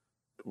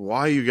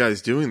 why are you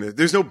guys doing this?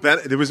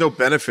 There was no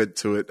benefit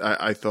to it.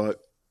 I thought,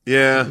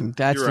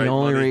 that's the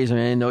only reason.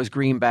 And those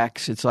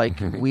greenbacks, it's like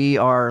we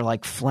are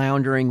like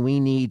floundering. We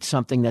need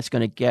something that's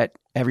going to get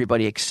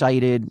everybody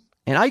excited.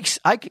 And I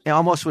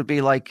almost would be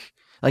like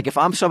if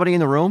I'm somebody in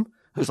the room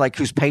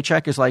whose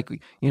paycheck is like,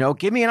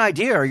 give me an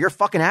idea or you're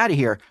fucking out of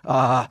here.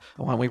 Why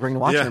don't we bring the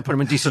Watchmen and put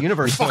him in DC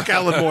Universe? Fuck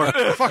Alan Moore.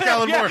 Fuck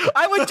Alan Moore.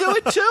 I would do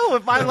it too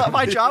if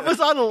my job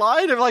was on the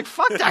line. I'm like,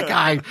 fuck that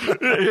guy.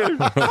 Fuck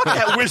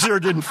that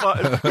wizard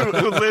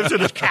who lives in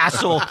his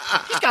castle.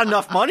 He's got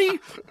enough money.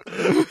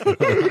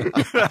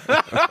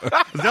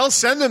 They'll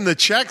send him the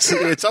checks.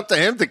 It's up to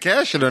him to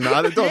cash it or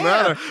not. It don't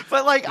matter.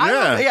 But like,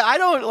 I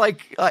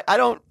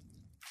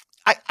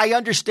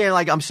understand,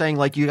 like I'm saying,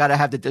 like you got to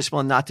have the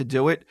discipline not to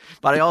do it,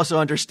 but I also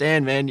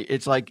understand, man.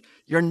 It's like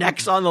your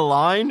neck's on the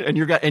line, and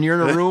you're in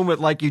a room with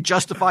like you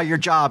justify your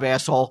job,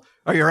 asshole,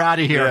 or you're out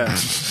of here. Yeah.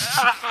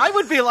 I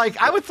would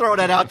throw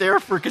that out there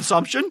for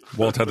consumption.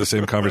 Walt had the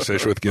same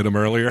conversation with Gidim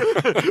earlier.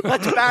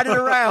 Let's bat it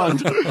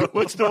around.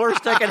 What's the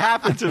worst that can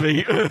happen to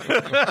me?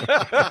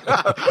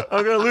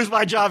 I'm going to lose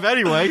my job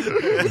anyway.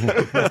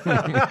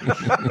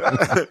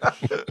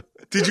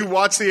 Did you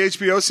watch the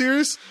HBO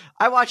series?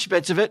 I watched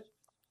bits of it.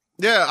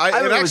 Yeah, I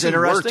thought it was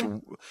interesting.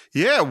 Worked.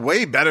 Yeah,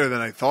 way better than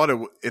I thought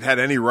it had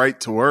any right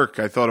to work.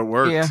 I thought it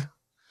worked. Yeah.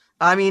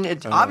 I mean,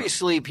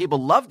 obviously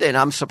people loved it, and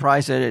I'm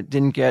surprised that it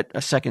didn't get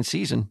a second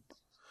season.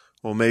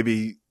 Well,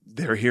 maybe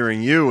they're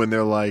hearing you and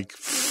they're like,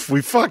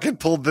 we fucking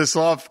pulled this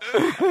off.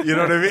 You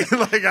know what I mean?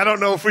 Like, I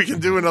don't know if we can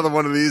do another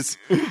one of these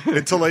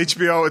until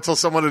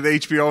someone at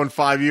HBO in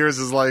 5 years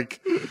is like,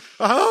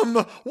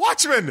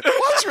 Watchmen,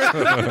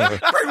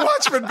 bring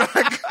Watchmen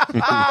back.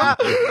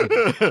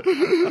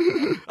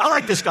 I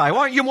like this guy. Why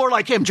aren't you more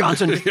like him,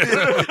 Johnson?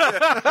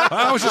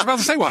 I was just about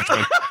to say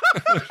Watchmen.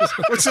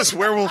 What's this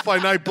Werewolf by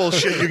Night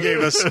bullshit you gave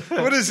us?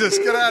 What is this?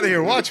 Get out of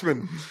here,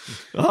 Watchmen.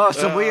 Oh,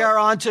 so we are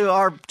on to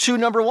our two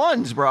number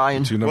ones,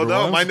 Brian.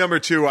 My number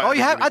two.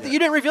 You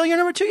didn't reveal your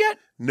number two yet?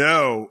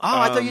 No. Oh,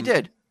 I thought you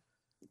did.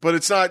 But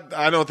it's not.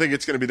 I don't think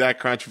it's going to be that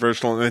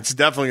controversial, and it's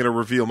definitely going to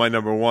reveal my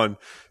number one.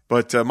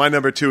 But my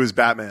number two is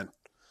Batman.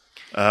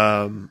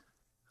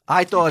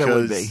 I thought it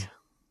would be.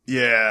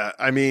 Yeah,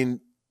 I mean,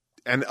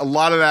 and a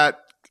lot of that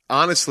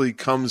honestly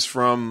comes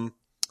from,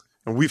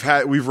 and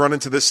we've run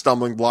into this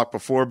stumbling block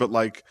before, but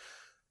like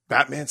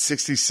Batman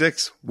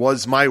 66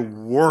 was my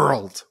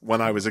world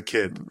when I was a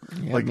kid.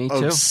 Yeah, like me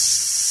too.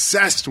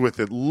 Obsessed with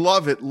it.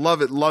 Love it,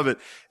 love it, love it.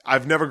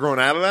 I've never grown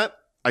out of that.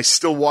 I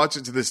still watch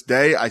it to this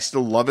day. I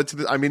still love it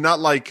I mean, not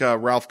like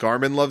Ralph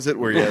Garman loves it,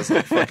 where he has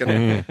like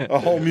fucking a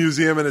whole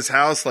museum in his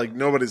house. Like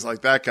nobody's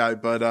like that guy.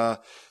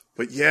 But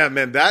yeah,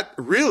 man, that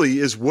really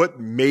is what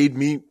made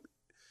me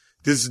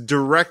this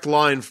direct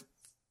line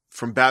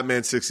from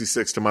Batman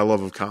 66 to my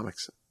love of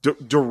comics.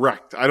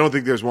 Direct. I don't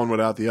think there's one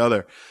without the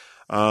other.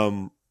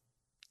 And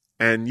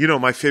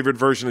my favorite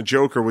version of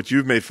Joker, which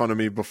you've made fun of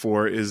me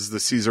before, is the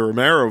Cesar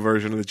Romero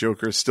version of the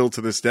Joker. Still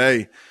to this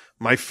day,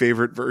 my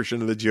favorite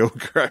version of the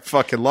Joker. I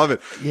fucking love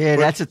it. Yeah,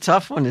 that's a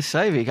tough one to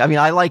say. I mean,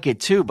 I like it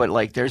too, but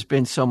like, there's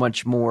been so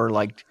much more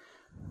like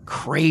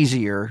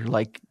crazier.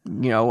 Like,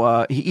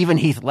 even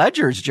Heath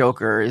Ledger's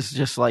Joker is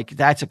just like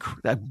that's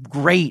a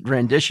great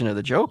rendition of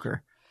the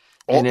Joker,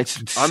 and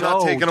I'm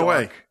not taking dark.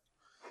 away.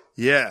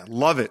 Yeah,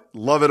 love it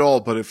all.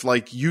 But if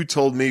like you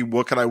told me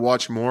what could I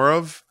watch more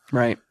of,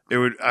 right?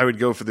 I would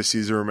go for the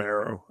Cesar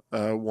Romero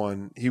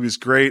one. He was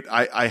great.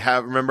 I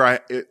remember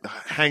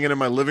hanging in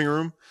my living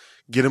room.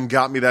 Gidim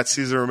got me that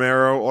Cesar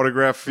Romero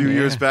autograph a few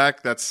years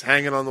back. That's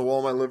hanging on the wall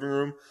in my living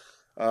room.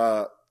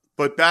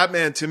 But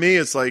Batman, to me,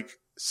 it's like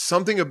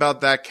something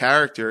about that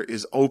character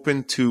is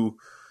open to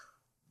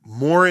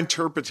more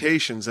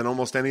interpretations than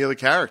almost any other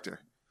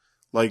character.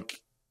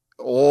 Like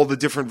all the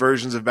different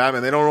versions of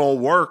Batman, they don't all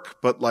work,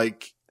 but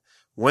like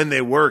when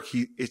they work,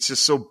 it's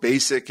just so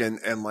basic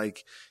and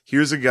like,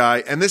 here's a guy.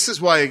 And this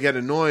is why I get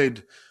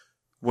annoyed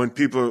when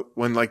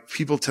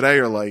people today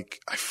are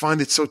like, I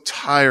find it so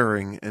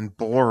tiring and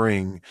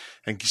boring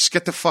and just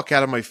get the fuck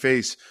out of my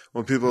face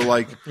when people are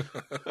like,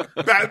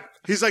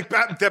 he's like,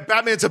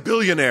 Batman's a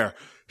billionaire.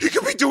 He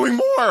could be doing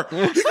more.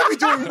 He could be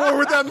doing more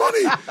with that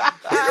money.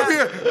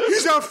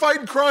 He's out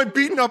fighting crime,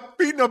 beating up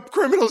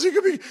criminals. He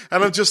could be,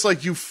 and I'm just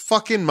like, you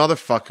fucking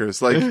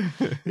motherfuckers. Like,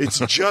 it's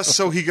just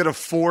so he could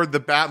afford the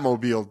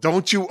Batmobile.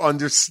 Don't you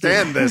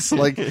understand this?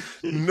 Like,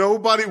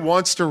 nobody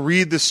wants to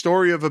read the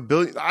story of a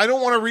billion. I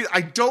don't want to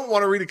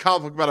read a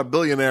comic book about a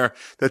billionaire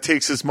that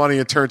takes his money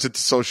and turns it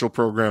to social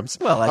programs.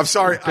 Well, I'm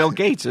sorry. Bill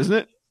Gates, isn't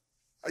it?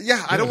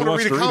 Yeah, I don't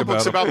want to read a comic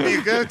book about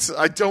Bill Gates.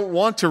 I don't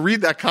want to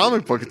read that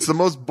comic book. It's the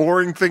most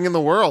boring thing in the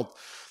world.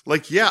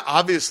 Like, yeah,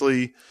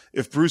 obviously,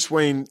 if Bruce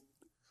Wayne,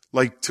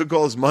 like, took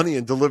all his money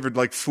and delivered,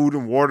 like, food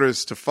and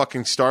waters to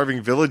fucking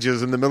starving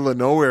villages in the middle of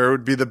nowhere, it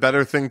would be the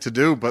better thing to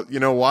do. But you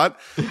know what?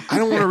 I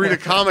don't want to read a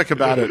comic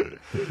about it.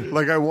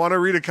 Like, I want to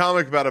read a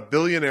comic about a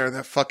billionaire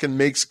that fucking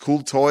makes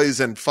cool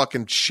toys and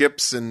fucking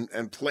ships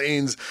and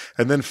planes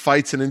and then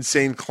fights an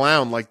insane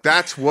clown. Like,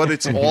 that's what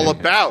it's all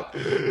about.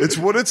 It's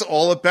what it's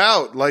all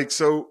about. Like,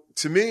 so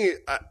to me,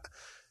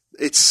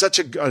 it's such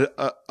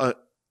a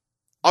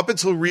up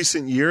until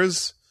recent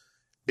years,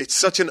 it's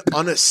such an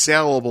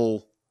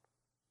unassailable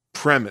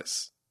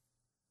premise.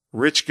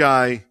 Rich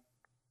guy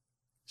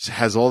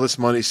has all this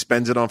money,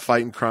 spends it on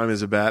fighting crime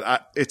as a bad.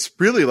 It's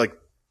really like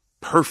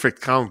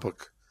perfect comic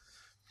book.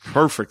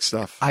 Perfect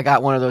stuff. I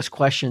got one of those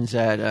questions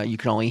that you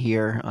can only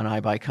hear on I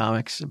Buy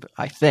Comics.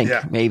 I think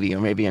maybe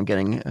I'm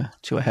getting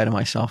too ahead of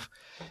myself.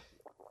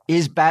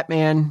 Is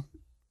Batman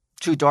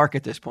too dark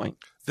at this point?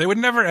 They would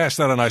never ask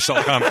that on I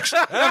Sell Comics,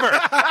 ever.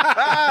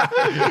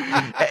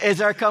 Is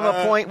there come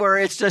a point where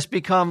it's just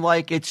become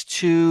like it's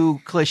too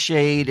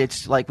cliched?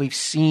 It's like we've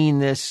seen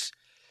this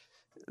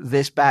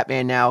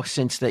Batman now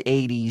since the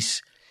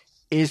 80s.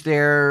 Is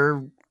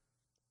there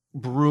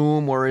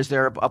room, or is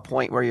there a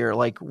point where you're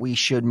like, we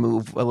should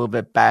move a little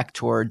bit back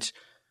towards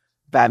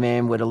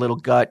Batman with a little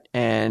gut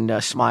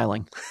and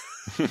smiling?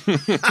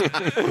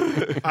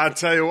 I'll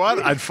tell you what,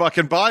 I'd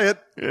fucking buy it.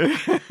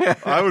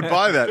 I would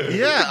buy that.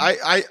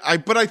 Yeah,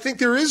 but I think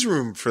there is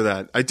room for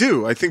that. I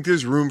do. I think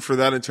there's room for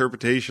that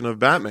interpretation of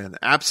Batman.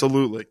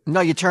 Absolutely.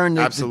 No, you turn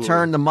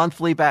the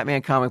monthly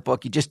Batman comic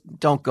book. You just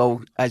don't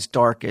go as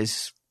dark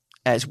as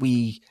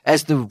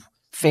the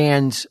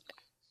fans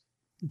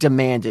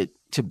demand it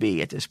to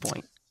be at this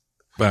point.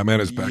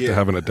 Batman is back to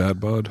having a dad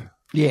bod.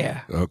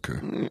 Yeah.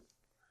 Okay.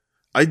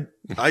 I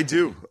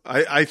do.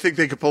 I think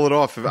they could pull it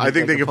off. I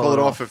think they could pull it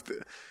off I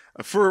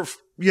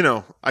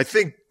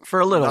think for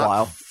a little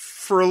while.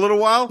 For a little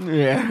while?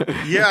 Yeah.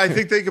 Yeah, I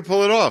think they could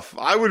pull it off.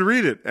 I would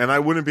read it and I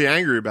wouldn't be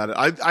angry about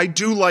it. I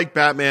do like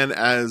Batman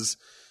as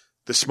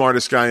the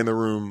smartest guy in the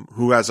room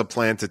who has a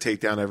plan to take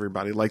down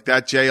everybody. Like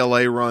that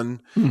JLA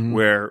run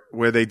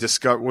where they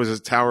discovered, was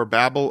it Tower of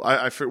Babel?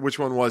 I forget which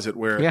one was it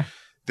where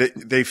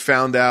they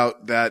found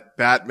out that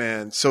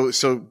Batman. So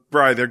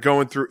Brian, they're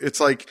going through, it's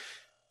like,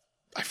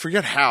 I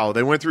forget how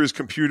they went through his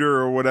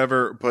computer or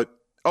whatever, but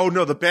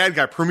the bad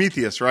guy,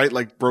 Prometheus, right?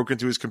 Like broke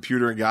into his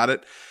computer and got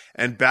it.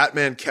 And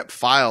Batman kept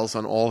files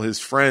on all his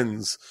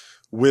friends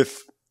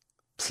with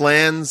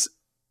plans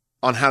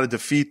on how to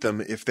defeat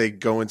them if they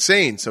go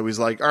insane. So he's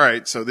like, all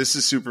right, so this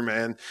is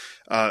Superman.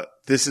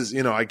 This is,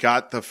 I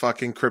got the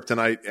fucking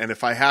kryptonite. And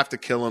if I have to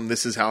kill him,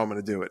 this is how I'm going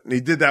to do it. And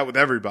he did that with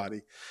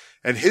everybody.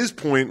 And his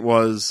point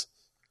was,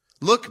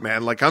 look,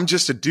 man, like I'm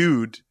just a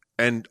dude.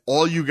 And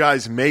all you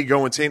guys may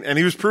go insane. And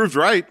he was proved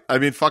right. I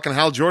mean, fucking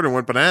Hal Jordan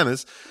went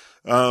bananas.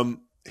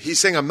 He's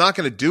saying, I'm not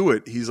going to do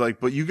it. He's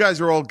like, but you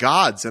guys are all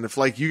gods. And if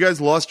like you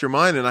guys lost your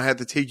mind and I had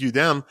to take you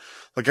down,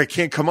 like I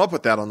can't come up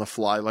with that on the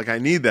fly. Like I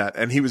need that.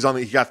 And he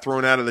got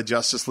thrown out of the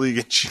Justice League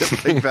and shit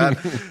like that.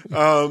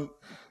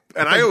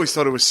 And I always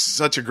thought it was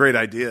such a great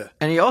idea.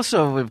 And he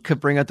also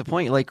could bring up the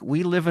point, like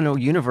we live in a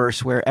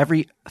universe where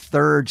every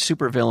third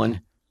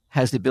supervillain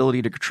has the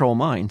ability to control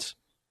minds.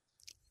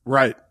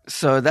 Right.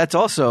 So that's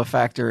also a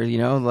factor,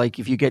 like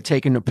if you get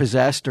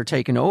possessed or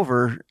taken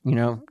over,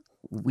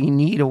 we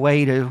need a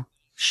way to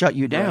shut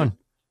you down. Right.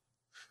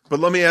 But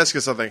let me ask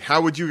you something.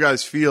 How would you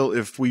guys feel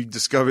if we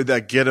discovered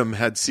that Gidim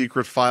had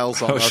secret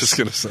files on us? I was just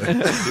going to say,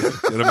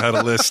 Gidim had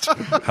a list.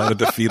 How to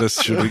defeat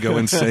us should we go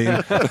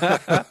insane?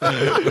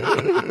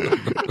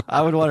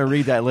 I would want to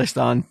read that list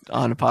on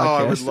a podcast. Oh,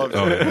 I would love it.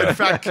 Yeah. In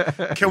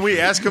fact, can we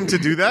ask him to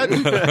do that?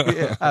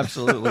 Yeah,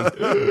 absolutely.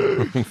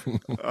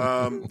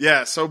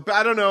 So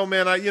I don't know,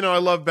 man. I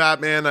love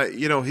Batman.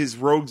 His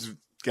rogues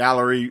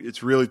gallery,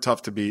 it's really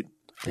tough to beat.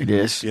 It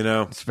is.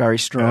 It's very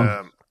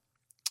strong.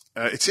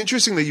 It's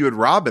interesting that you had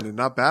Robin and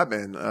not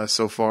Batman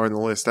so far in the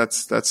list.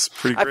 That's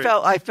pretty great.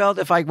 I felt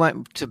if I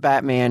went to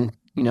Batman,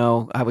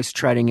 I was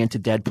treading into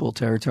Deadpool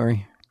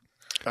territory.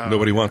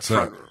 Nobody wants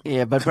that.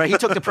 Yeah, but he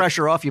took the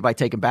pressure off you by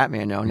taking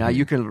Batman. Now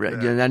you can.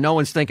 Now no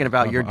one's thinking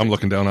about your. I'm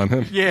looking down on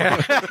him. Yeah.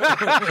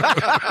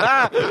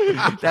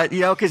 That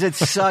because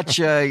it's such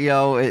a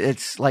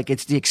it's like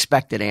it's the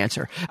expected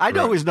answer. I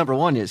know who his number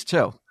one is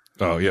too.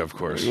 Oh yeah, of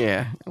course.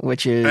 Yeah,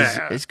 which is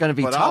it's going to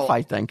be tough,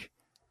 I think.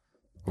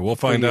 We'll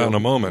find out in a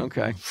moment.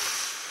 Okay.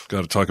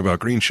 Got to talk about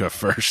Green Chef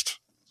first.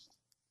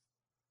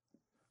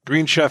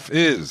 Green Chef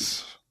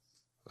is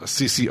a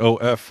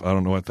CCOF. I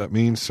don't know what that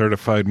means.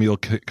 Certified Meal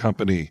Kit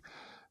Company.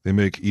 They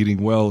make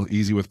eating well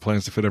easy with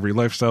plans to fit every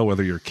lifestyle,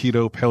 whether you're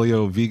keto,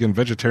 paleo, vegan,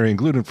 vegetarian,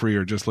 gluten-free,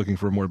 or just looking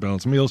for more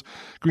balanced meals.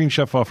 Green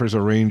Chef offers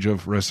a range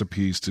of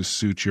recipes to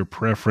suit your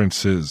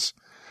preferences.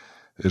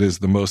 It is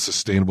the most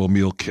sustainable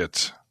meal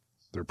kit.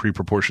 Their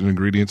pre-proportioned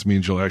ingredients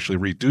means you'll actually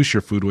reduce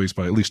your food waste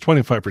by at least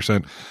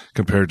 25%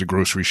 compared to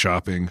grocery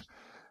shopping.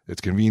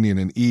 It's convenient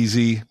and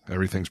easy.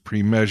 Everything's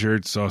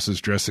pre-measured.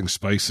 Sauces, dressings,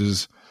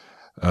 spices.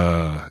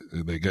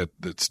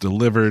 It's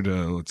delivered,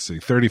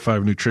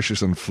 35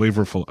 nutritious and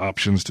flavorful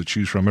options to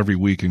choose from every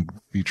week, and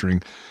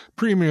featuring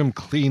premium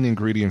clean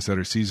ingredients that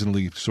are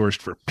seasonally sourced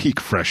for peak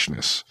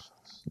freshness.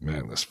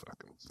 Man, this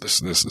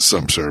is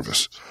some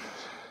service.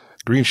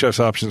 Green Chef's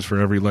options for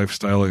every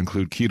lifestyle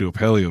include keto,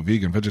 paleo,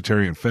 vegan,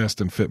 vegetarian,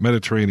 fast and fit,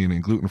 Mediterranean,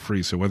 and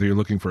gluten-free. So whether you're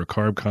looking for a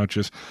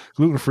carb-conscious,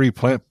 gluten-free,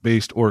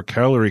 plant-based, or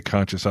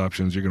calorie-conscious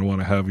options, you're going to want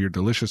to have your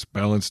delicious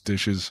balanced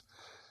dishes,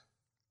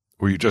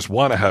 or you just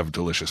want to have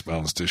delicious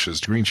balanced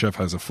dishes. Green Chef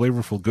has a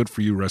flavorful,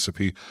 good-for-you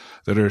recipe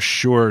that are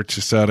sure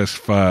to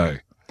satisfy.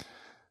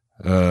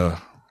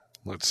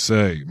 Let's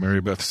say,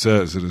 Mary Beth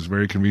says, it is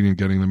very convenient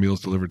getting the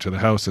meals delivered to the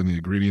house, and the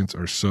ingredients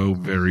are so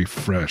very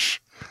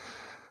fresh.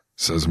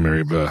 Says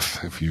Mary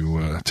Beth, if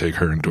you take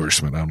her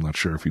endorsement. I'm not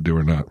sure if you do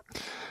or not.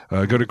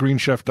 Go to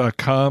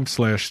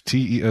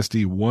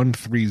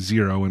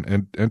greenchef.com/TESD130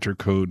 and enter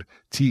code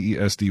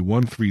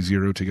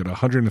TESD130 to get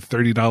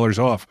 $130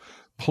 off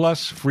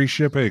plus free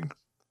shipping.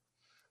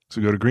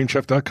 So go to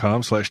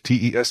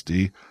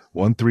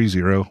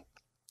greenchef.com/TESD130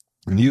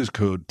 and use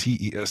code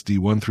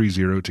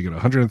TESD130 to get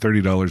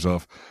 $130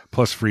 off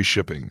plus free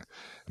shipping.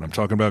 And I'm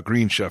talking about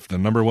Green Chef, the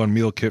 #1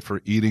 meal kit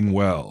for eating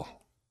well.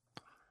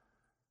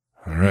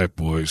 All right,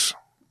 boys.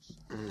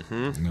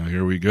 Mm-hmm. Now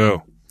here we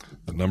go.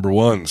 The number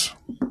ones.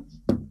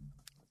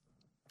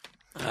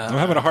 I'm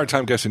having a hard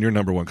time guessing your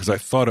number one because I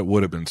thought it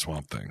would have been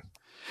Swamp Thing.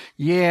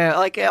 Yeah,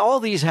 like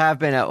all these have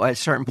been at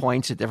certain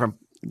points at different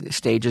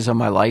stages of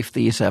my life.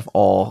 These have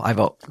all,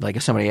 like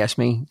if somebody asked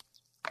me,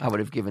 I would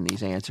have given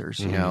these answers,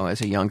 you know,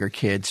 as a younger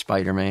kid,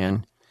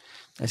 Spider-Man,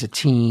 as a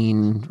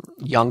teen,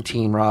 young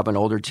teen, Robin,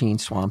 older teen,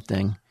 Swamp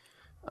Thing.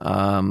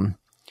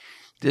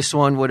 This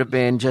one would have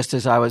been just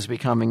as I was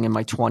becoming in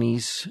my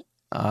 20s.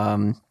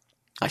 I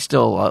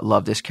still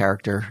love this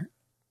character.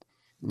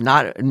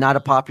 Not a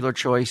popular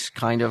choice,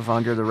 kind of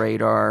under the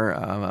radar,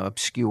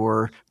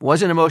 obscure.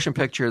 Wasn't a motion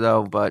picture,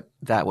 though, but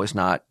that was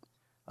not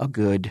a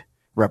good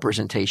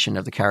representation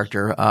of the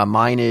character.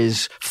 Mine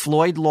is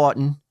Floyd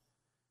Lawton,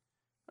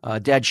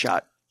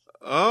 Deadshot.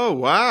 Oh,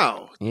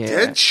 wow.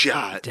 Yeah.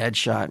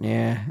 Deadshot,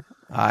 yeah.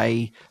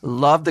 I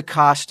love the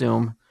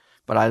costume.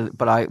 But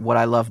what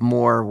I love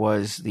more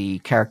was the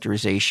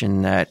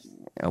characterization that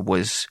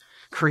was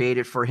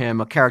created for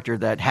him, a character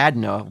that had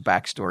no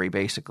backstory,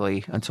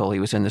 basically, until he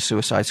was in the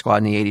Suicide Squad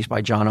in the 80s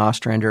by John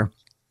Ostrander.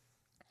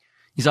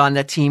 He's on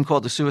that team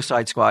called the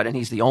Suicide Squad, and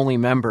he's the only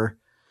member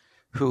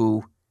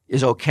who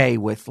is okay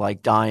with,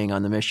 like, dying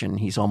on the mission.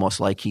 He's almost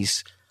like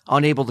he's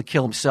unable to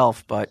kill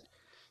himself, but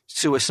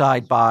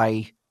suicide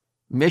by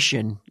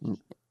mission,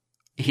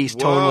 he's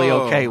totally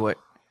okay with.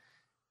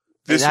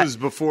 This was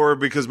before,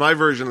 because my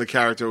version of the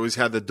character always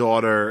had the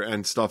daughter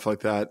and stuff like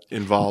that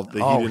involved. He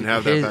didn't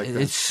have that back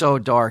then. It's so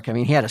dark. I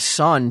mean, he had a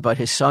son, but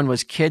his son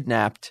was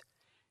kidnapped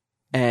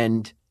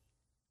and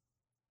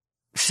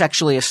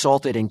sexually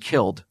assaulted and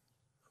killed.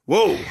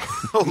 Whoa.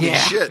 Holy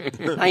shit.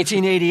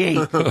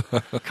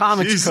 1988.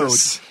 Comics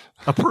Jesus. Code.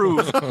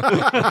 Approved.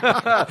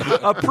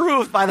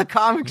 Approved by the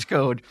Comics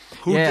Code.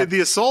 Who did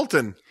the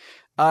assaulting?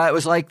 It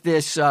was like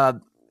this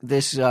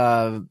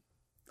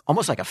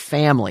almost like a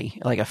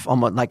family,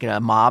 almost like a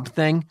mob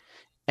thing.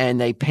 And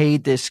they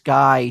paid this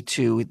guy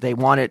they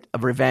wanted a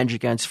revenge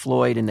against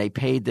Floyd, and they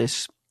paid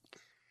this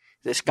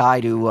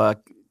guy to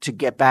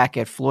get back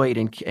at Floyd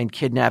and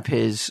kidnap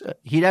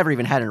he never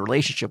even had a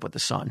relationship with the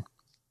son.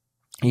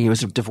 He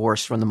was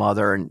divorced from the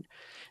mother,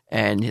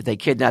 and they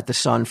kidnapped the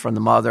son from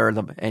the mother,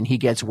 and he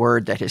gets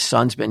word that his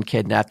son's been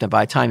kidnapped, and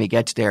by the time he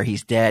gets there,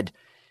 he's dead.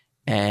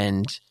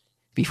 And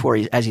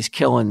as he's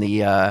killing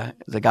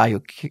the guy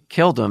who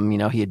killed him, you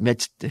know, he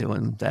admits to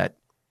him that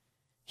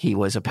he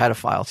was a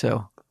pedophile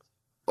too.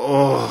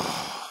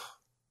 Oh,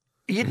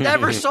 you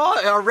never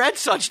saw or read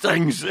such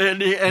things in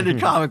the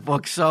comic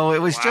book, so it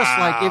was just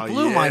like it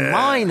blew my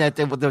mind that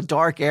the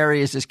dark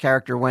areas this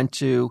character went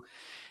to,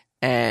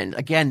 and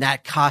again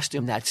that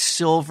costume, that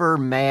silver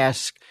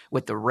mask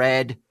with the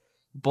red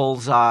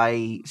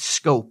bullseye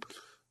scope,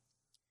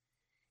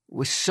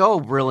 was so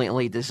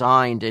brilliantly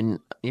designed. And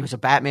he was a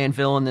Batman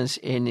villain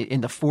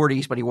in the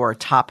 40s, but he wore a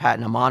top hat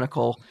and a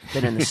monocle.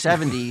 Then in the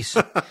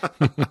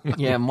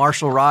 70s,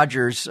 Marshall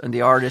Rogers, and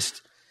the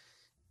artist,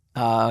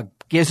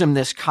 gives him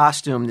this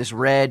costume, this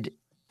red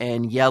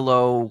and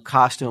yellow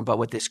costume, but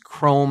with this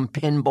chrome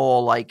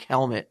pinball-like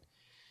helmet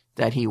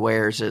that he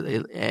wears.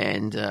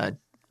 And the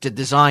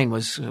design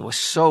was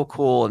so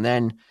cool. And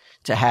then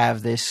to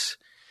have this,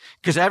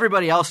 because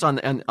everybody else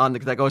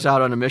that goes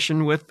out on a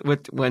mission with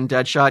when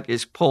Deadshot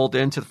is pulled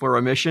for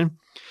a mission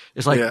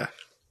is like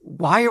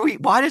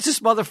why does this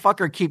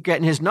motherfucker keep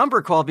getting his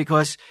number called?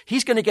 Because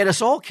he's going to get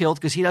us all killed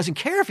because he doesn't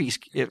care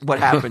what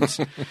happens.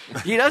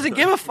 He doesn't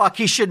give a fuck.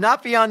 He should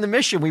not be on the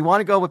mission. We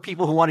want to go with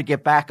people who want to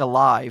get back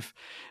alive.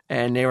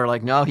 And they were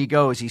like, no, he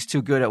goes. He's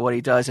too good at what he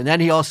does. And then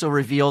he also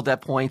revealed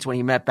at points when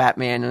he met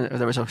Batman,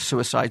 there was a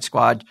Suicide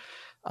Squad,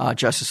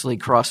 Justice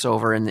League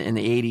crossover in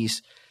the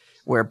 80s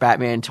where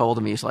Batman told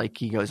him,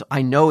 he goes,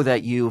 I know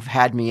that you've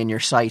had me in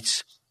your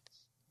sights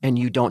and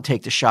you don't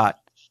take the shot.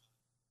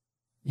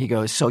 He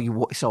goes,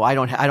 so I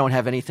don't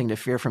have anything to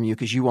fear from you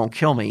because you won't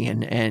kill me.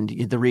 And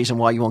the reason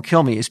why you won't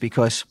kill me is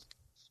because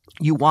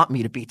you want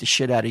me to beat the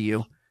shit out of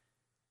you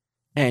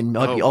and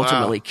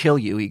ultimately kill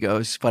you. He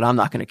goes, but I'm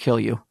not going to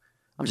kill you.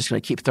 I'm just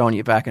going to keep throwing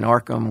you back in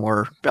Arkham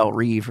or Belle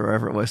Reve or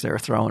wherever it was they were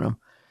throwing him.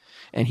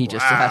 And he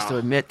just has to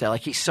admit that,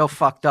 he's so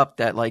fucked up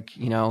that,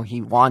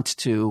 he wants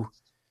to,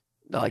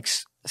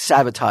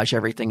 sabotage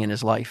everything in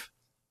his life.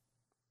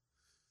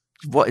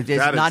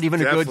 It's not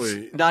even a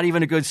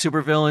good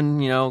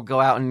supervillain,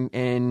 go out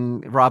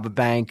and rob a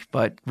bank,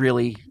 but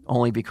really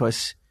only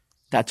because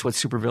that's what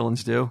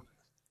supervillains do.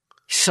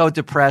 He's so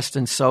depressed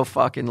and so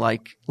fucking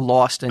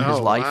lost in his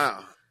life.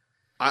 Wow.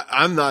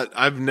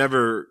 I've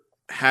never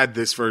had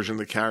this version of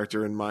the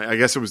character in my. I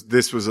guess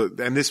this was the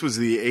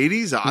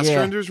 80s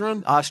Ostrander's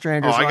run.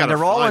 Ostrander's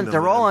run.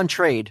 They're all on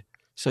trade,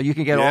 so you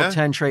can get all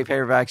 10 trade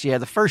paperbacks. Yeah,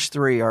 the first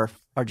 3 are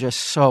just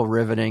so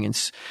riveting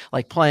and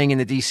playing in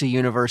the DC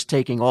universe,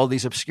 taking all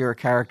these obscure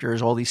characters,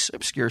 all these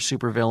obscure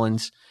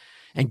supervillains,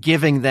 and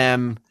giving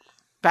them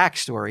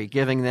backstory,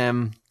 giving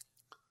them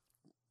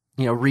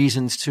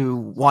reasons to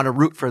want to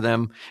root for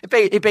them.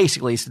 It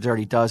basically is the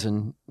Dirty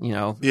Dozen,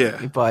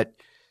 Yeah, but.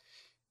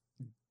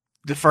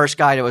 The first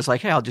guy that was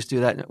like, hey, I'll just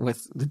do that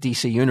with the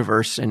DC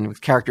universe and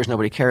with characters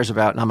nobody cares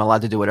about, and I'm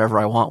allowed to do whatever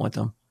I want with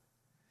them.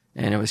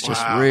 And it was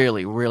just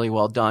really, really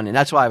well done. And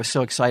that's why I was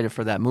so excited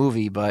for that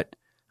movie, but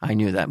I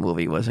knew that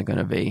movie wasn't going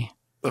to be.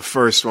 The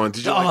first one.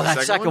 Did you like the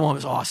that second one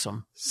was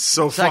awesome.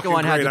 So fucking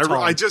great.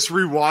 I just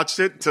rewatched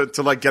it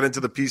to get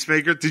into the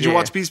Peacemaker. Did you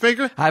watch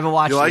Peacemaker? I haven't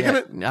watched it yet.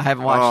 it? I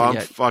haven't watched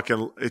it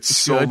yet. It's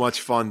so good.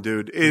 Much fun,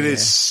 dude. It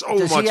is so much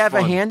fun. Does he have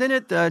a hand in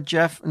it?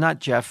 Not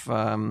Jeff,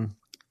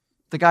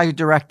 the guy who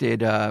directed,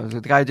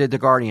 the guy who did The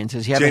Guardians,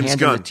 does he have James a hand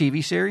Gunn. in the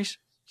TV series?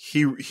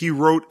 He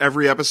wrote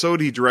every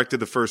episode. He directed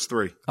the first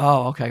 3.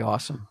 Oh, okay,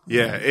 awesome.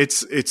 Yeah,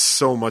 it's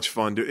so much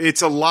fun, dude.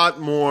 It's a lot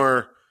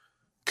more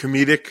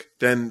comedic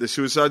than the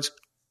Suicide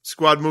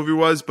Squad movie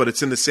was, but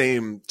it's in the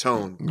same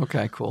tone.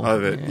 Okay, cool.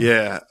 Of it,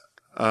 yeah.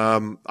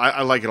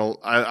 I like it.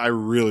 I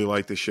really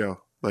like the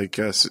show.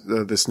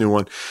 This new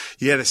one.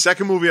 Yeah, the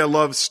second movie I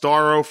love,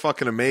 Starro,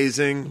 fucking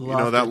amazing.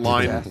 Loved that it,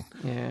 line.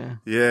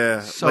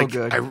 Yeah. So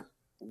good.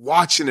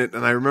 Watching it,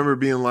 and I remember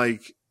being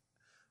like,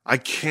 I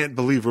can't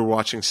believe we're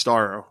watching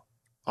Starro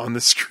on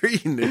the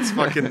screen. It's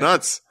fucking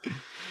nuts.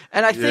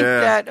 And I think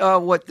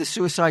that what the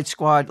Suicide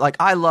Squad,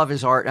 I love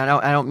his art. And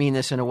I don't mean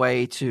this in a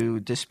way to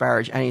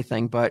disparage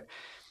anything, but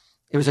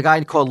it was a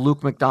guy called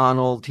Luke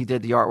McDonald. He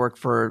did the artwork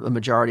for the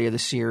majority of the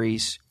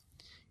series.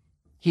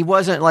 He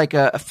wasn't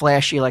a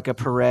flashy like a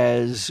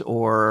Perez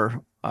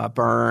or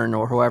Byrne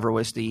or whoever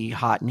was the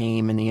hot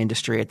name in the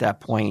industry at that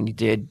point.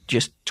 He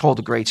told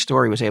a great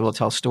story, was able to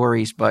tell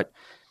stories, but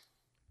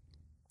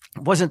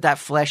it wasn't that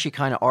flashy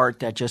kind of art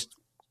that just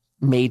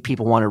made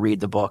people want to read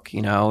the book,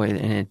 and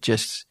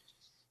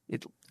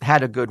it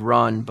had a good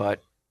run,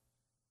 but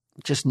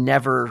just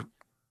never,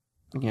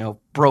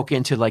 broke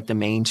into the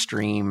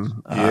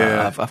mainstream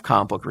of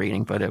comic book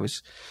reading. But it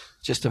was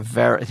just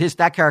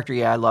that character.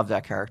 Yeah, I love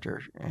that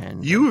character.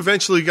 And you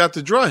eventually got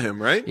to draw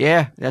him, right?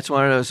 Yeah, that's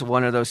one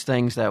of those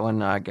things that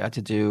when I got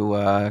to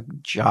do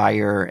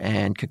Gyre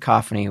and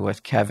Cacophony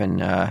with Kevin,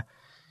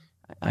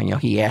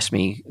 he asked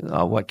me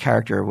what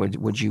character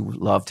would you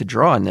love to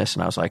draw in this,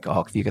 and I was like,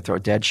 if you could throw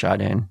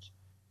Deadshot in,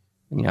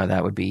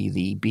 that would be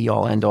the be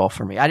all end all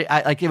for me.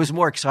 I it was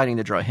more exciting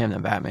to draw him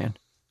than Batman.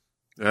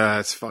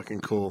 That's fucking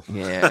cool.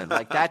 Yeah,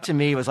 that to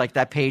me was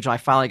that page when I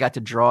finally got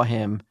to draw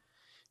him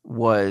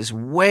was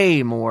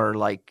way more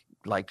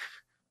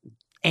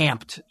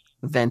amped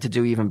than to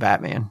do even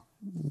Batman,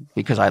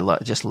 because I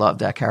just love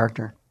that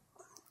character.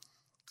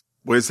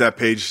 Where's that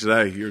page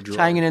today? You're drawing? It's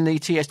hanging in the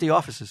TSD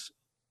offices.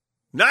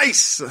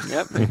 Nice.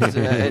 Yep,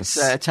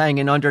 it's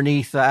hanging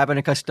underneath Abbott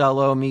and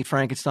Costello, Meet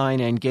Frankenstein,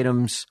 and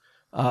Giddim's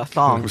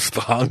thong. So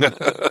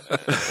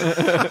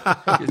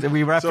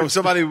if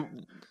somebody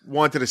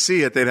wanted to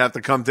see it, they'd have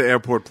to come to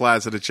Airport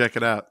Plaza to check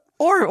it out,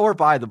 or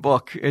buy the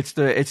book. It's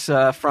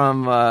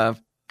from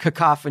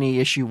Cacophony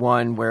issue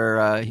 1,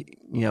 where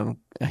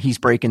he's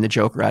breaking the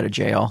Joker out of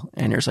jail,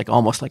 and there's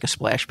almost a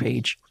splash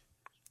page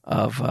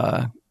of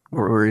where we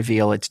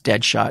reveal it's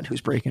Deadshot who's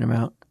breaking him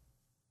out.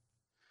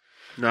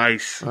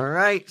 Nice. All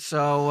right,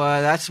 so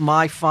that's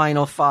my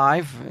final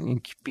 5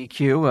 in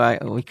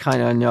BQ. We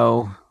kind of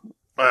know.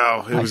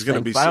 Well, it was going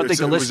to be. I don't think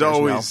the listeners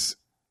always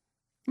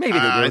know. Maybe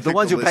they do. The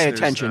ones who pay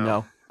attention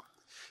know.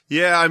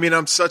 Yeah, I mean,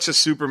 I'm such a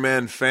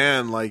Superman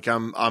fan.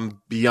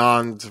 I'm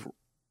beyond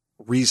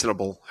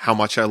reasonable how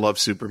much I love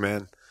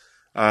Superman.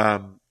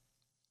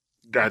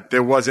 That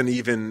there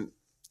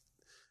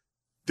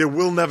there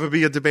will never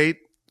be a debate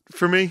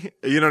for me.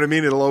 You know what I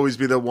mean? It'll always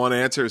be the one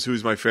answer is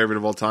who's my favorite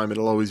of all time.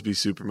 It'll always be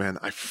Superman.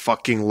 I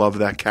fucking love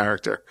that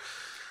character.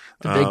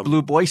 The big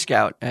blue Boy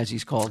Scout, as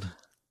he's called.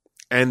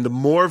 And the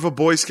more of a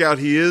Boy Scout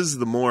he is,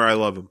 the more I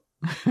love him.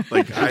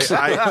 Like I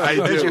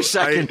do. There's your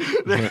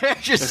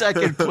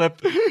second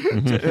clip.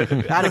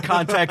 Out of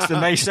context, it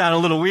may sound a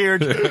little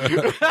weird.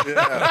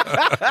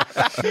 Yeah.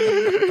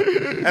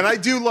 And I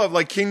do love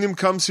like Kingdom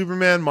Come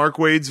Superman, Mark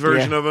Waid's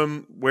version of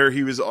him, where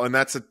he was, and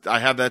I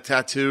have that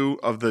tattoo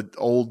of the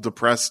old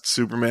depressed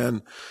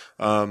Superman.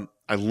 I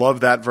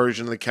love that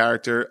version of the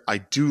character.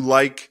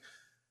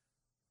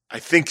 I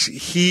think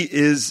he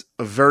is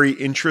a very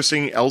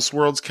interesting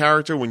Elseworlds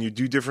character when you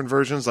do different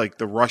versions, like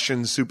the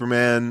Russian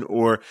Superman,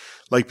 or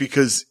like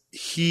because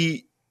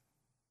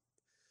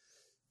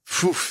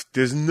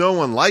there's no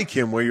one like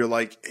him where you're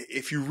like,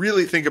 if you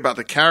really think about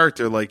the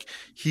character, like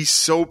he's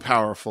so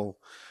powerful.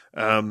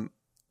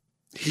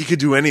 He could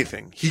do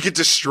anything. He could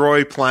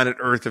destroy planet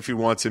Earth if he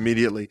wants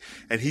immediately.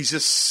 And he's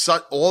just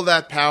all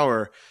that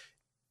power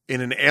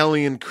in an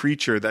alien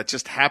creature that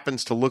just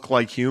happens to look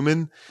like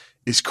human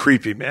is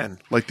creepy, man.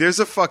 Like there's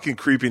a fucking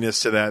creepiness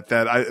to that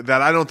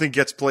I don't think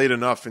gets played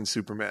enough in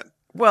Superman.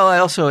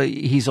 Well,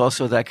 he's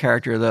also that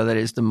character though that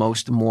is the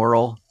most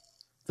moral,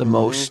 the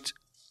most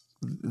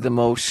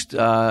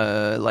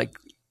like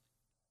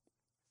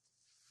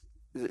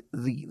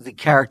the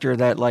character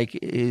that like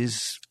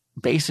is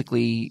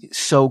basically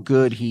so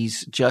good.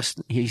 He's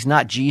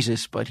not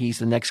Jesus, but he's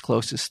the next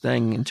closest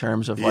thing in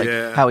terms of like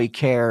how he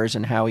cares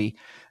and how he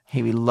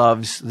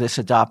loves this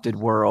adopted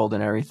world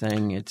and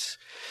everything. It's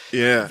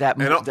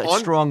that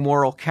strong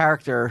moral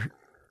character.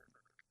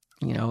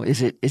 You know,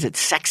 is it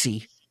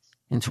sexy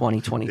in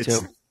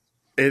 2022?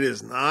 It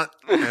is not,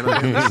 and I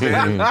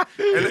understand.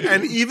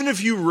 and even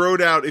if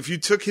you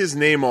took his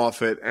name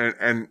off it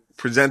and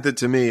presented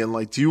to me and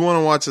like, do you want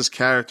to watch this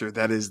character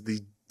that is the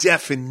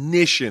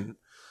definition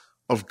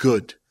of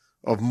good,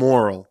 of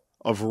moral,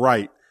 of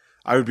right?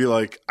 I would be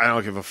like, I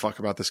don't give a fuck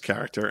about this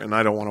character and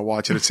I don't want to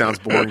watch it. It sounds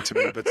boring to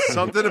me. But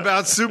something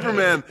about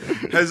Superman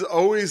has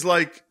always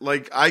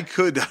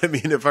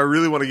if I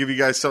really want to give you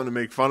guys something to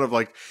make fun of,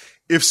 like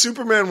if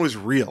Superman was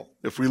real,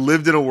 if we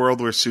lived in a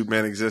world where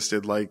Superman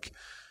existed, like,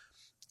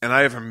 and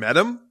I ever met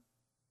him,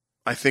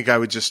 I think I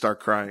would just start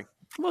crying.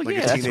 Well, like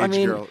a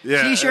teenage girl.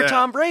 Yeah, he's your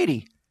Tom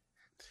Brady.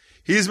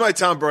 He's my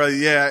Tom Brady,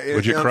 yeah.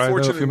 Would you cry though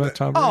if you met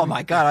Tom Brady? Oh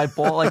my God, I'd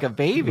bawl like a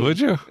baby. Would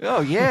you? Oh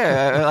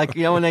yeah, like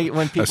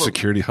when people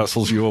security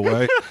hustles you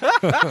away.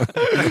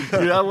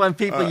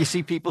 When you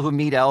see people who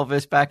meet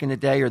Elvis back in the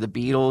day or the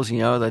Beatles,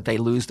 that they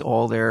lose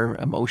all their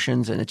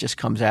emotions and it just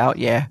comes out.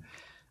 Yeah,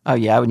 oh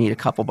yeah, I would need a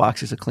couple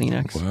boxes of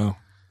Kleenex. Wow.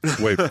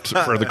 Wait,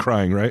 for the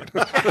crying, right?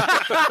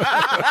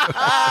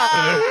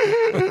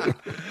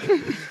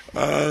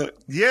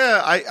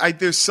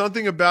 There's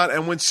something about,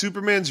 and when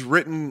Superman's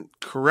written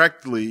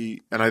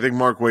correctly, and I think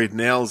Mark Waid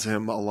nails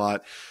him a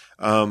lot,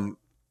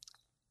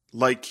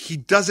 like he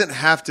doesn't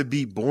have to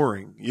be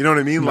boring. You know what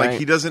I mean? Right.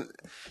 Like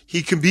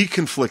he can be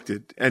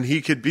conflicted and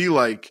he could be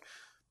like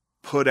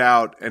put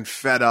out and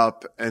fed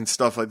up and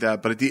stuff like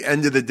that. But at the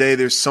end of the day,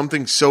 there's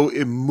something so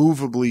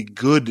immovably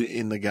good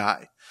in the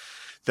guy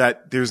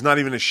that there's not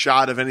even a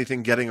shot of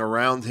anything getting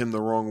around him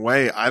the wrong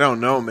way. I don't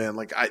know, man.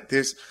 Like I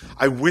just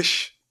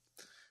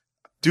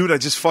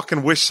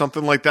fucking wish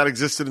something like that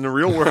existed in the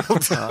real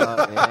world.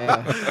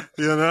 Yeah.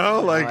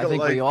 I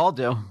think we all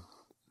do.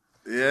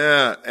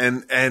 Yeah.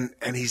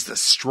 And he's the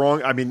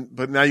strong,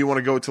 but now you want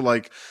to go to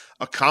like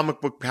a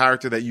comic book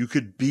character that you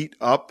could beat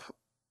up.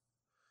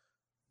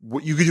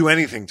 You could do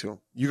anything to him.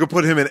 You could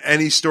put him in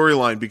any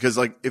storyline because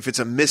like if it's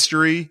a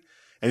mystery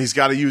and he's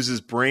got to use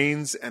his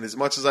brains. And as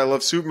much as I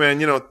love Superman,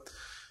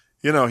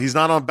 he's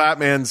not on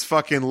Batman's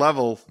fucking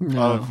level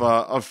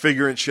of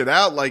figuring shit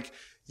out. Like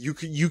you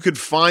could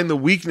find the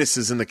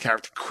weaknesses in the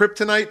character.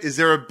 Kryptonite. Is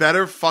there a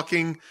better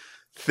fucking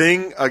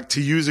thing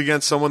to use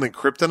against someone than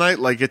kryptonite?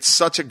 Like it's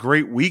such a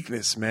great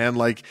weakness, man.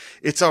 Like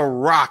it's a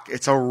rock.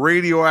 It's a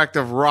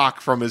radioactive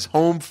rock from his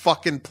home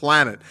fucking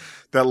planet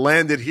that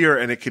landed here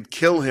and it could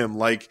kill him.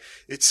 Like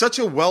it's such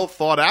a well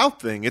thought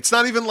out thing. It's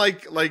not even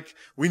like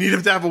we need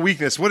him to have a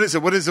weakness. What is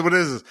it? Right.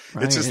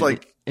 It's just and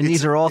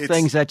these are all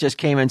things that just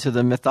came into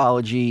the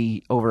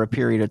mythology over a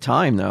period of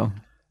time though,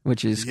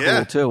 which is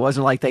cool too. It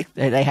wasn't like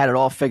they had it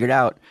all figured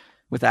out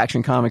with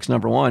Action Comics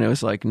 #1. It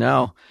was like,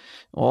 no,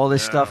 all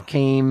this stuff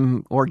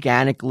came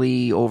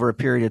organically over a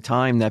period of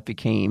time that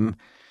became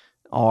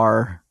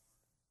our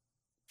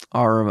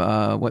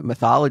what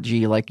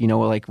mythology, like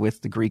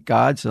with the Greek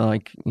gods,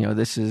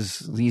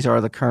 these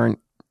are the current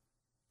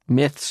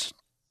myths.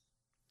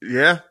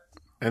 Yeah.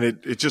 And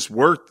it just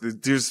worked.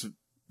 There's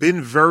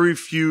been very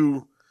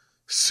few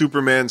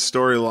Superman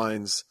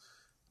storylines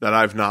that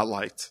I've not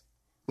liked.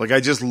 Like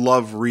I just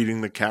love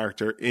reading the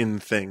character in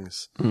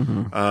things.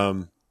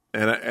 Mm-hmm.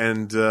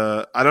 And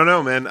I don't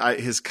know, man.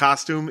 His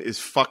costume is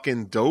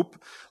fucking dope.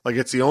 Like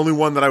it's the only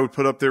one that I would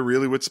put up there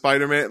really with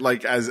Spider-Man.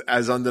 Like as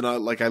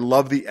undeniable. Like I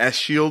love the S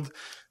shield.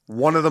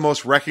 One of the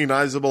most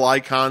recognizable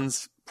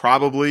icons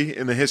probably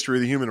in the history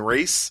of the human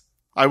race.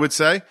 I would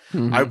say.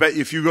 I bet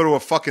if you go to a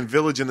fucking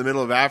village in the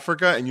middle of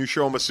Africa and you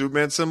show them a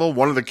Superman symbol,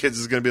 one of the kids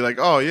is going to be like,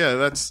 "Oh yeah,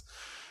 that's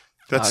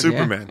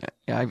Superman."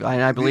 Yeah,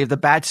 I believe the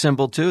bat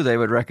symbol too. They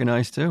would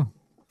recognize too.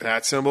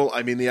 Bat symbol.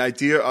 I mean, the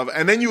idea of,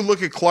 and then you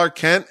look at Clark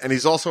Kent, and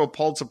he's also a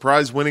Pulitzer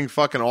Prize winning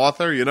fucking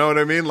author. You know what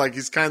I mean? Like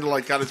he's kind of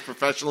like got his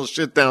professional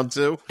shit down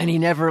too. And he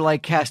never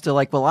like has to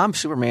like, well, I'm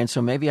Superman,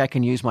 so maybe I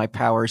can use my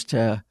powers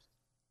to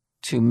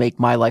make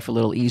my life a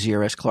little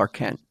easier as Clark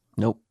Kent.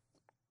 Nope.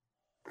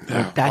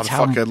 Yeah, that's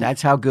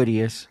how good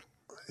he is.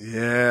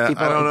 Yeah,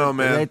 I don't know,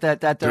 man.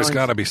 There's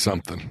got to be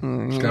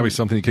something. There's got to be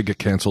something you could get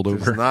canceled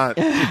over. There's not.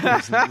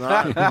 There's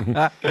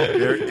not.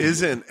 There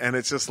isn't, and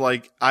it's just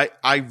like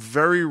I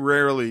very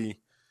rarely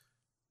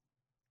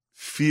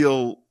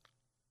feel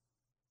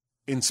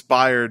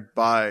inspired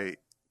by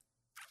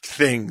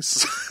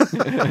things.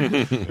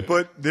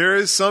 But there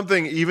is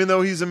something, even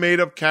though he's a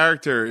made-up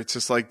character, it's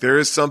just like there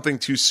is something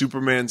to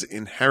Superman's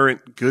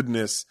inherent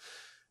goodness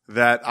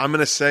that I'm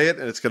going to say it,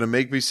 and it's going to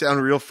make me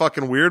sound real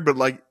fucking weird, but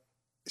like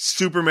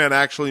Superman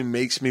actually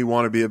makes me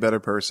want to be a better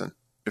person,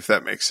 if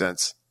that makes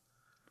sense.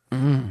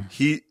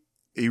 He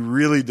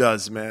really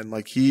does, man.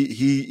 Like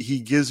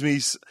he gives me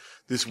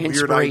this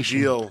weird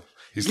ideal.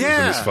 He's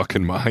losing his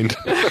fucking mind.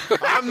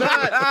 I'm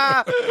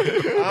not,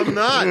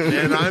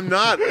 man. I'm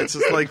not. It's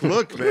just like,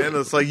 look, man,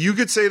 it's like you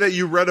could say that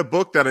you read a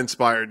book that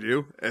inspired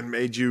you and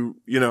made you,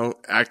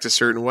 act a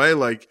certain way.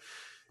 Like,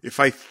 if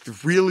I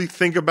really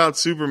think about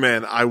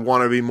Superman, I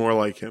want to be more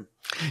like him.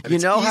 And you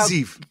know how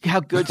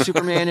good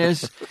Superman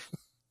is?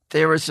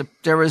 There was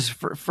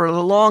for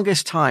the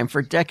longest time,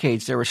 for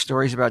decades, there were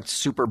stories about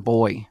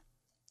Superboy.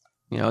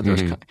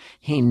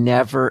 He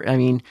never,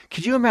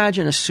 could you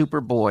imagine a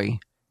Superboy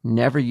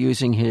never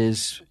using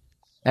his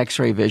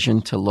X-ray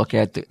vision to look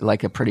at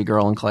like a pretty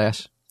girl in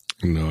class?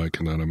 No, I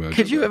cannot imagine.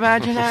 Could you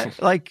imagine that?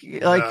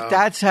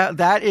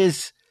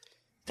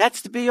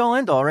 That's the be all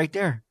end all right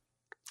there.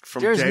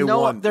 From day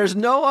one. There's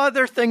no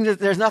other thing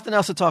there's nothing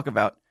else to talk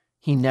about.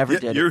 He never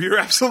did it. You're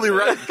absolutely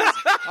right.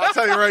 I'll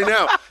tell you right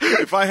now,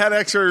 if I had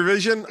X-ray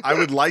vision, I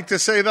would like to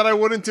say that I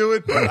wouldn't do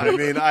it, but I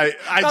mean, I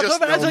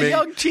just know as a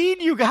young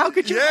teen, how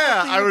could you?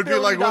 Yeah, I would be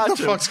like, what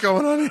the fuck's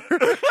going on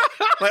here?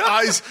 My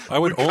eyes I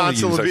would only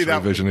use X-ray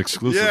vision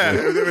exclusively. Yeah,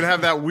 they would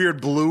have that weird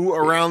blue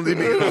around me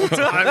the whole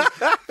time.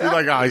 Be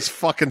like, he's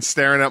fucking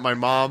staring at my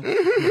mom.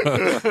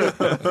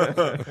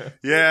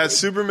 Yeah,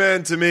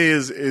 Superman to me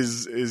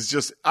is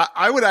just.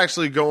 I would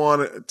actually go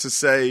on to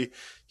say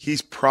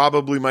he's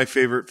probably my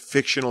favorite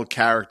fictional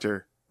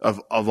character of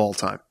all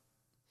time.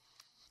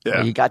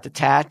 Yeah, you got the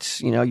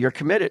tats. You're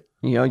committed.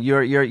 You're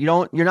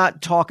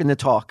not talking the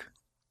talk.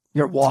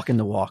 You're walking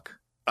the walk.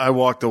 I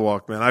walk the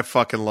walk, man. I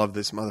fucking love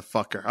this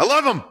motherfucker. I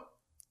love him.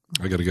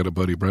 I got to get a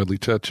Buddy Bradley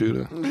tattoo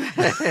to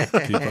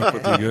keep up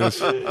with you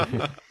guys.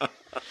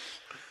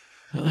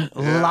 A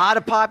lot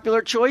of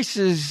popular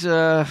choices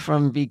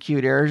from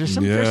BQ there. There's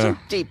some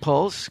deep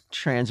pulls.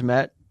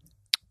 Transmet.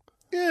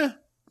 Yeah.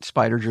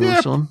 Spider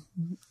Jerusalem.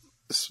 Yeah.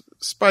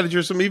 Spider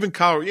Jerusalem, even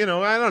Kyle,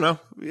 I don't know.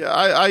 Yeah,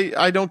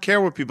 I don't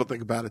care what people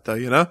think about it though,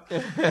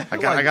 I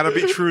got to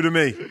be true to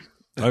me.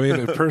 I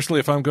mean, personally,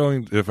 if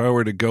I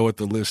were to go with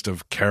the list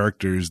of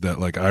characters that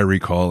like I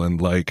recall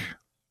and liked,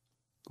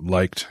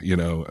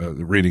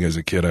 reading as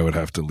a kid, I would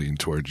have to lean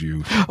towards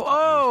you.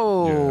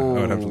 Oh, yeah,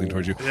 I would have to lean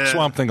towards you. Yeah.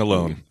 Swamp Thing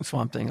alone.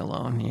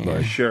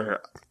 Yeah,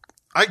 sure.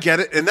 I get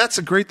it, and that's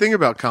a great thing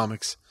about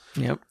comics.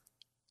 Yep,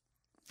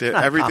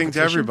 everything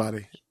to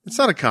everybody. It's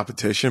not a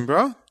competition,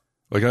 bro.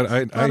 Like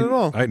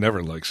I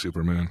never liked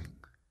Superman.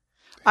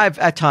 I've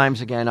at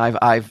times again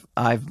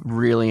I've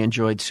really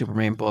enjoyed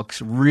Superman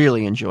books,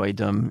 really enjoyed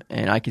them,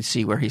 and I can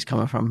see where he's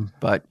coming from.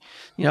 But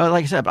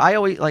like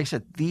I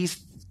said,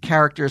 these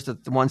characters, the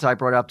ones I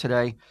brought up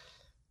today,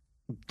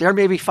 there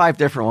may be 5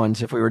 different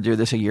ones if we were to do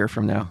this a year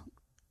from now.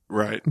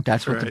 Right.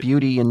 That's what the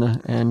beauty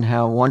and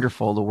how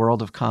wonderful the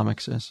world of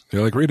comics is. Yeah,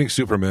 like reading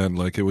Superman,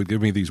 like it would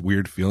give me these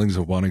weird feelings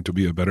of wanting to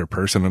be a better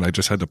person, and I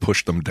just had to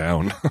push them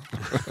down.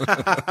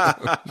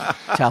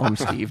 Tell him,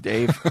 Steve,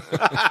 Dave.